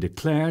hath been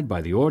declared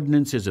by the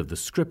ordinances of the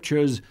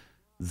Scriptures,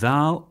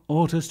 thou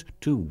oughtest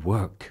to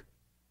work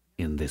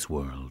in this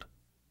world.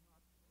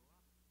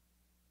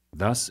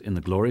 Thus, in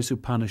the glorious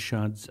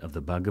Upanishads of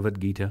the Bhagavad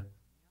Gita,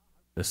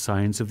 the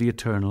science of the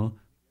eternal,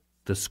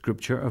 the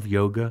scripture of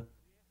yoga,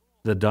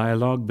 the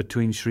dialogue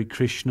between Sri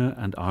Krishna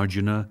and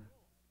Arjuna,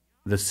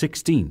 the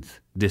 16th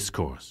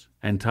discourse,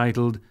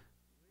 entitled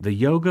The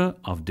Yoga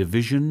of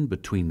Division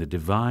Between the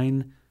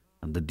Divine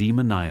and the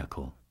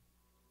Demoniacal.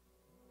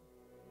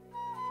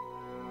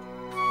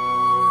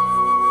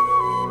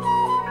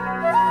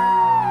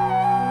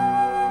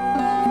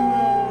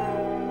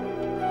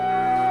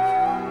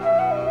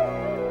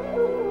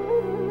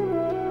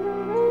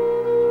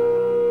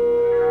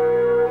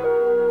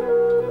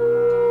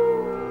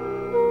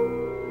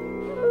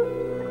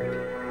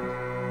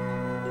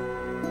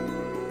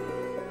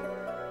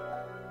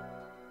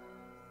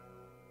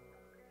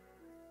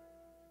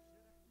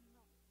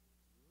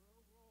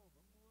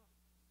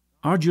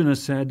 Arjuna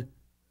said,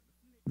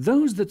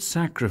 "Those that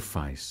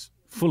sacrifice,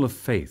 full of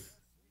faith,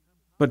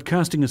 but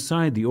casting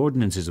aside the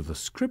ordinances of the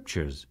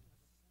Scriptures,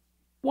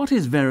 what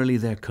is verily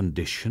their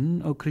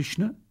condition, O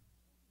Krishna?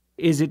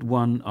 Is it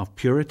one of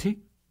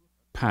purity,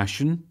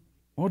 passion,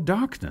 or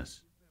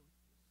darkness?"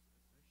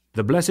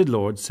 The blessed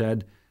Lord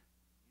said,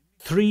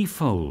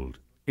 "Threefold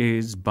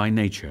is by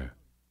nature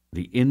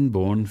the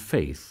inborn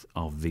faith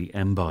of the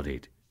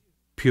embodied,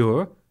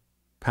 pure,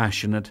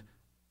 passionate,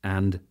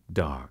 and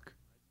dark.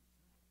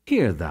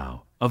 Hear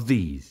thou of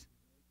these.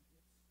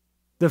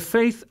 The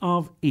faith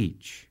of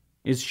each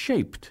is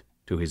shaped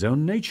to his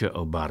own nature,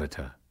 O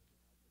Bharata.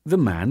 The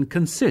man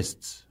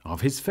consists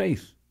of his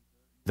faith.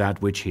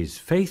 That which his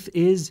faith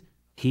is,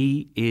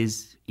 he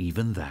is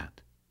even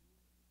that.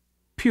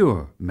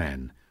 Pure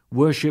men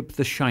worship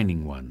the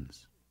shining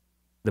ones.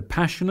 The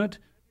passionate,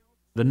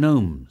 the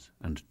gnomes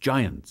and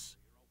giants.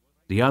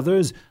 The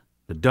others,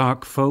 the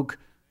dark folk,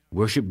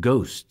 worship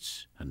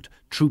ghosts and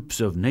troops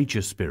of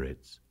nature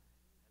spirits.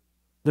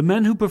 The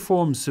men who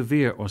perform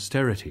severe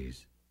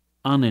austerities,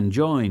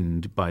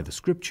 unenjoined by the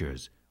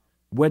Scriptures,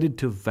 wedded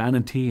to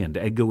vanity and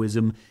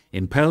egoism,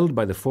 impelled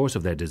by the force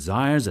of their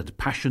desires and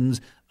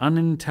passions,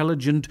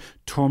 unintelligent,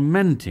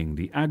 tormenting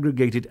the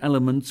aggregated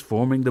elements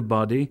forming the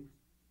body,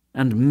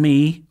 and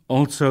me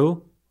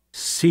also,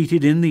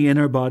 seated in the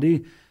inner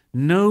body,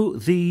 know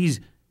these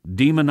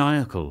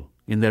demoniacal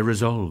in their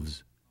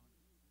resolves.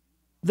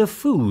 The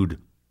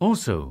food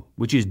also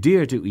which is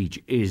dear to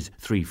each is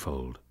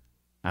threefold,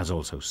 as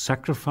also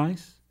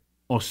sacrifice,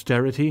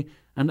 austerity,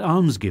 and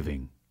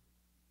almsgiving.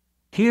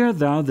 Hear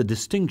thou the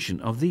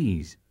distinction of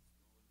these.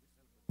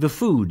 The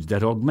foods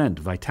that augment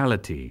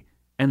vitality,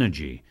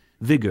 energy,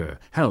 vigor,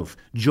 health,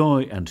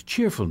 joy, and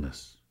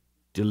cheerfulness,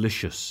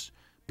 delicious,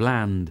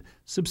 bland,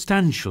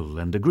 substantial,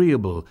 and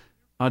agreeable,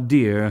 are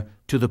dear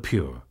to the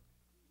pure.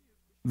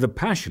 The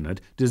passionate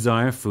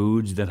desire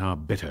foods that are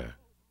bitter,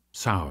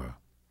 sour,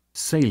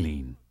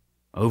 saline,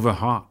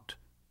 over-hot,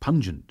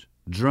 pungent,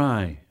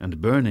 dry,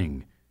 and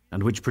burning,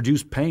 and which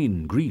produce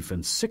pain, grief,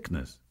 and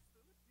sickness.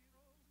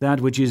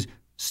 That which is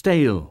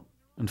stale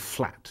and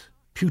flat,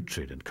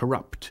 putrid and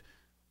corrupt,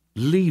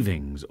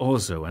 leavings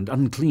also and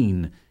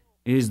unclean,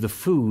 is the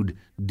food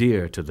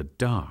dear to the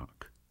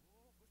dark.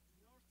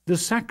 The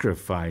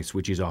sacrifice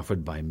which is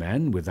offered by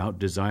men without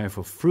desire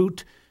for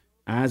fruit,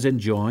 as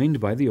enjoined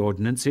by the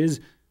ordinances,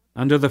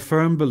 under the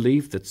firm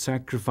belief that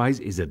sacrifice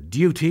is a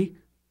duty,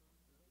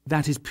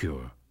 that is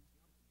pure.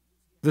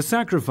 The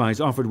sacrifice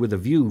offered with a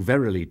view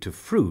verily to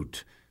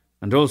fruit,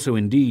 and also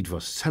indeed for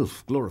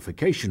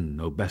self-glorification,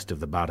 O best of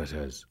the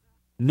Bharatas,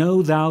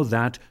 know thou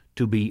that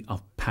to be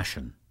of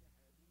passion.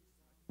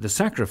 The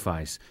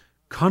sacrifice,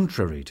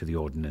 contrary to the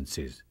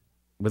ordinances,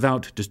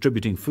 without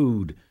distributing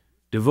food,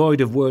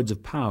 devoid of words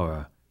of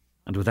power,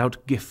 and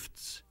without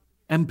gifts,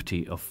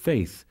 empty of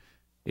faith,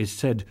 is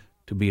said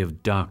to be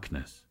of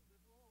darkness.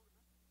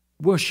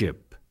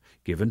 Worship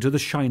given to the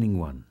shining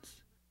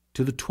ones,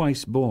 to the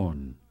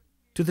twice-born,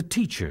 to the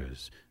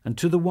teachers, and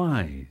to the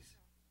wise.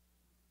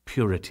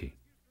 Purity,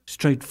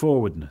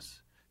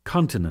 straightforwardness,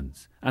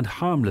 continence, and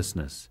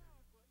harmlessness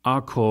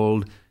are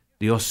called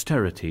the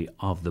austerity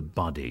of the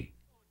body.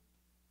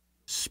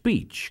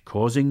 Speech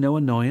causing no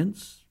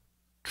annoyance,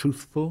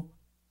 truthful,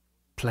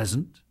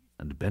 pleasant,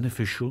 and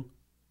beneficial,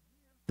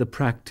 the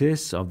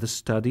practice of the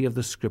study of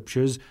the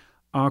Scriptures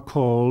are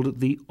called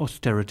the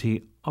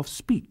austerity of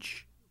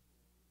speech.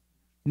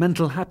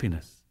 Mental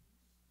happiness,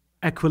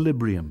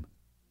 equilibrium,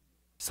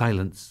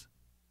 silence,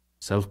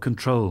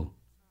 self-control,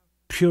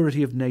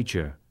 purity of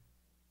nature,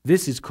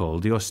 this is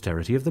called the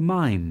austerity of the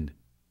mind.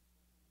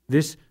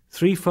 This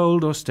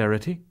threefold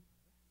austerity,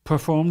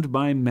 performed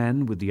by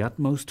men with the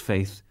utmost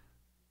faith,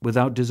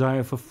 without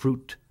desire for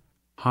fruit,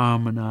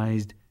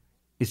 harmonized,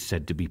 is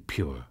said to be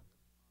pure.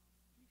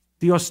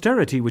 The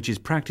austerity which is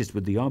practiced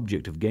with the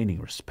object of gaining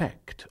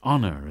respect,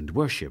 honor, and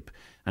worship,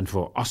 and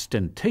for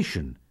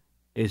ostentation,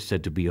 is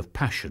said to be of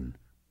passion,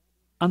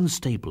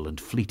 unstable and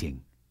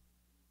fleeting.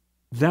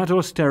 That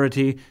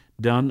austerity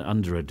done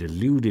under a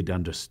deluded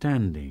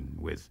understanding,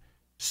 with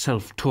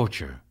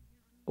self-torture,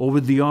 or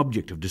with the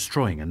object of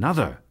destroying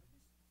another,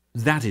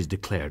 that is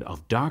declared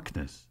of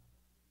darkness.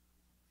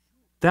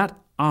 That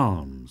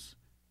alms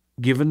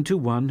given to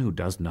one who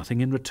does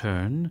nothing in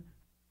return,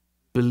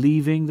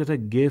 believing that a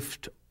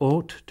gift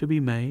ought to be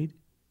made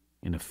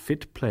in a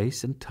fit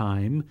place and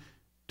time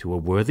to a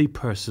worthy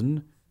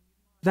person,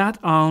 that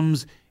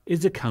alms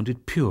is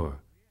accounted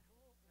pure.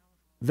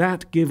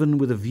 That given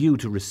with a view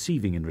to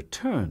receiving in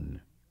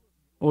return,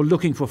 or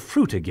looking for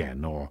fruit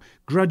again, or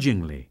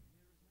grudgingly,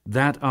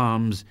 that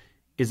alms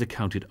is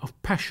accounted of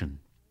passion.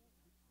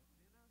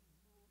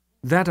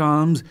 That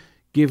alms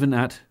given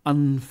at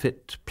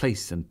unfit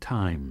place and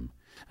time,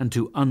 and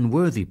to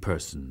unworthy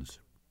persons,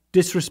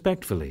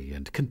 disrespectfully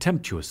and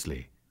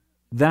contemptuously,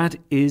 that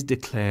is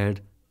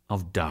declared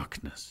of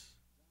darkness.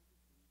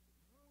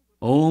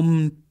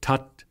 Om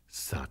Tat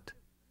Sat.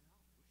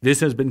 This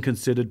has been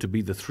considered to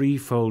be the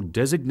threefold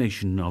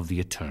designation of the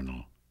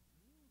Eternal.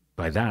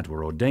 By that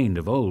were ordained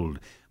of old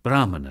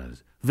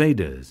Brahmanas,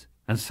 Vedas,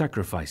 and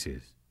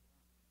sacrifices.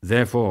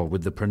 Therefore,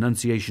 with the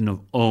pronunciation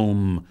of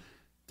Om,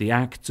 the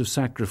acts of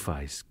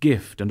sacrifice,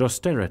 gift, and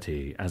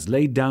austerity, as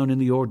laid down in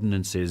the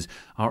ordinances,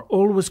 are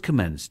always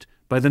commenced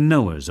by the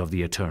knowers of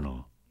the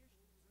Eternal.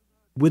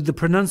 With the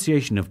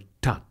pronunciation of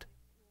Tat,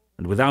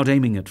 and without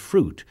aiming at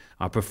fruit,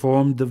 are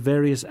performed the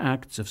various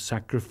acts of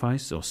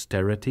sacrifice,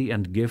 austerity,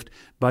 and gift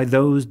by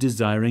those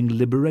desiring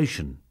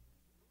liberation.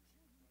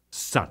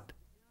 Sat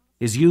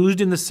is used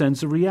in the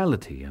sense of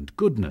reality and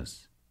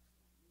goodness.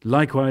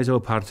 Likewise, O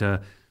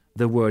Partha,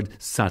 the word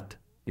Sat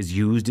is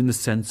used in the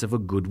sense of a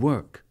good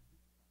work.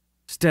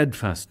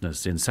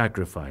 Steadfastness in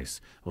sacrifice,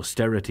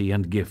 austerity,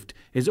 and gift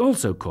is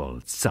also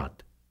called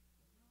Sat,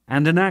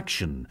 and an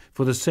action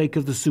for the sake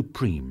of the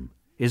Supreme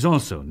is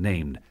also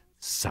named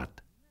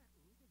Sat.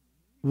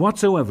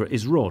 Whatsoever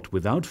is wrought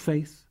without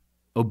faith,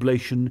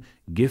 oblation,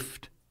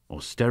 gift,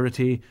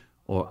 austerity,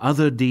 or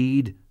other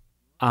deed,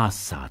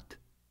 Asat,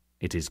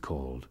 it is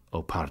called,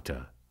 O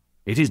Partha.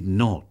 It is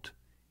naught,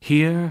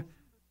 here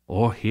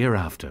or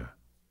hereafter.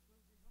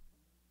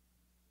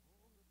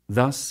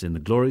 Thus, in the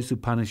glorious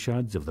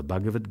Upanishads of the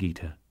Bhagavad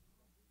Gita,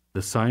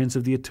 the science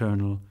of the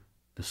eternal,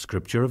 the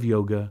scripture of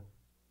yoga,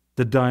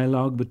 the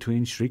dialogue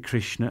between Sri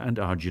Krishna and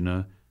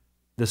Arjuna,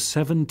 the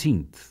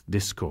 17th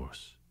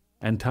discourse,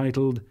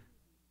 entitled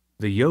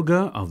The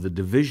Yoga of the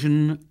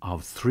Division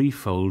of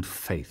Threefold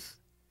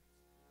Faith.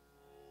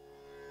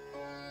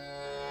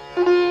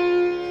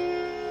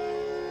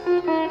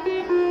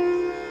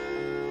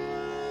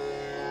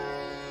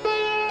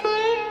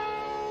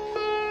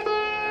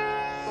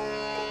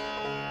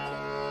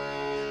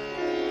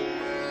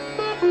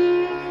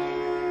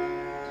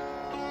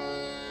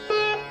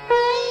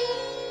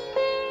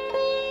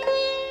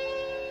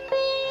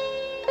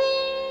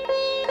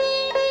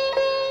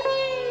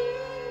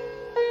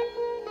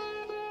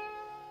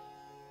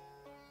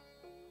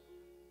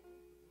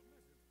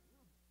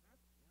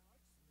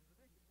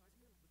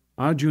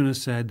 Arjuna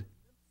said,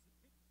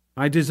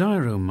 I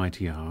desire, O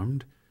mighty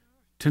armed,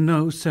 to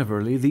know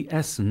severally the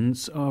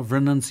essence of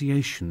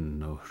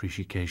renunciation, O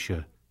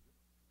Hrishikesha,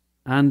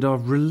 and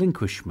of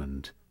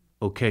relinquishment,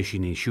 O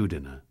Keshini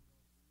Shudana.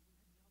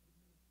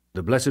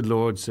 The Blessed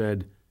Lord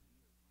said,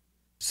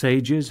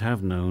 Sages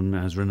have known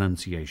as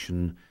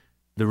renunciation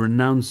the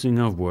renouncing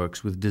of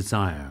works with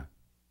desire.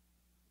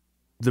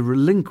 The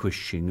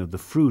relinquishing of the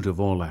fruit of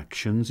all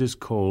actions is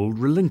called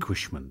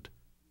relinquishment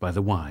by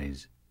the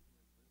wise.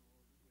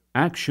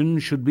 Action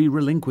should be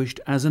relinquished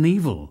as an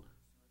evil,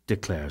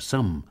 declare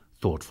some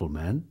thoughtful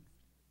men.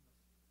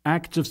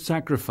 Acts of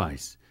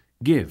sacrifice,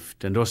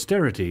 gift, and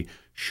austerity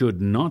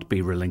should not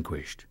be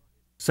relinquished,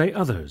 say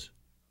others.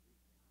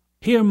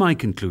 Hear my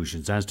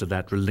conclusions as to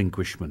that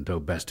relinquishment, O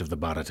best of the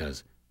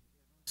Bharatas.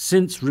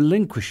 Since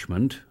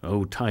relinquishment,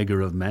 O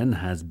tiger of men,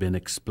 has been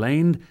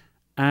explained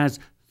as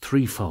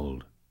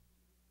threefold.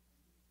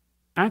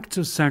 Acts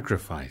of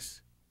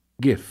sacrifice,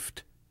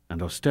 gift,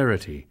 and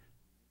austerity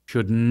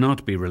should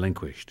not be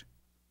relinquished,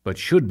 but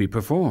should be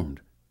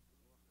performed.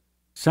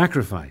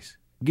 Sacrifice,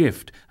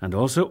 gift, and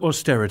also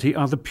austerity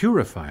are the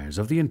purifiers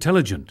of the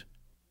intelligent.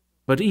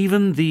 But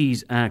even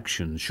these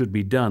actions should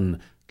be done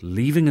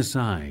leaving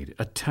aside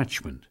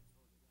attachment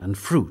and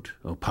fruit,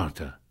 O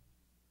Partha.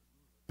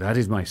 That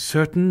is my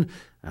certain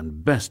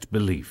and best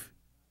belief.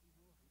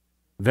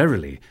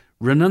 Verily,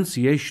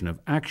 renunciation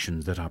of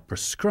actions that are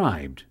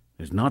prescribed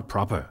is not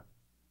proper.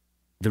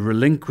 The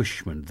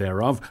relinquishment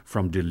thereof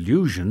from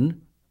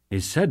delusion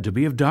is said to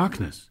be of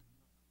darkness.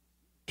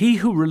 He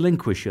who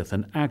relinquisheth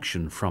an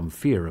action from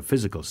fear of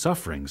physical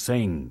suffering,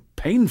 saying,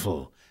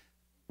 painful,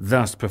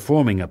 thus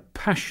performing a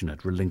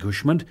passionate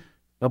relinquishment,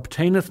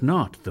 obtaineth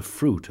not the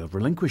fruit of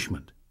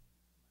relinquishment.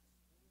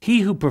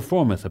 He who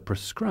performeth a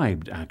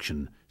prescribed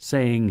action,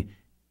 saying,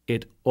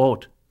 it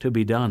ought to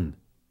be done,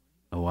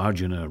 O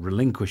Arjuna,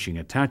 relinquishing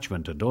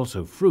attachment and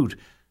also fruit,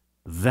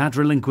 that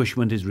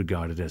relinquishment is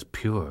regarded as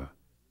pure.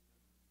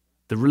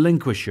 The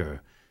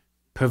relinquisher,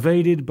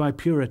 pervaded by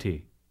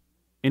purity,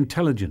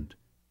 intelligent,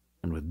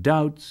 and with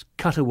doubts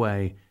cut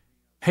away,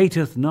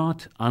 hateth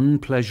not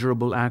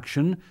unpleasurable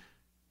action,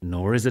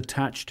 nor is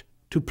attached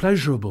to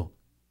pleasurable.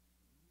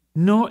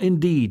 Nor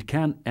indeed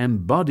can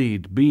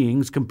embodied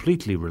beings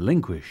completely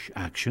relinquish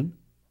action.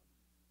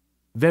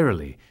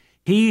 Verily,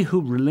 he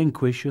who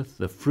relinquisheth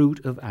the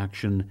fruit of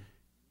action,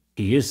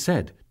 he is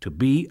said to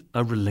be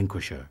a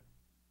relinquisher.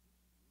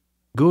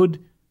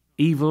 Good,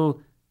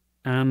 evil,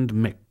 and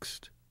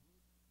mixed.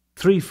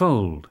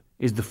 Threefold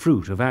is the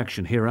fruit of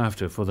action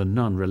hereafter for the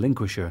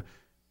non-relinquisher,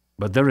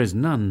 but there is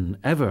none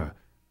ever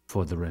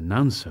for the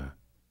renouncer.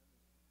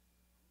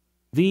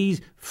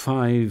 These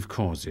 5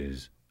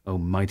 causes, O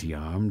mighty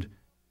armed,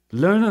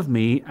 learn of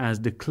me as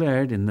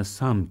declared in the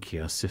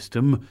Samkhya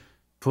system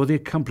for the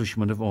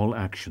accomplishment of all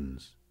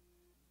actions.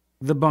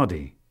 The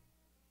body,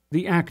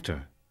 the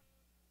actor,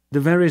 the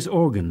various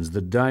organs,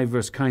 the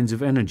diverse kinds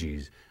of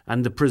energies,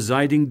 and the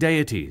presiding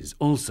deities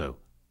also,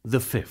 the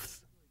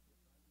 5th.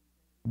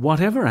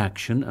 Whatever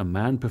action a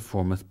man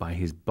performeth by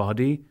his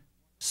body,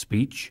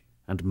 speech,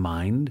 and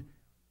mind,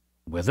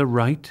 whether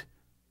right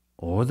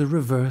or the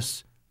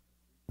reverse,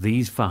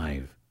 these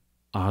 5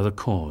 are the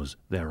cause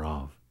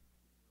thereof.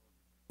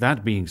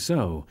 That being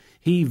so,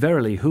 he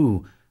verily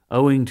who,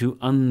 owing to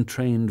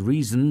untrained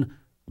reason,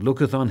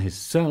 looketh on his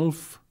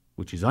self,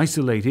 which is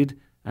isolated,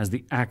 as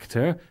the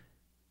actor,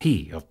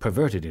 he of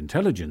perverted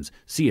intelligence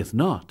seeth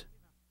not.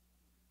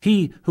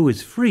 He who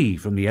is free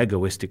from the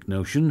egoistic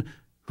notion,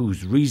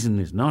 whose reason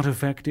is not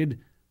affected,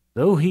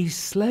 though he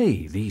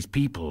slay these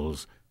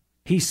peoples,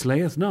 he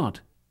slayeth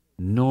not,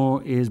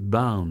 nor is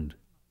bound.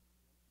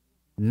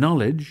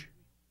 Knowledge,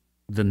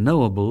 the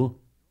knowable,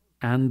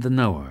 and the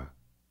knower,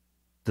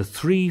 the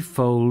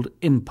threefold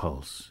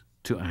impulse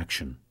to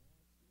action.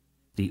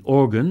 The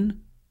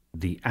organ,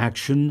 the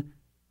action,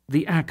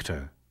 the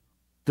actor,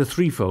 the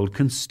threefold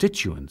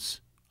constituents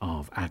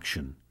of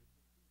action.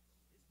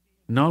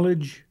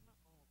 Knowledge,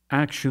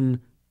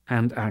 action,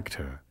 and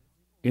actor,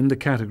 in the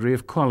category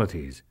of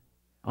qualities,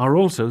 are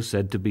also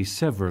said to be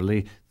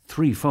severally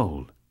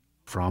threefold,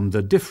 from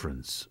the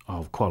difference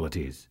of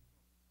qualities.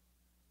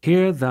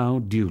 Hear thou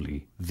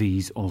duly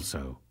these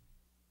also.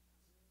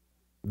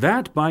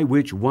 That by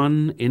which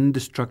one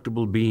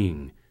indestructible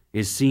being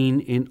is seen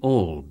in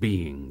all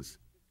beings,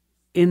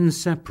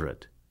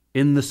 inseparate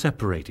in the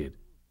separated,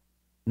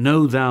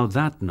 know thou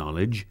that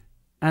knowledge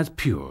as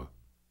pure.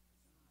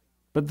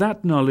 But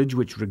that knowledge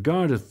which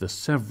regardeth the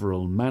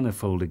several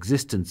manifold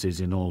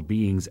existences in all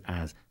beings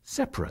as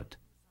separate,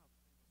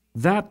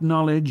 that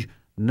knowledge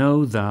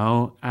know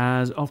thou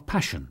as of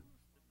passion,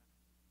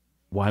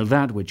 while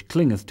that which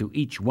clingeth to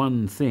each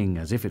one thing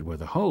as if it were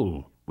the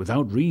whole,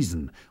 without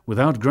reason,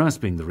 without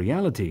grasping the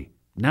reality,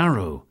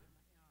 narrow,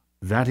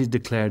 that is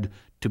declared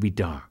to be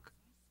dark.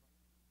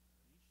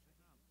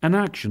 An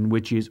action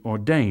which is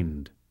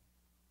ordained,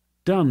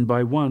 done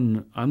by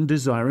one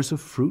undesirous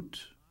of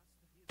fruit,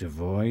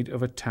 devoid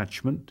of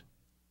attachment,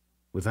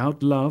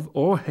 without love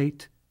or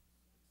hate,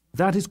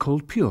 that is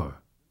called pure.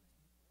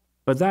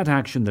 But that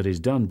action that is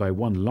done by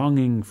one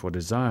longing for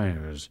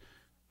desires,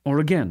 or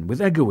again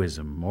with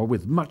egoism or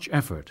with much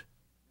effort,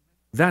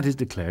 that is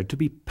declared to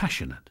be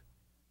passionate.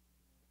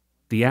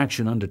 The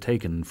action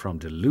undertaken from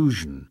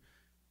delusion,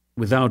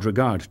 without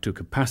regard to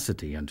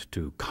capacity and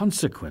to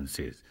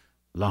consequences,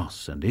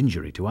 loss and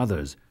injury to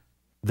others,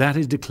 that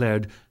is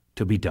declared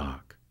to be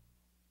dark.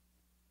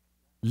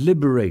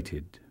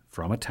 Liberated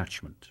from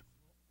attachment,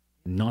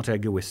 not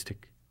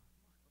egoistic,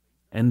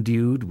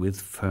 endued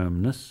with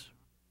firmness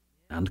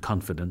and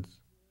confidence,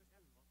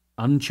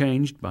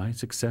 unchanged by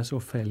success or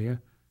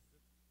failure,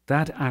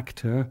 that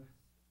actor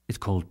is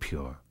called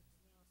pure.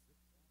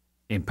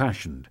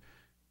 Impassioned,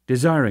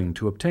 desiring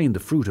to obtain the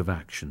fruit of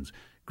actions,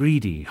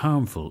 greedy,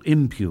 harmful,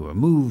 impure,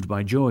 moved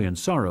by joy and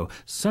sorrow,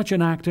 such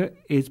an actor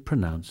is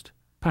pronounced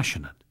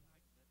passionate.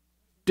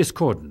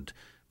 Discordant,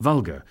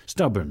 vulgar,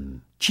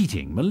 stubborn,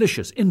 cheating,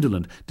 malicious,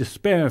 indolent,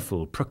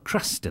 despairful,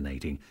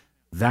 procrastinating,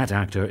 that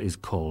actor is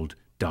called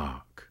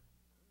dark.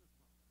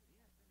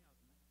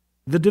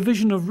 The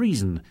division of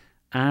reason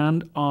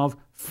and of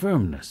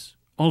firmness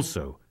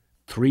also,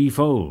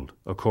 threefold,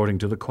 according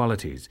to the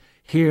qualities,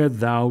 here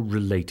thou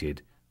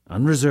related,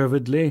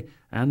 unreservedly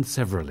and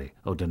severally,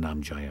 O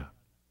Dhananjaya.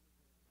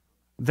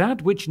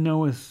 That which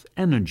knoweth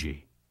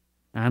energy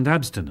and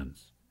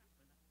abstinence,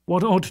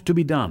 what ought to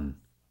be done,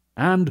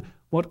 and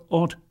what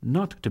ought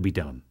not to be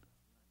done,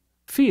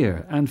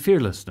 fear and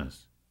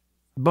fearlessness,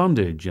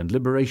 bondage and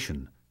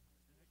liberation,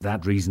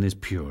 that reason is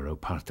pure, O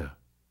Partha.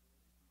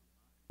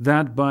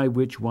 That by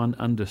which one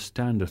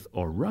understandeth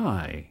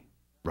awry,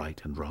 right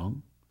and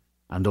wrong,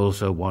 and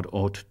also what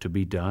ought to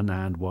be done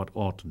and what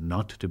ought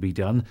not to be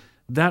done,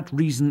 that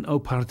reason, O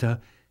Partha,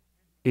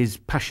 is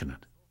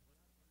passionate.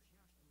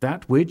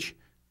 That which,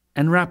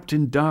 enwrapped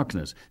in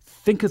darkness,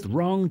 thinketh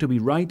wrong to be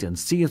right and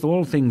seeth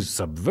all things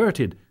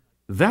subverted,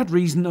 that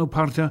reason, O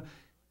Partha,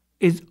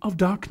 is of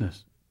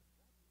darkness.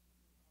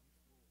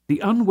 The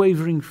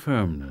unwavering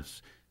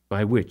firmness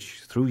by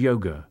which, through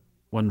yoga,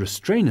 one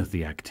restraineth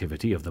the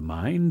activity of the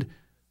mind,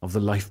 of the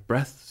life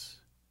breaths,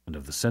 and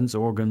of the sense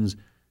organs,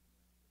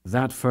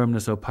 that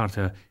firmness, O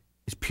Partha,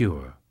 is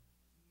pure.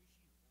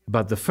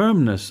 But the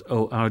firmness,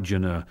 O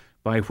Arjuna,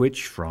 by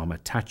which from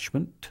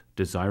attachment,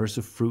 desirous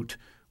of fruit,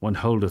 one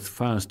holdeth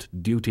fast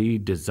duty,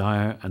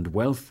 desire, and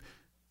wealth,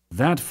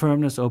 that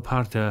firmness, O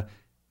Partha,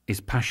 is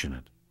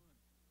passionate.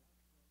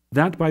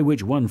 That by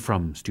which one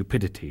from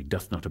stupidity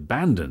doth not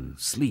abandon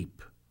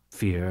sleep,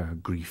 fear,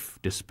 grief,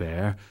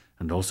 despair,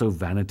 and also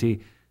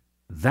vanity,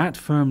 that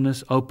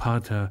firmness, O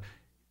Partha,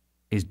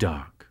 is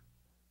dark.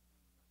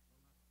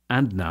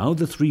 And now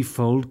the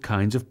threefold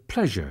kinds of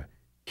pleasure,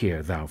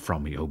 hear thou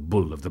from me, O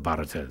bull of the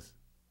Bharatas.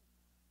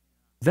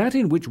 That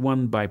in which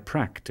one by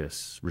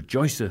practice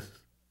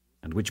rejoiceth,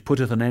 and which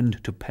putteth an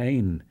end to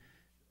pain,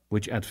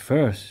 which at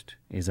first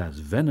is as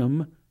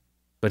venom,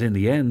 but in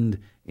the end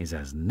is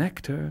as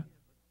nectar,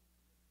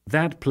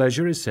 that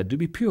pleasure is said to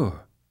be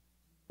pure,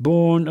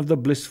 born of the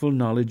blissful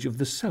knowledge of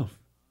the self.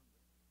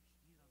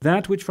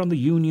 That which from the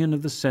union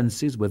of the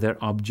senses with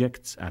their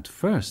objects at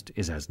first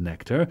is as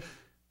nectar,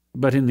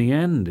 but in the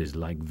end is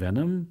like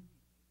venom,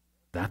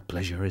 that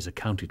pleasure is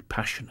accounted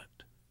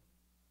passionate.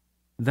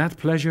 That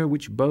pleasure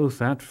which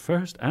both at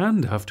first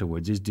and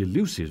afterwards is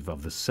delusive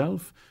of the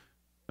self,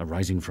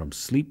 arising from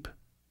sleep,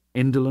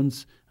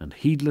 indolence, and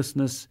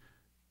heedlessness,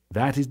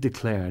 that is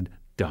declared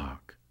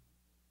dark.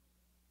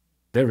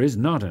 There is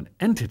not an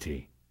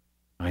entity,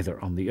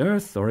 either on the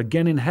earth or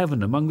again in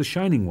heaven among the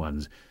shining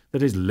ones,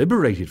 that is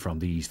liberated from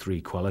these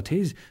three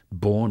qualities,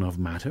 born of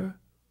matter.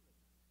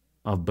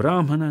 Of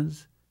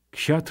Brahmanas,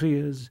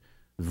 Kshatriyas,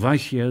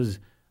 Vaishyas,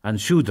 and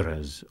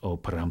Shudras, O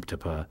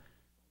Paramtapa,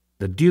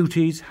 the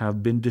duties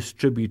have been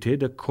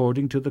distributed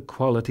according to the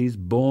qualities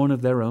born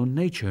of their own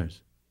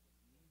natures.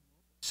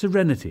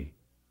 Serenity,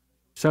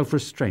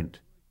 self-restraint,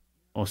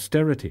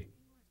 austerity,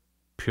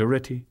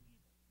 purity,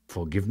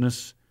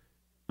 forgiveness,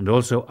 and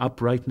also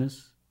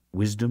uprightness,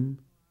 wisdom,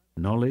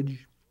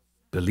 knowledge,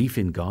 belief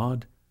in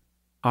God,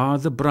 are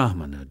the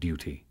Brahmana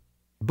duty,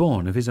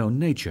 born of his own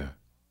nature.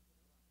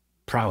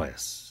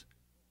 Prowess,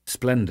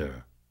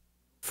 splendor,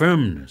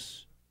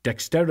 firmness,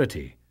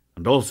 dexterity,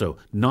 and also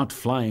not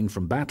flying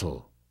from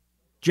battle,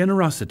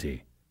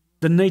 generosity,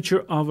 the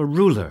nature of a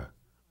ruler,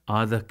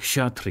 are the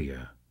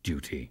Kshatriya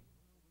duty,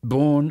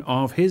 born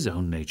of his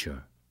own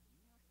nature.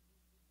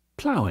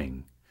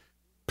 Ploughing,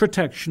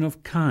 protection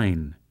of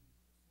kine,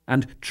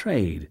 and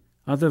trade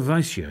are the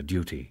Vaishya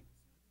duty,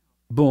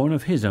 born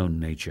of his own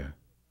nature.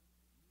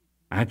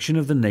 Action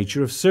of the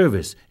nature of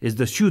service is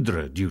the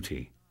Shudra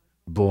duty,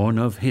 born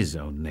of his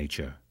own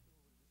nature.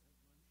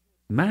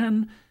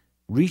 Man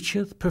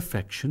reacheth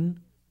perfection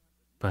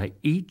by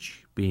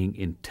each being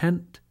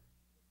intent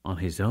on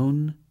his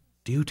own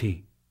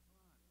duty.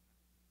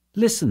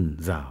 Listen,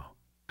 thou,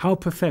 how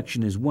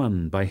perfection is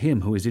won by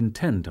him who is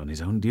intent on his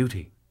own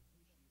duty.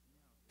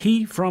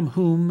 He from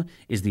whom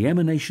is the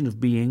emanation of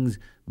beings,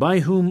 by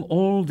whom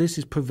all this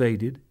is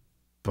pervaded,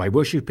 by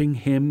worshipping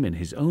him in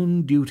his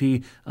own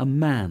duty, a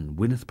man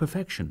winneth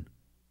perfection.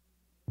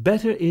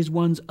 Better is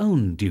one's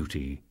own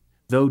duty,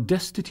 though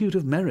destitute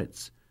of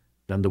merits,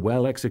 than the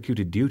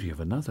well-executed duty of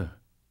another.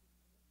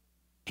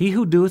 He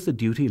who doeth the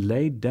duty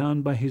laid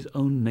down by his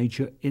own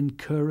nature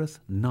incurreth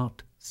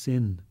not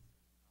sin.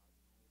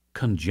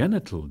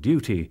 Congenital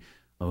duty,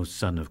 O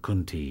son of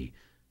Kunti,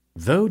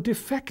 though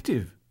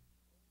defective,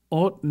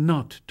 ought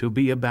not to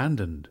be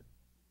abandoned.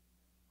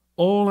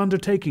 All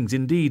undertakings,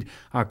 indeed,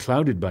 are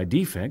clouded by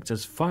defects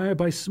as fire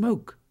by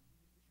smoke.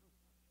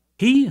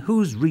 He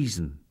whose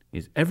reason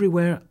is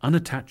everywhere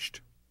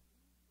unattached,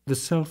 the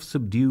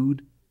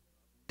self-subdued,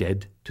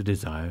 dead to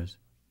desires,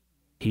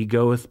 he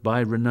goeth by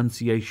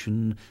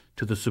renunciation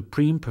to the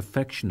supreme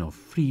perfection of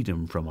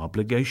freedom from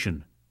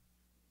obligation.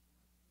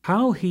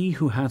 How he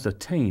who hath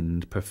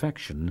attained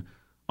perfection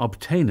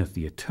obtaineth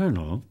the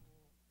eternal,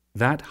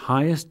 that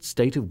highest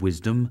state of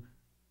wisdom,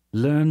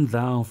 learn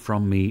thou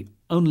from me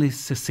only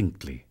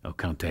succinctly, O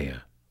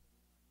Kaunteya.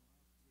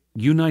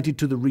 United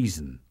to the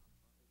reason,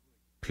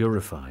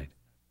 purified,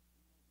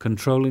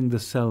 controlling the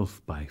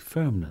self by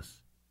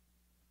firmness,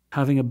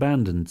 having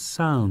abandoned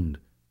sound,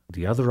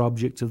 the other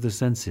objects of the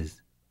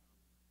senses,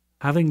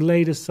 having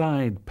laid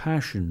aside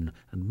passion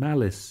and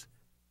malice,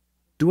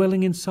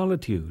 dwelling in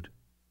solitude,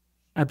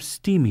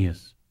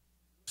 abstemious,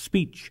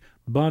 speech,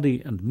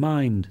 body, and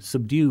mind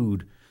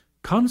subdued,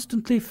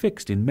 constantly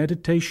fixed in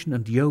meditation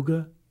and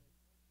yoga,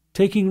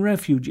 taking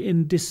refuge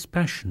in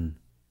dispassion,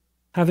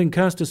 having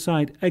cast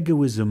aside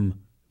egoism,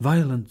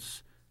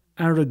 violence,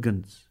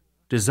 arrogance,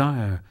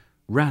 desire,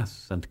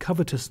 wrath, and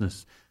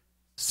covetousness,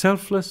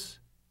 selfless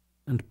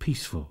and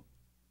peaceful.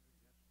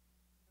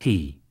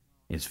 He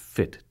is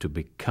fit to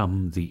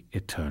become the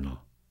eternal.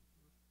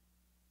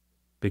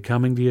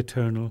 Becoming the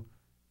eternal,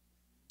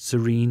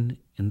 serene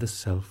in the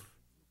self,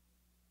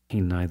 he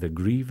neither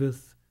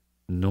grieveth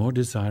nor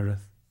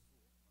desireth,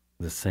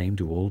 the same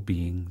to all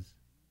beings.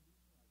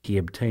 He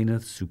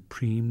obtaineth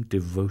supreme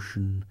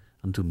devotion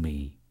unto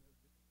me.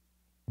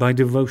 By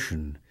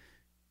devotion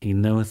he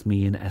knoweth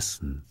me in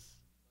essence,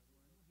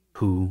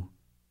 who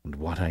and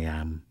what I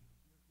am.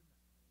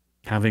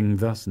 Having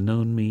thus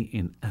known me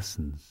in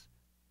essence,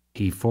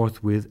 he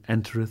forthwith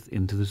entereth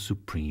into the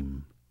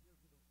supreme.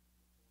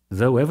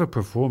 Though ever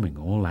performing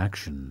all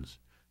actions,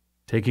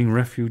 Taking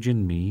refuge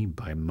in me,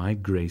 by my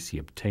grace he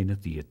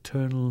obtaineth the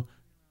eternal,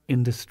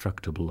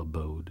 indestructible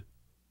abode.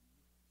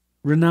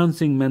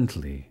 Renouncing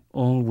mentally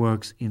all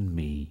works in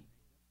me,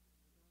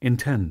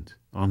 intent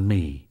on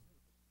me,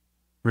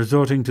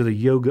 resorting to the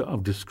yoga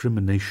of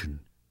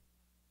discrimination,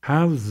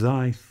 have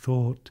thy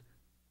thought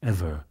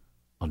ever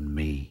on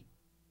me.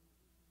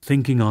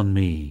 Thinking on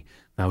me,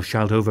 thou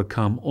shalt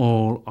overcome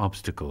all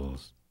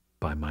obstacles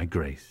by my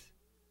grace.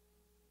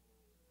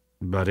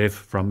 But if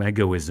from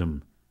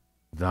egoism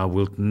thou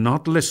wilt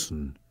not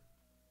listen,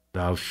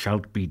 thou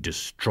shalt be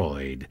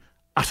destroyed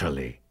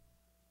utterly.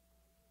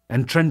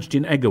 Entrenched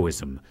in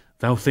egoism,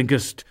 thou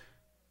thinkest,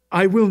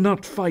 I will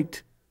not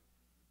fight.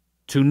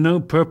 To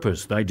no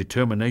purpose thy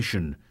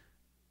determination,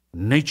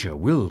 nature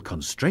will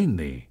constrain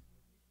thee.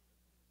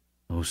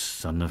 O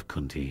son of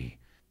Kunti,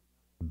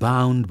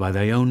 bound by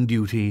thy own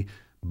duty,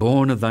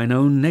 born of thine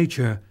own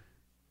nature,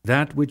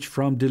 that which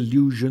from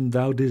delusion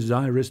thou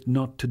desirest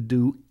not to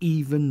do,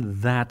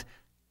 even that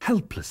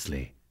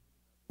helplessly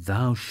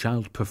thou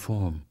shalt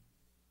perform.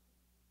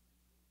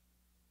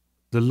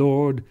 The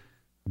Lord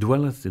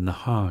dwelleth in the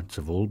hearts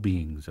of all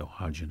beings, O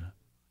Arjuna,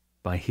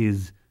 by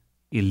his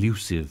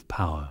elusive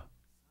power,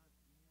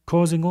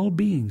 causing all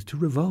beings to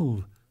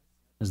revolve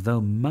as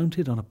though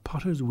mounted on a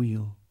potter's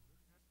wheel.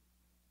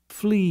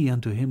 Flee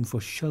unto him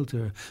for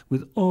shelter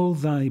with all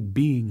thy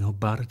being, O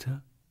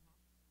Bharata.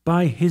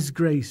 By his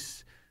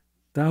grace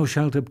thou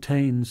shalt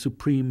obtain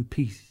supreme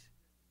peace,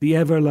 the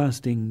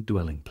everlasting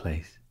dwelling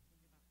place.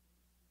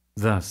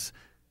 Thus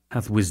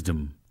hath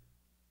wisdom,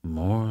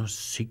 more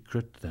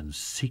secret than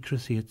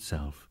secrecy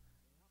itself,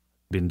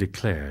 been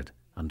declared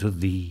unto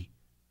thee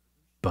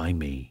by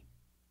me.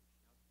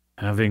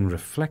 Having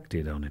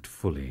reflected on it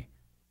fully,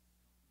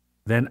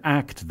 then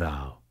act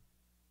thou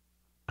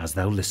as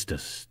thou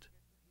listest.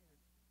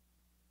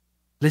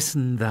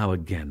 Listen thou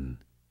again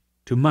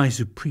to my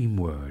supreme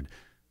word,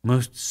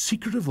 most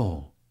secret of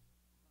all.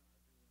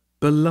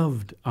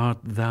 Beloved art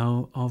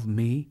thou of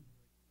me,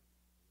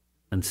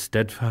 and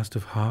steadfast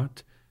of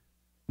heart,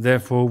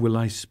 therefore will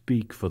I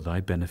speak for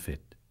thy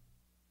benefit.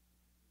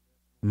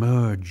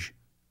 Merge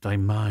thy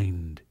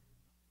mind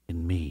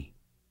in me.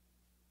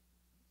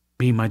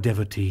 Be my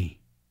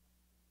devotee.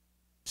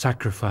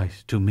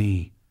 Sacrifice to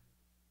me.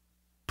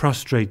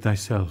 Prostrate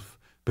thyself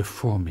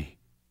before me.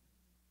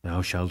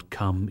 Thou shalt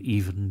come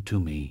even to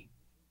me.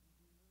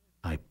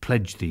 I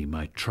pledge thee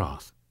my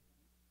troth.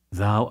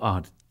 Thou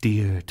art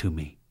dear to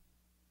me.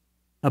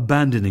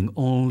 Abandoning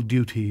all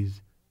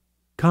duties,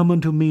 come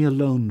unto me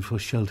alone for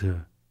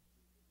shelter.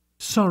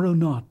 Sorrow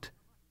not,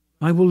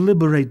 I will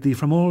liberate thee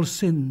from all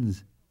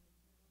sins.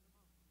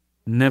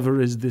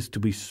 Never is this to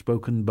be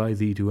spoken by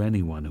thee to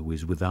anyone who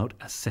is without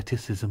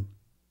asceticism,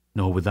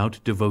 nor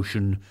without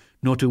devotion,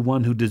 nor to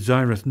one who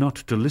desireth not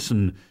to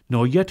listen,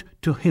 nor yet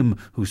to him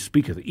who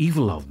speaketh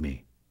evil of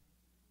me.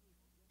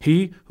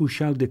 He who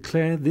shall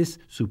declare this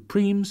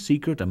supreme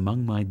secret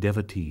among my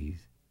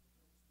devotees,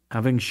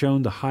 having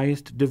shown the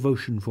highest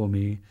devotion for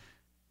me,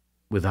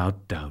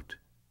 without doubt,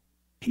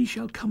 he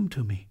shall come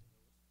to me.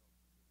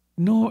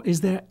 Nor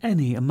is there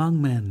any among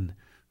men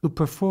who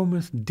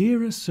performeth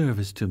dearer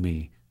service to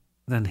me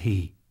than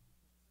he,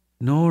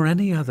 nor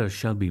any other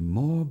shall be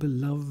more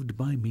beloved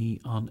by me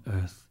on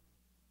earth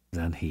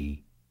than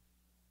he.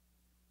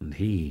 And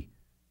he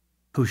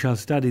who shall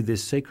study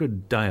this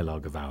sacred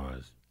dialogue of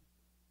ours,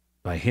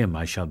 by him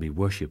I shall be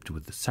worshipped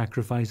with the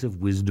sacrifice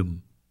of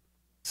wisdom.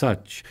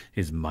 Such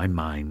is my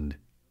mind.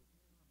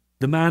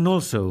 The man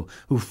also,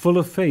 who full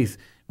of faith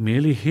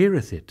merely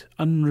heareth it,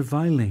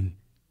 unreviling,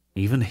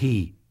 even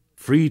he,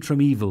 freed from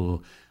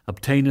evil,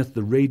 obtaineth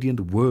the radiant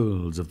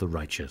worlds of the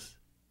righteous.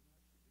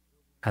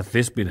 Hath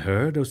this been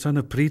heard, O son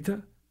of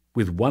Pritha,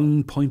 with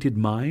one pointed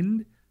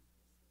mind?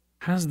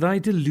 Has thy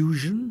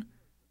delusion,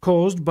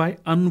 caused by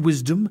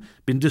unwisdom,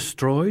 been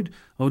destroyed,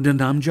 O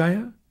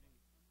Dhananjaya?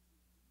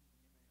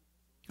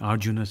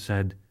 Arjuna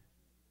said,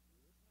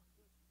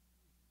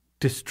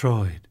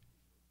 Destroyed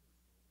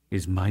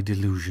is my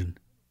delusion.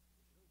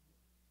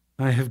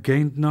 I have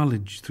gained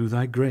knowledge through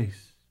thy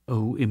grace,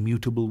 O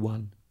immutable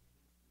one.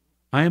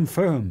 I am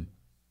firm.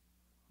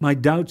 My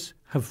doubts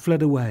have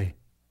fled away.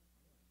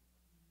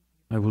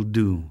 I will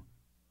do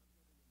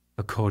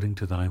according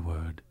to thy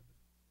word.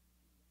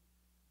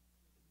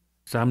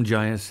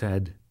 Samjaya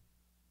said,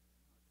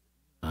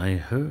 I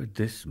heard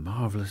this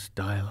marvelous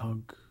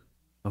dialogue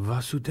of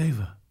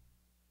Vasudeva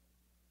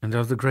and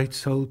of the great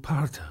soul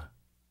Partha,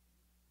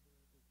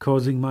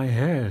 causing my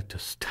hair to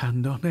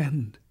stand on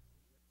end.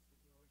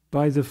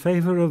 By the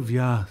favor of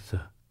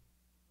Vyasa,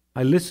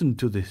 I listened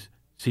to this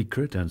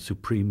secret and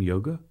supreme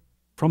yoga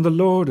from the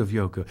Lord of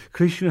Yoga,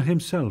 Krishna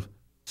himself,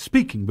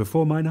 speaking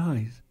before mine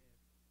eyes.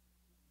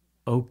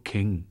 O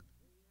King,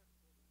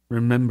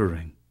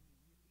 remembering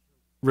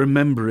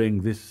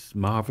this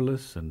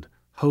marvelous and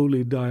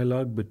holy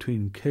dialogue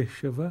between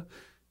Keshava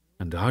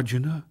and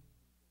Arjuna,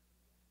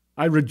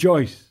 I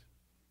rejoice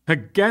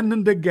again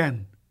and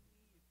again,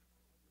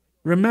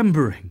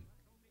 remembering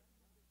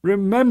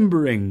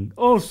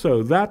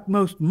also that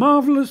most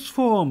marvelous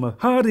form of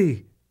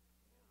Hari,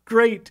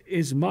 great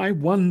is my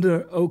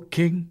wonder, O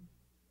King.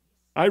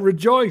 I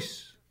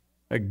rejoice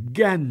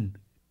again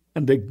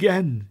and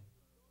again.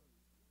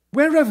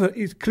 Wherever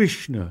is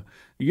Krishna,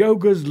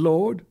 Yoga's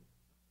Lord,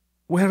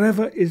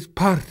 wherever is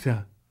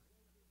Partha,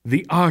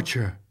 the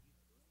archer,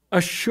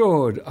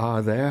 assured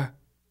are there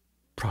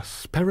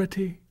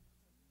prosperity,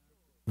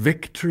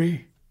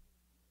 victory,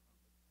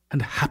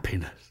 and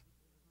happiness.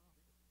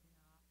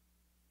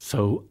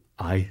 So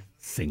I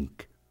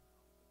think.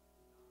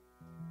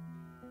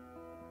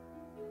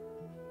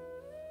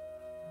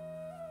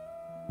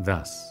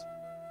 Thus,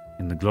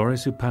 in the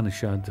glorious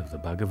Upanishad of the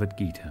Bhagavad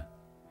Gita,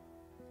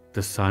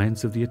 the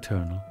science of the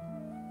eternal,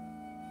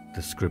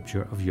 the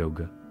scripture of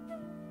yoga,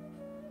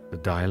 the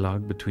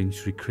dialogue between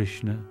Sri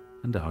Krishna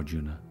and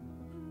Arjuna,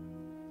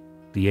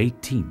 the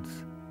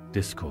 18th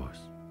discourse,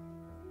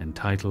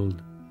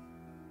 entitled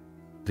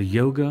The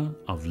Yoga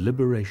of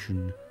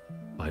Liberation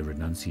by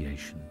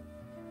Renunciation.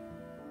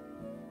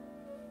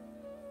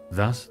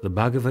 Thus the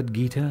Bhagavad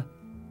Gita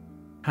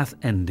hath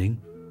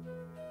ending.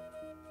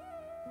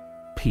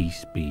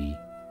 Peace be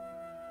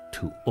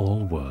to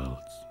all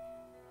worlds.